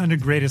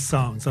 500 Greatest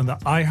Songs on the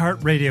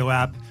iHeartRadio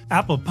app,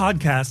 Apple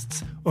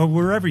Podcasts, or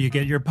wherever you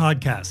get your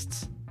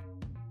podcasts.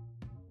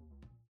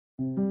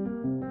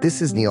 This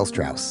is Neil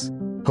Strauss,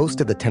 host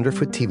of the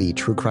Tenderfoot TV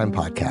true crime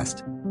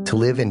podcast, To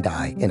Live and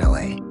Die in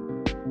LA.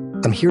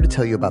 I'm here to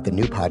tell you about the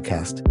new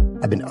podcast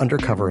I've been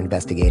undercover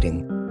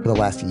investigating for the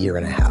last year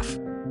and a half.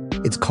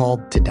 It's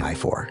called To Die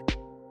For.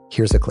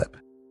 Here's a clip.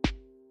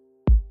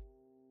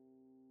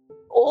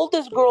 All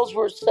these girls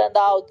were sent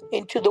out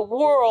into the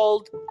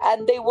world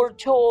and they were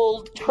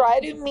told, try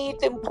to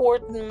meet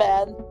important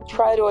men,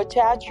 try to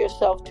attach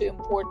yourself to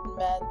important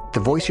men.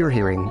 The voice you're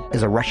hearing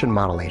is a Russian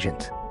model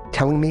agent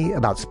telling me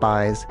about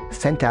spies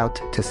sent out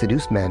to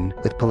seduce men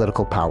with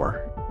political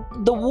power.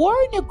 The war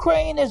in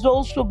Ukraine is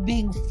also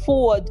being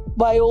fought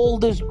by all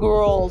these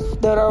girls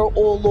that are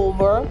all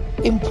over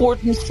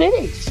important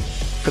cities.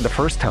 For the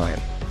first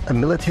time, a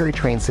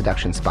military-trained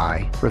seduction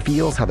spy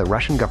reveals how the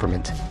Russian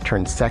government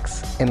turned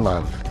sex and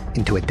love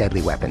into a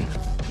deadly weapon.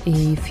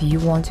 If you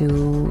want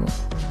to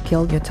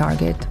kill your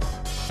target,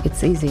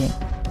 it's easy.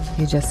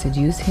 You just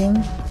seduce him,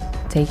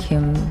 take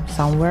him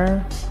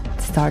somewhere,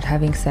 start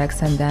having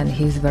sex, and then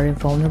he's very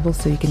vulnerable,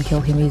 so you can kill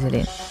him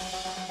easily.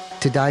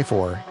 To Die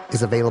For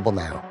is available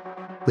now.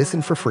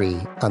 Listen for free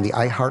on the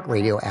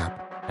iHeartRadio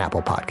app,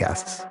 Apple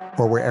Podcasts,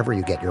 or wherever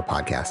you get your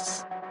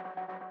podcasts.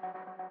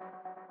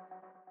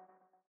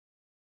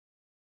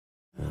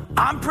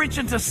 I'm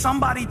preaching to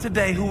somebody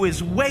today who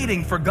is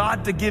waiting for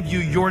God to give you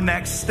your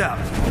next step.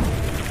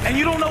 And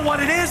you don't know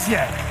what it is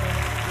yet.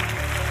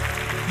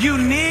 You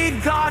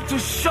need God to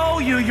show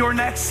you your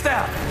next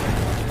step.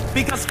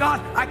 Because God,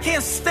 I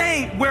can't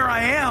stay where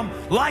I am,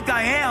 like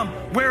I am,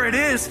 where it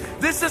is.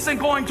 This isn't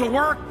going to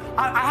work.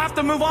 I have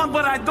to move on,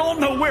 but I don't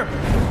know where.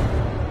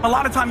 A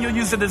lot of time you'll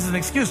use it as an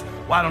excuse.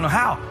 Well, I don't know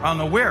how. I don't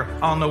know where.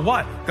 I don't know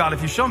what. God,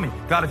 if you show me.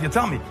 God, if you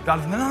tell me.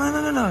 God, if...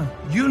 No.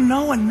 You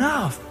know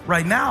enough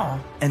right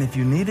now. And if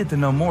you needed to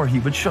know more, he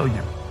would show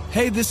you.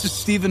 Hey, this is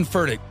Stephen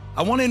Furtick.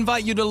 I want to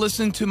invite you to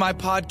listen to my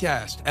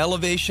podcast,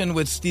 Elevation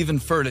with Stephen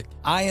Furtick.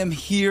 I am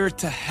here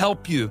to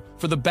help you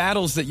for the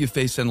battles that you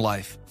face in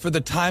life, for the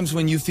times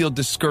when you feel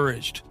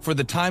discouraged, for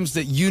the times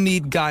that you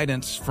need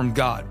guidance from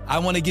God. I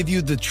want to give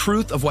you the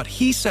truth of what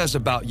he says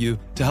about you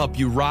to help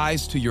you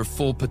rise to your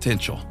full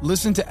potential.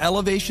 Listen to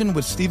Elevation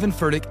with Stephen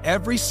Furtick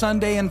every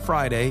Sunday and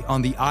Friday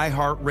on the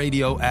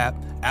iHeartRadio app,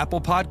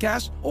 Apple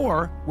Podcasts,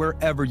 or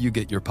wherever you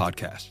get your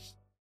podcasts.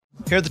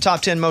 Here are the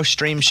top 10 most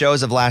streamed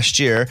shows of last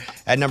year.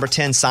 At number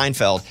 10,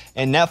 Seinfeld.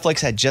 And Netflix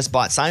had just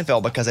bought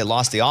Seinfeld because they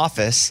lost The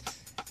Office.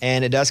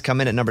 And it does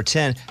come in at number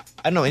 10.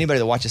 I don't know anybody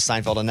that watches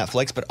Seinfeld on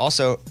Netflix, but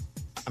also,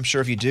 I'm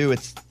sure if you do,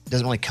 it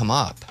doesn't really come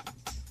up.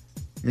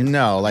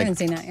 No, like, haven't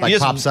seen that yet. like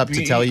Just- pops up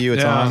to tell you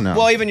it's on? No.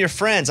 Well, even your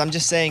friends. I'm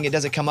just saying it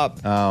doesn't come up.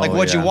 Oh,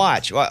 What'd you yeah.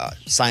 watch? Well,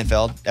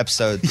 Seinfeld,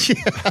 episode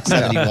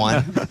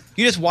 71.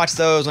 You just watch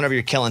those whenever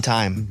you're killing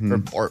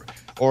time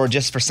or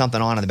just for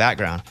something on in the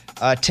background.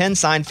 10,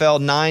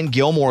 Seinfeld. 9,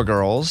 Gilmore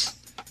Girls.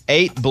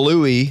 8,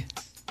 Bluey.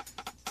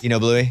 You know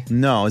Bluey?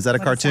 No, is that a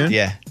cartoon?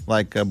 Yeah.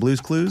 Like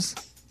Blue's Clues,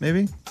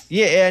 maybe?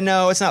 Yeah,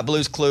 no, it's not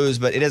Blue's Clues,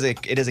 but it is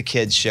a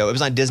kids show. It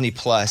was on Disney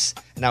Plus,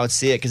 and I would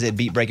see it because it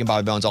beat Breaking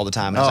Bobby Bones all the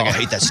time. And I was like, I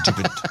hate that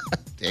stupid.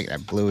 Dang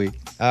that Bluey.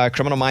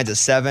 Criminal Minds at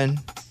 7.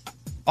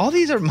 All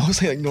these are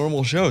mostly like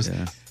normal shows.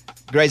 Yeah.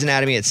 Grey's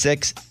Anatomy at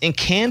 6.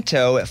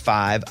 Encanto at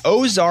 5.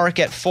 Ozark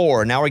at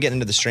 4. Now we're getting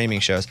into the streaming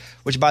shows,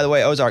 which, by the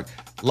way, Ozark,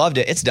 loved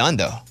it. It's done,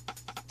 though.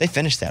 They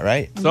finished that,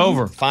 right? It's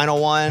over.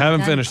 Final one.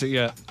 Haven't finished it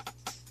yet.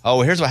 Oh,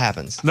 well, here's what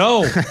happens.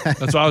 No.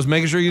 That's why I was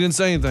making sure you didn't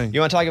say anything. You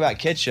want to talk about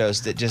kid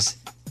shows that just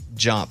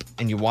jump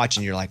and you watch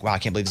and you're like, wow, I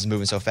can't believe this is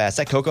moving so fast.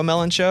 That Coco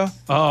Melon show?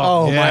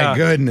 Oh, my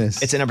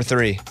goodness. It's at number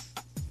 3.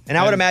 And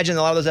I would imagine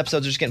a lot of those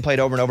episodes are just getting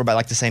played over and over by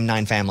like the same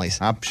 9 families.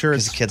 I'm sure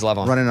it's the kids love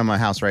them. running on my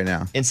house right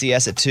now.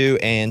 NCS at 2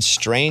 and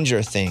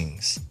Stranger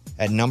Things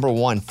at number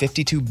 1,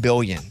 52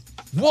 billion.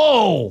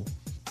 Whoa!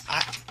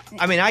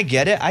 I mean, I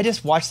get it. I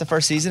just watched the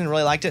first season and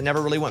really liked it. Never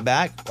really went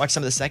back. Watched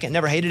some of the second.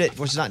 Never hated it.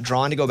 Was just not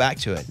drawn to go back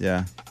to it.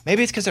 Yeah.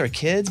 Maybe it's because they were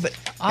kids, but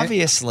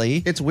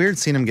obviously. It's weird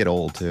seeing them get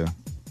old, too.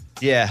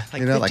 Yeah.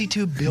 Like You know, like-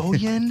 52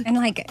 billion? And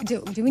like,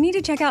 do we need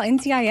to check out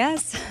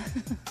NCIS?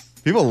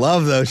 People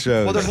love those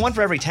shows. Well, there's one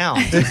for every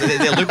town.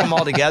 They loop them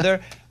all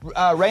together.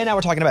 Ray and I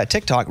were talking about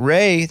TikTok.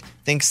 Ray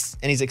thinks,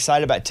 and he's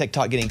excited about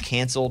TikTok getting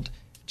canceled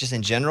just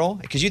in general,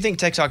 because you think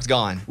TikTok's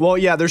gone. Well,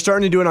 yeah, they're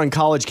starting to do it on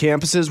college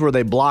campuses where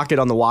they block it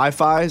on the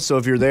Wi-Fi. So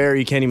if you're there,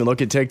 you can't even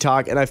look at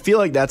TikTok. And I feel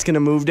like that's going to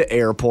move to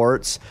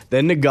airports,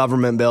 then to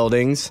government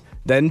buildings,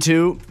 then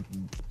to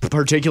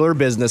particular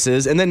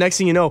businesses. And then next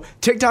thing you know,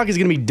 TikTok is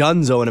going to be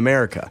donezo in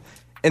America.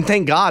 And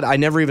thank God I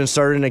never even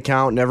started an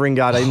account, never even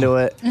got into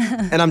it.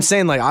 And I'm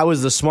saying, like, I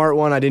was the smart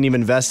one. I didn't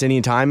even invest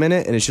any time in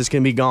it, and it's just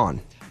going to be gone.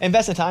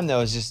 Investing time,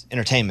 though, is just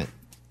entertainment.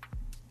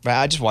 Right?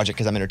 I just watch it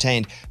because I'm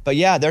entertained. But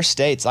yeah, there's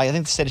states. I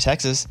think the state of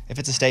Texas, if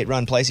it's a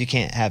state-run place, you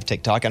can't have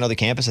TikTok. I know the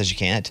campus says you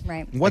can't.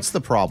 Right. What's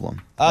the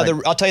problem?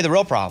 I'll tell you the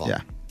real problem. Yeah.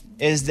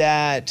 Is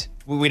that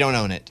we don't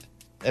own it.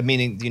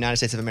 Meaning the United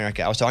States of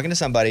America. I was talking to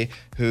somebody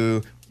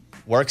who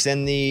works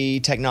in the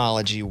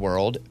technology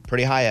world,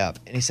 pretty high up,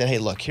 and he said, hey,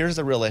 look, here's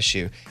the real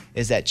issue,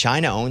 is that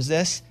China owns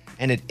this,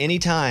 and at any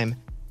time,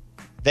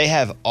 they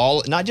have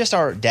all, not just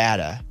our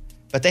data,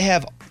 but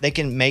they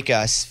can make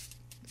us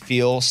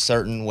feel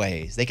certain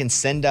ways. They can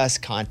send us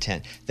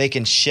content. They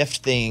can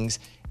shift things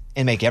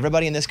and make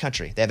everybody in this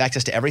country, they have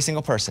access to every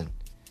single person,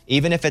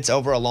 even if it's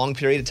over a long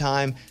period of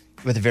time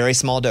with very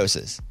small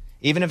doses,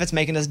 even if it's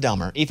making us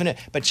dumber,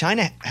 but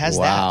China has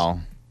that.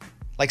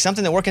 Like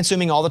something that we're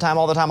consuming all the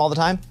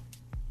time.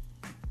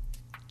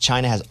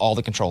 China has all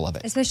the control of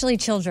it. Especially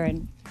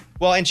children.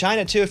 Well, in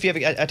China too,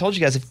 I told you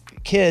guys, if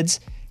kids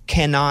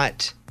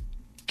cannot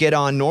get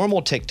on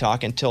normal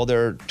TikTok until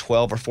they're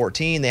 12 or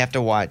 14, they have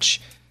to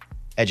watch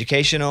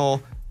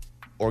educational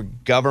or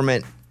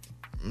government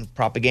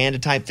propaganda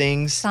type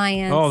things.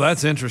 Science. Oh,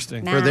 that's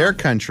interesting. For their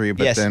country,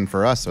 but then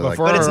for us.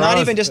 But it's not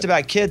even just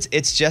about kids.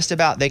 It's just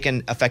about they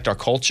can affect our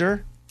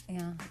culture.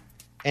 Yeah.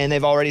 And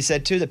they've already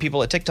said too that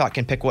people at TikTok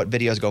can pick what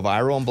videos go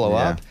viral and blow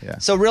up. Yeah.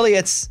 So really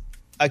it's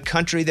a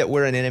country that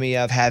we're an enemy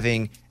of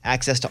having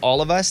access to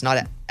all of us,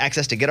 not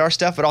access to get our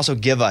stuff, but also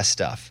give us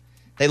stuff.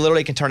 They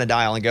literally can turn a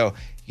dial and go,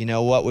 you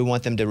know what? We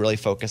want them to really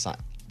focus on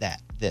that,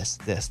 this.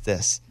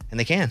 And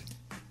they can.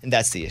 And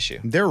that's the issue.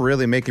 They're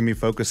really making me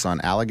focus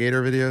on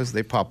alligator videos.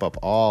 They pop up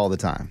all the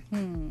time.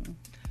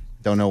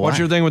 Don't know why. What's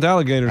your thing with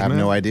alligators, I have man?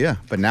 no idea.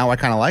 But now I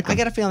kind of like them. I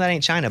got a feeling that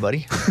ain't China,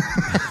 buddy.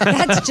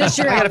 That's just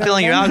your I got a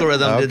feeling your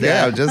algorithm did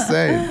that. Okay, I'm just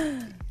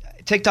saying.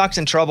 TikTok's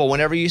in trouble.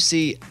 Whenever you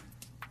see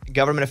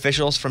government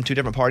officials from two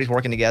different parties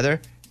working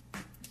together,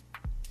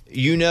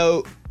 you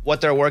know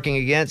what they're working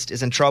against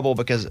is in trouble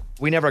because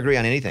we never agree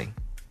on anything.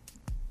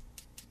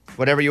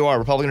 Whatever you are,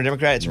 Republican or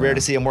Democrat, it's rare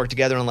to see them work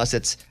together unless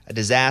it's a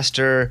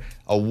disaster,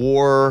 a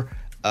war,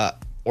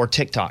 or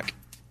TikTok.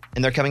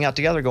 And they're coming out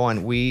together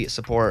going, we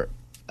support,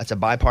 it's a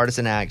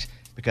bipartisan act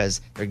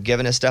because they're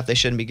giving us stuff they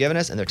shouldn't be giving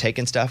us and they're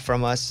taking stuff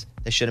from us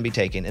they shouldn't be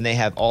taking. And they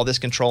have all this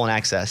control and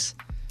access.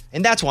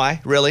 And that's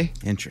why, really.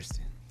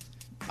 Interesting.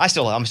 I'm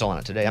still on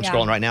it today. I'm Yeah.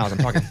 scrolling right now as I'm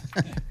talking.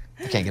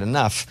 I can't get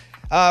enough.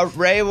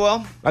 Ray,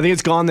 well, I think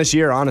it's gone this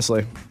year,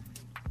 honestly.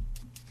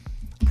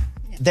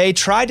 they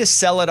tried to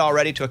sell it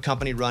already to a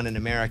company run in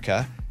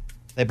America.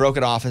 They broke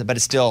it off, but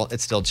it's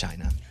still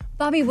China.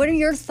 Bobby, what are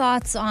your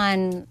thoughts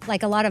on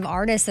like a lot of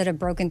artists that have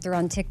broken through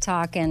on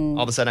TikTok and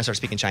All of a sudden, I start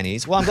speaking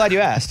Chinese. Well, I'm glad you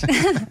asked.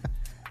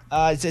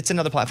 It's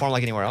another platform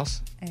like anywhere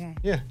else. Okay.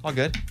 Yeah, all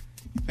good.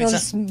 They'll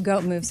just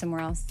go move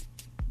somewhere else.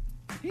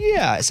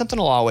 Yeah, something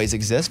will always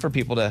exist for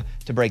people to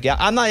break out.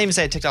 I'm not even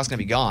saying TikTok's going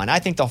to be gone. I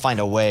think they'll find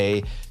a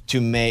way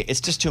to make,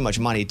 it's just too much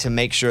money to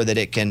make sure that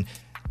it can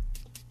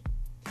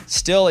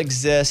still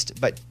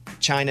exist, but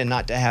China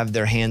not to have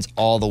their hands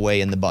all the way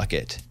in the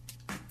bucket.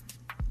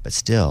 But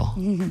still,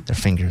 their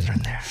fingers are in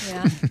there.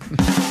 Yeah.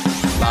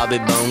 Bobby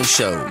Bone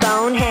Show.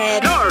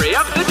 Bonehead. Story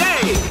of the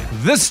day.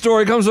 This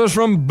story comes to us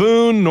from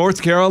Boone,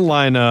 North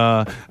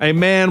Carolina. A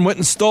man went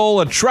and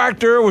stole a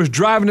tractor, was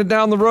driving it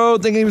down the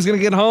road, thinking he was going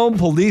to get home.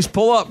 Police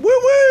pull up. Woo,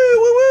 woo,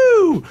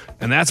 woo, woo.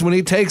 And that's when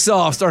he takes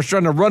off, starts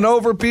trying to run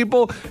over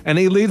people, and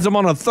he leads them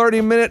on a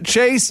 30-minute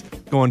chase,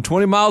 going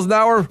 20 miles an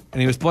hour,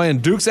 and he was playing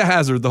Dukes of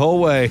Hazzard the whole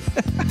way.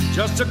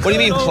 What do you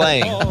mean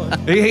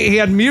playing? He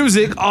had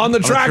music on the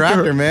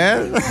tractor.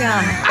 Man.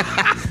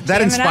 Yeah.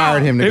 That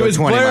inspired him to He go was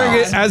 20 blaring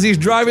miles. it as he's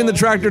driving the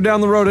tractor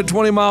down the road at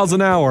 20 miles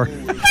an hour.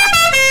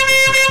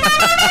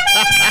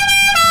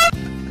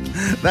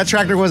 That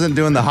tractor wasn't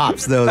doing the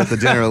hops, though, that the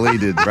General Lee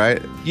did,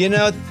 right? You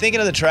know, thinking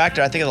of the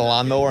tractor, I think of the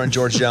lawnmower in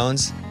George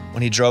Jones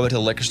when he drove it to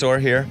the liquor store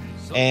here.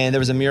 And there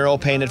was a mural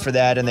painted for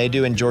that, and they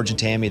do in George and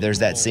Tammy. There's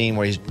that scene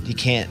where he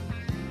can't.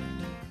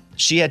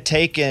 She had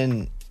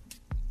taken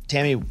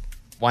Tammy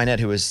Wynette,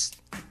 who was,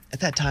 at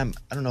that time,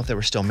 I don't know if they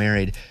were still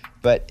married,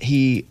 but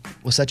he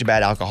was such a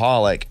bad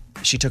alcoholic.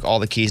 She took all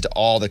the keys to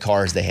all the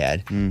cars they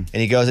had. And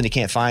he goes and he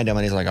can't find them.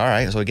 And he's like, all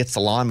right. So he gets the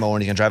lawnmower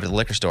and he's going to drive it to the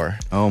liquor store.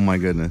 Oh, my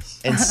goodness.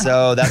 And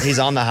so he's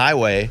on the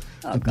highway.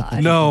 Oh,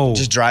 God. No.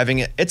 Just driving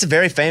it. It's a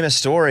very famous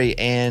story.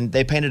 And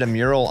they painted a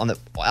mural on the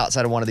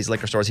outside of one of these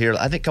liquor stores here,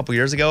 I think a couple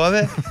years ago of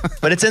it.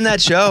 But it's in that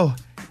show.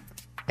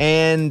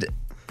 And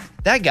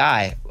that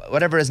guy,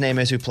 whatever his name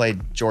is, who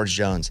played George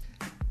Jones,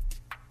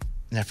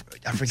 I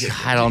forget.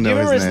 I don't know you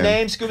remember his his name.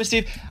 name, Scuba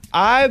Steve?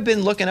 I've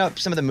been looking up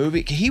some of the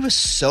movie. He was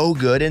so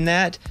good in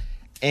that.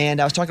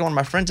 And I was talking to one of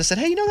my friends. I said,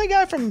 hey, you know that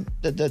guy from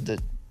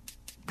the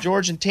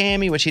George and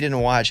Tammy, which he didn't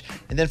watch,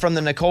 and then from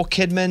the Nicole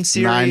Kidman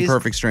series, 9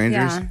 Perfect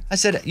Strangers. Yeah. I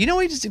said, you know,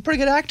 he's a pretty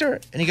good actor.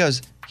 And he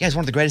goes, yeah, he's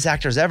one of the greatest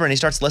actors ever. And he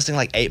starts listing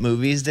like 8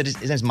 movies.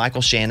 His name's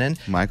Michael Shannon.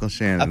 Michael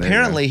Shannon.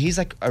 Apparently, he's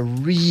like a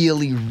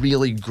really,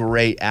 really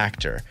great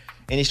actor.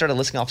 And he started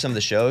listing off some of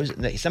the shows.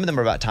 Some of them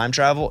are about time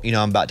travel. You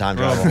know, I'm about time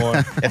travel.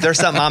 If there's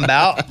something I'm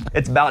about,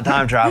 it's about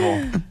time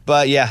travel.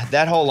 But yeah,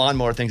 that whole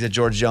lawnmower thing's a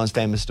George Jones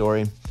famous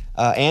story.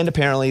 And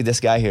apparently this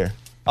guy here.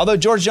 Although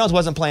George Jones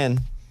wasn't playing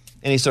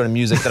any sort of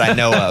music that I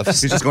know of.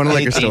 He's just going to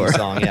Any liquor theme store.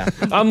 Song, yeah.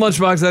 I'm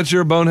Lunchbox. That's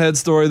your bonehead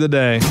story of the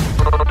day.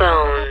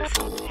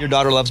 Your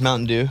daughter loves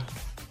Mountain Dew.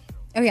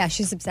 Oh, yeah.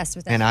 She's obsessed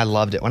with it. And I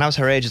loved it. When I was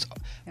her age,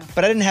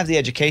 but I didn't have the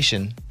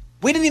education.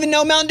 We didn't even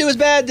know Mountain Dew was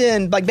bad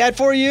then, like bad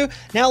for you.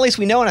 Now at least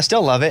we know, and I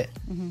still love it.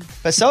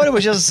 But soda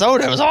was just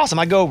soda. It was awesome.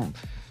 I'd go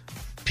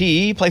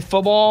PE, play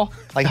football,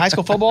 like high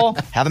school football,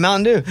 have a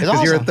Mountain Dew. It's Because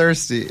awesome. you were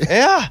thirsty.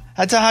 Yeah,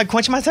 that's how I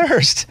quench my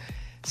thirst.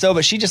 So,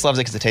 but she just loves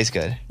it because it tastes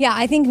good. Yeah,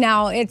 I think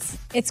now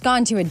it's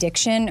gone to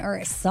addiction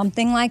or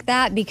something like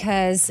that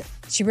because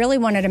she really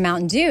wanted a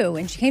Mountain Dew.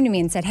 And she came to me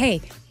and said,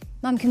 hey,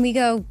 Mom, can we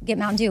go get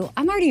Mountain Dew?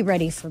 I'm already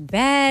ready for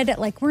bed.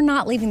 Like, we're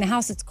not leaving the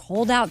house. It's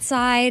cold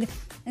outside.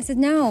 I said,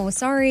 no,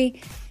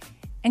 sorry.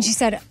 And she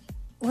said,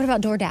 what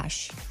about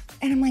DoorDash?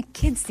 And I'm like,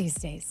 kids these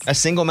days. A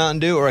single Mountain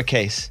Dew or a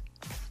case?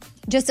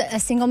 Just a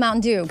single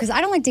Mountain Dew, because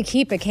I don't like to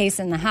keep a case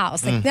in the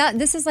house. Like that.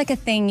 This is like a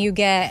thing you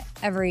get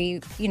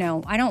every,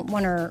 I don't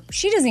want her,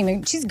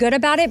 she's good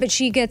about it, but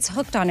she gets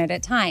hooked on it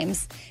at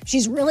times.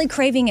 She's really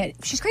craving it.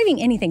 She's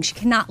craving anything. She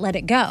cannot let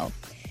it go.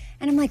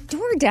 And I'm like,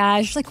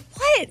 DoorDash, like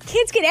what?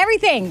 Kids get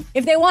everything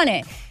if they want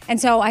it.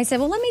 And so I said,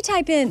 well, let me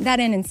type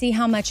that in and see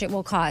how much it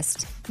will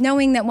cost.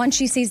 Knowing that once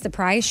she sees the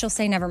price, she'll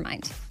say, never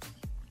mind.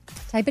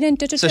 Type it in.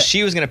 So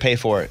she was going to pay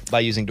for it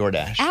by using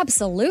DoorDash.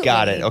 Absolutely.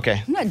 Got it.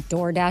 Okay. I'm not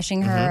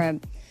DoorDashing her.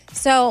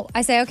 So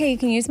I say, okay, you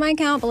can use my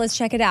account, but let's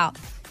check it out.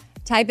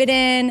 Type it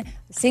in,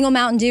 single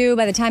Mountain Dew.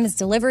 By the time it's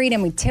delivered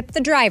and we tip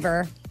the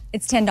driver,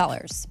 it's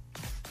 $10.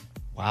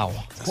 Wow.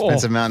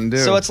 Expensive Mountain Dew.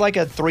 So it's like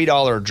a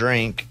 $3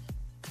 drink.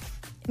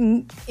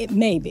 It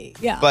may be,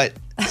 yeah. But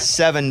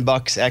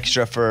 $7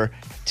 extra for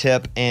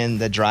tip and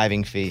the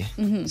driving fee.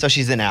 So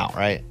she's in out,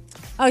 right?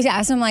 Oh,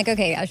 yeah. So I'm like,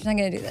 okay, I'm not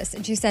going to do this.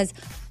 And she says,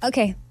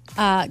 okay,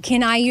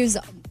 can I use,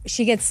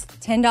 she gets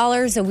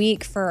 $10 a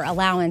week for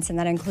allowance, and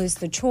that includes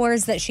the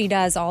chores that she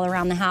does all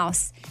around the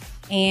house.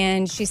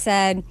 And she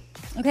said,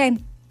 okay,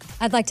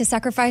 I'd like to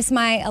sacrifice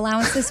my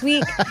allowance this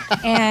week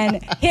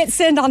and hit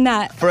send on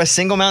that. For a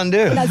single Mountain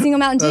Dew? That single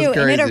Mountain Dew.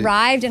 And it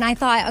arrived, and I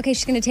thought, okay,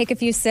 she's going to take a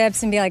few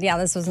sips and be like, yeah,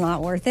 this was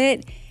not worth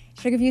it.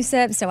 She took a few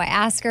sips, so I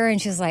asked her,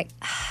 and she was like,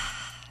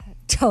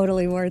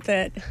 totally worth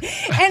it.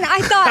 And I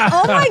thought,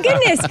 oh my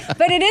goodness.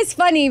 But it is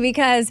funny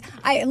because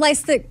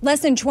less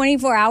than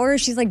 24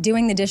 hours, she's like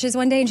doing the dishes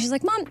one day and she's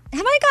like, Mom,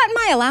 have I gotten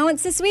my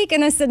allowance this week?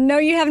 And I said, no,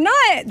 you have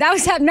not. That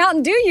was that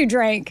Mountain Dew you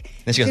drank.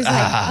 And she goes, she's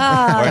like,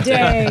 oh,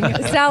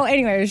 dang. So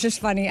anyway, it was just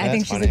funny. I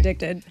think she's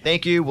addicted.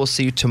 Thank you. We'll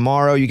see you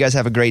tomorrow. You guys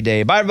have a great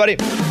day. Bye, everybody.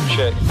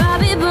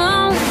 Bobby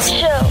Bones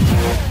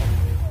Show.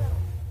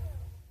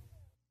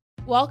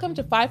 Welcome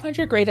to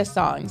 500 Greatest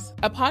Songs,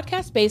 a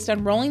podcast based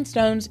on Rolling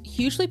Stone's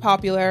hugely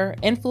popular,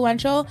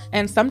 influential,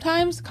 and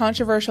sometimes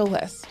controversial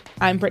list.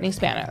 I'm Brittany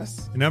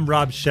Spanos. And I'm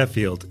Rob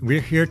Sheffield.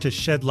 We're here to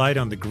shed light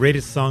on the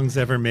greatest songs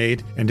ever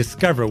made and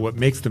discover what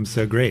makes them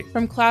so great.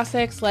 From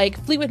classics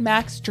like Fleetwood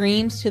Mac's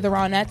Dreams to the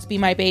Ronettes' Be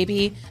My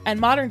Baby, and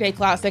modern-day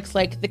classics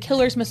like The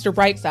Killers' Mr.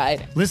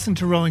 Brightside. Listen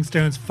to Rolling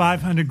Stone's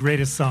 500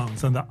 Greatest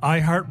Songs on the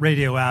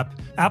iHeartRadio app,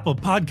 Apple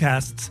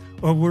Podcasts,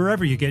 or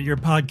wherever you get your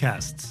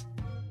podcasts.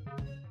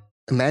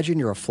 Imagine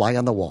you're a fly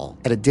on the wall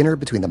at a dinner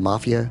between the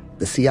mafia,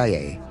 the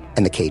CIA,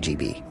 and the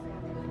KGB.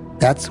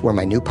 That's where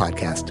my new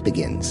podcast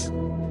begins.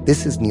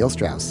 This is Neil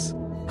Strauss,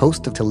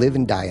 host of To Live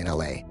and Die in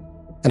LA,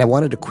 and I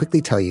wanted to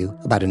quickly tell you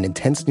about an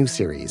intense new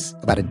series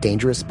about a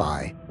dangerous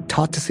spy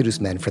taught to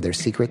seduce men for their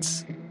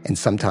secrets and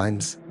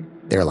sometimes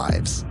their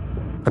lives.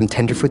 From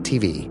Tenderfoot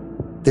TV,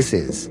 this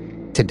is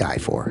To Die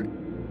For.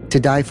 To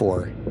Die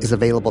For is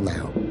available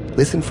now.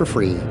 Listen for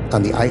free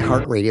on the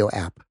iHeartRadio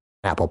app,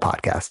 Apple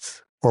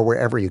Podcasts, or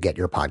wherever you get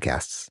your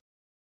podcasts.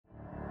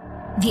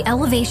 The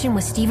Elevation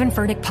with Stephen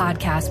Furtick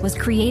podcast was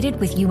created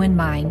with you in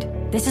mind.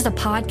 This is a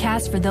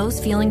podcast for those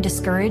feeling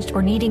discouraged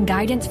or needing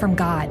guidance from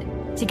God.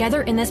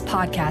 Together in this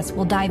podcast,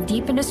 we'll dive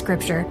deep into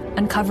Scripture,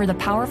 uncover the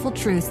powerful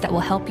truths that will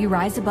help you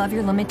rise above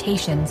your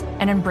limitations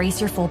and embrace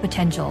your full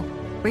potential.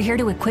 We're here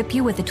to equip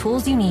you with the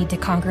tools you need to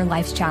conquer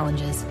life's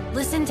challenges.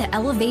 Listen to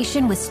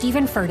Elevation with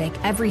Stephen Furtick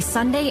every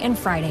Sunday and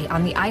Friday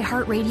on the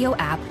iHeartRadio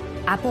app,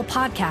 Apple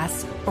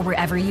Podcasts, or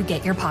wherever you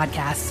get your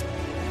podcasts.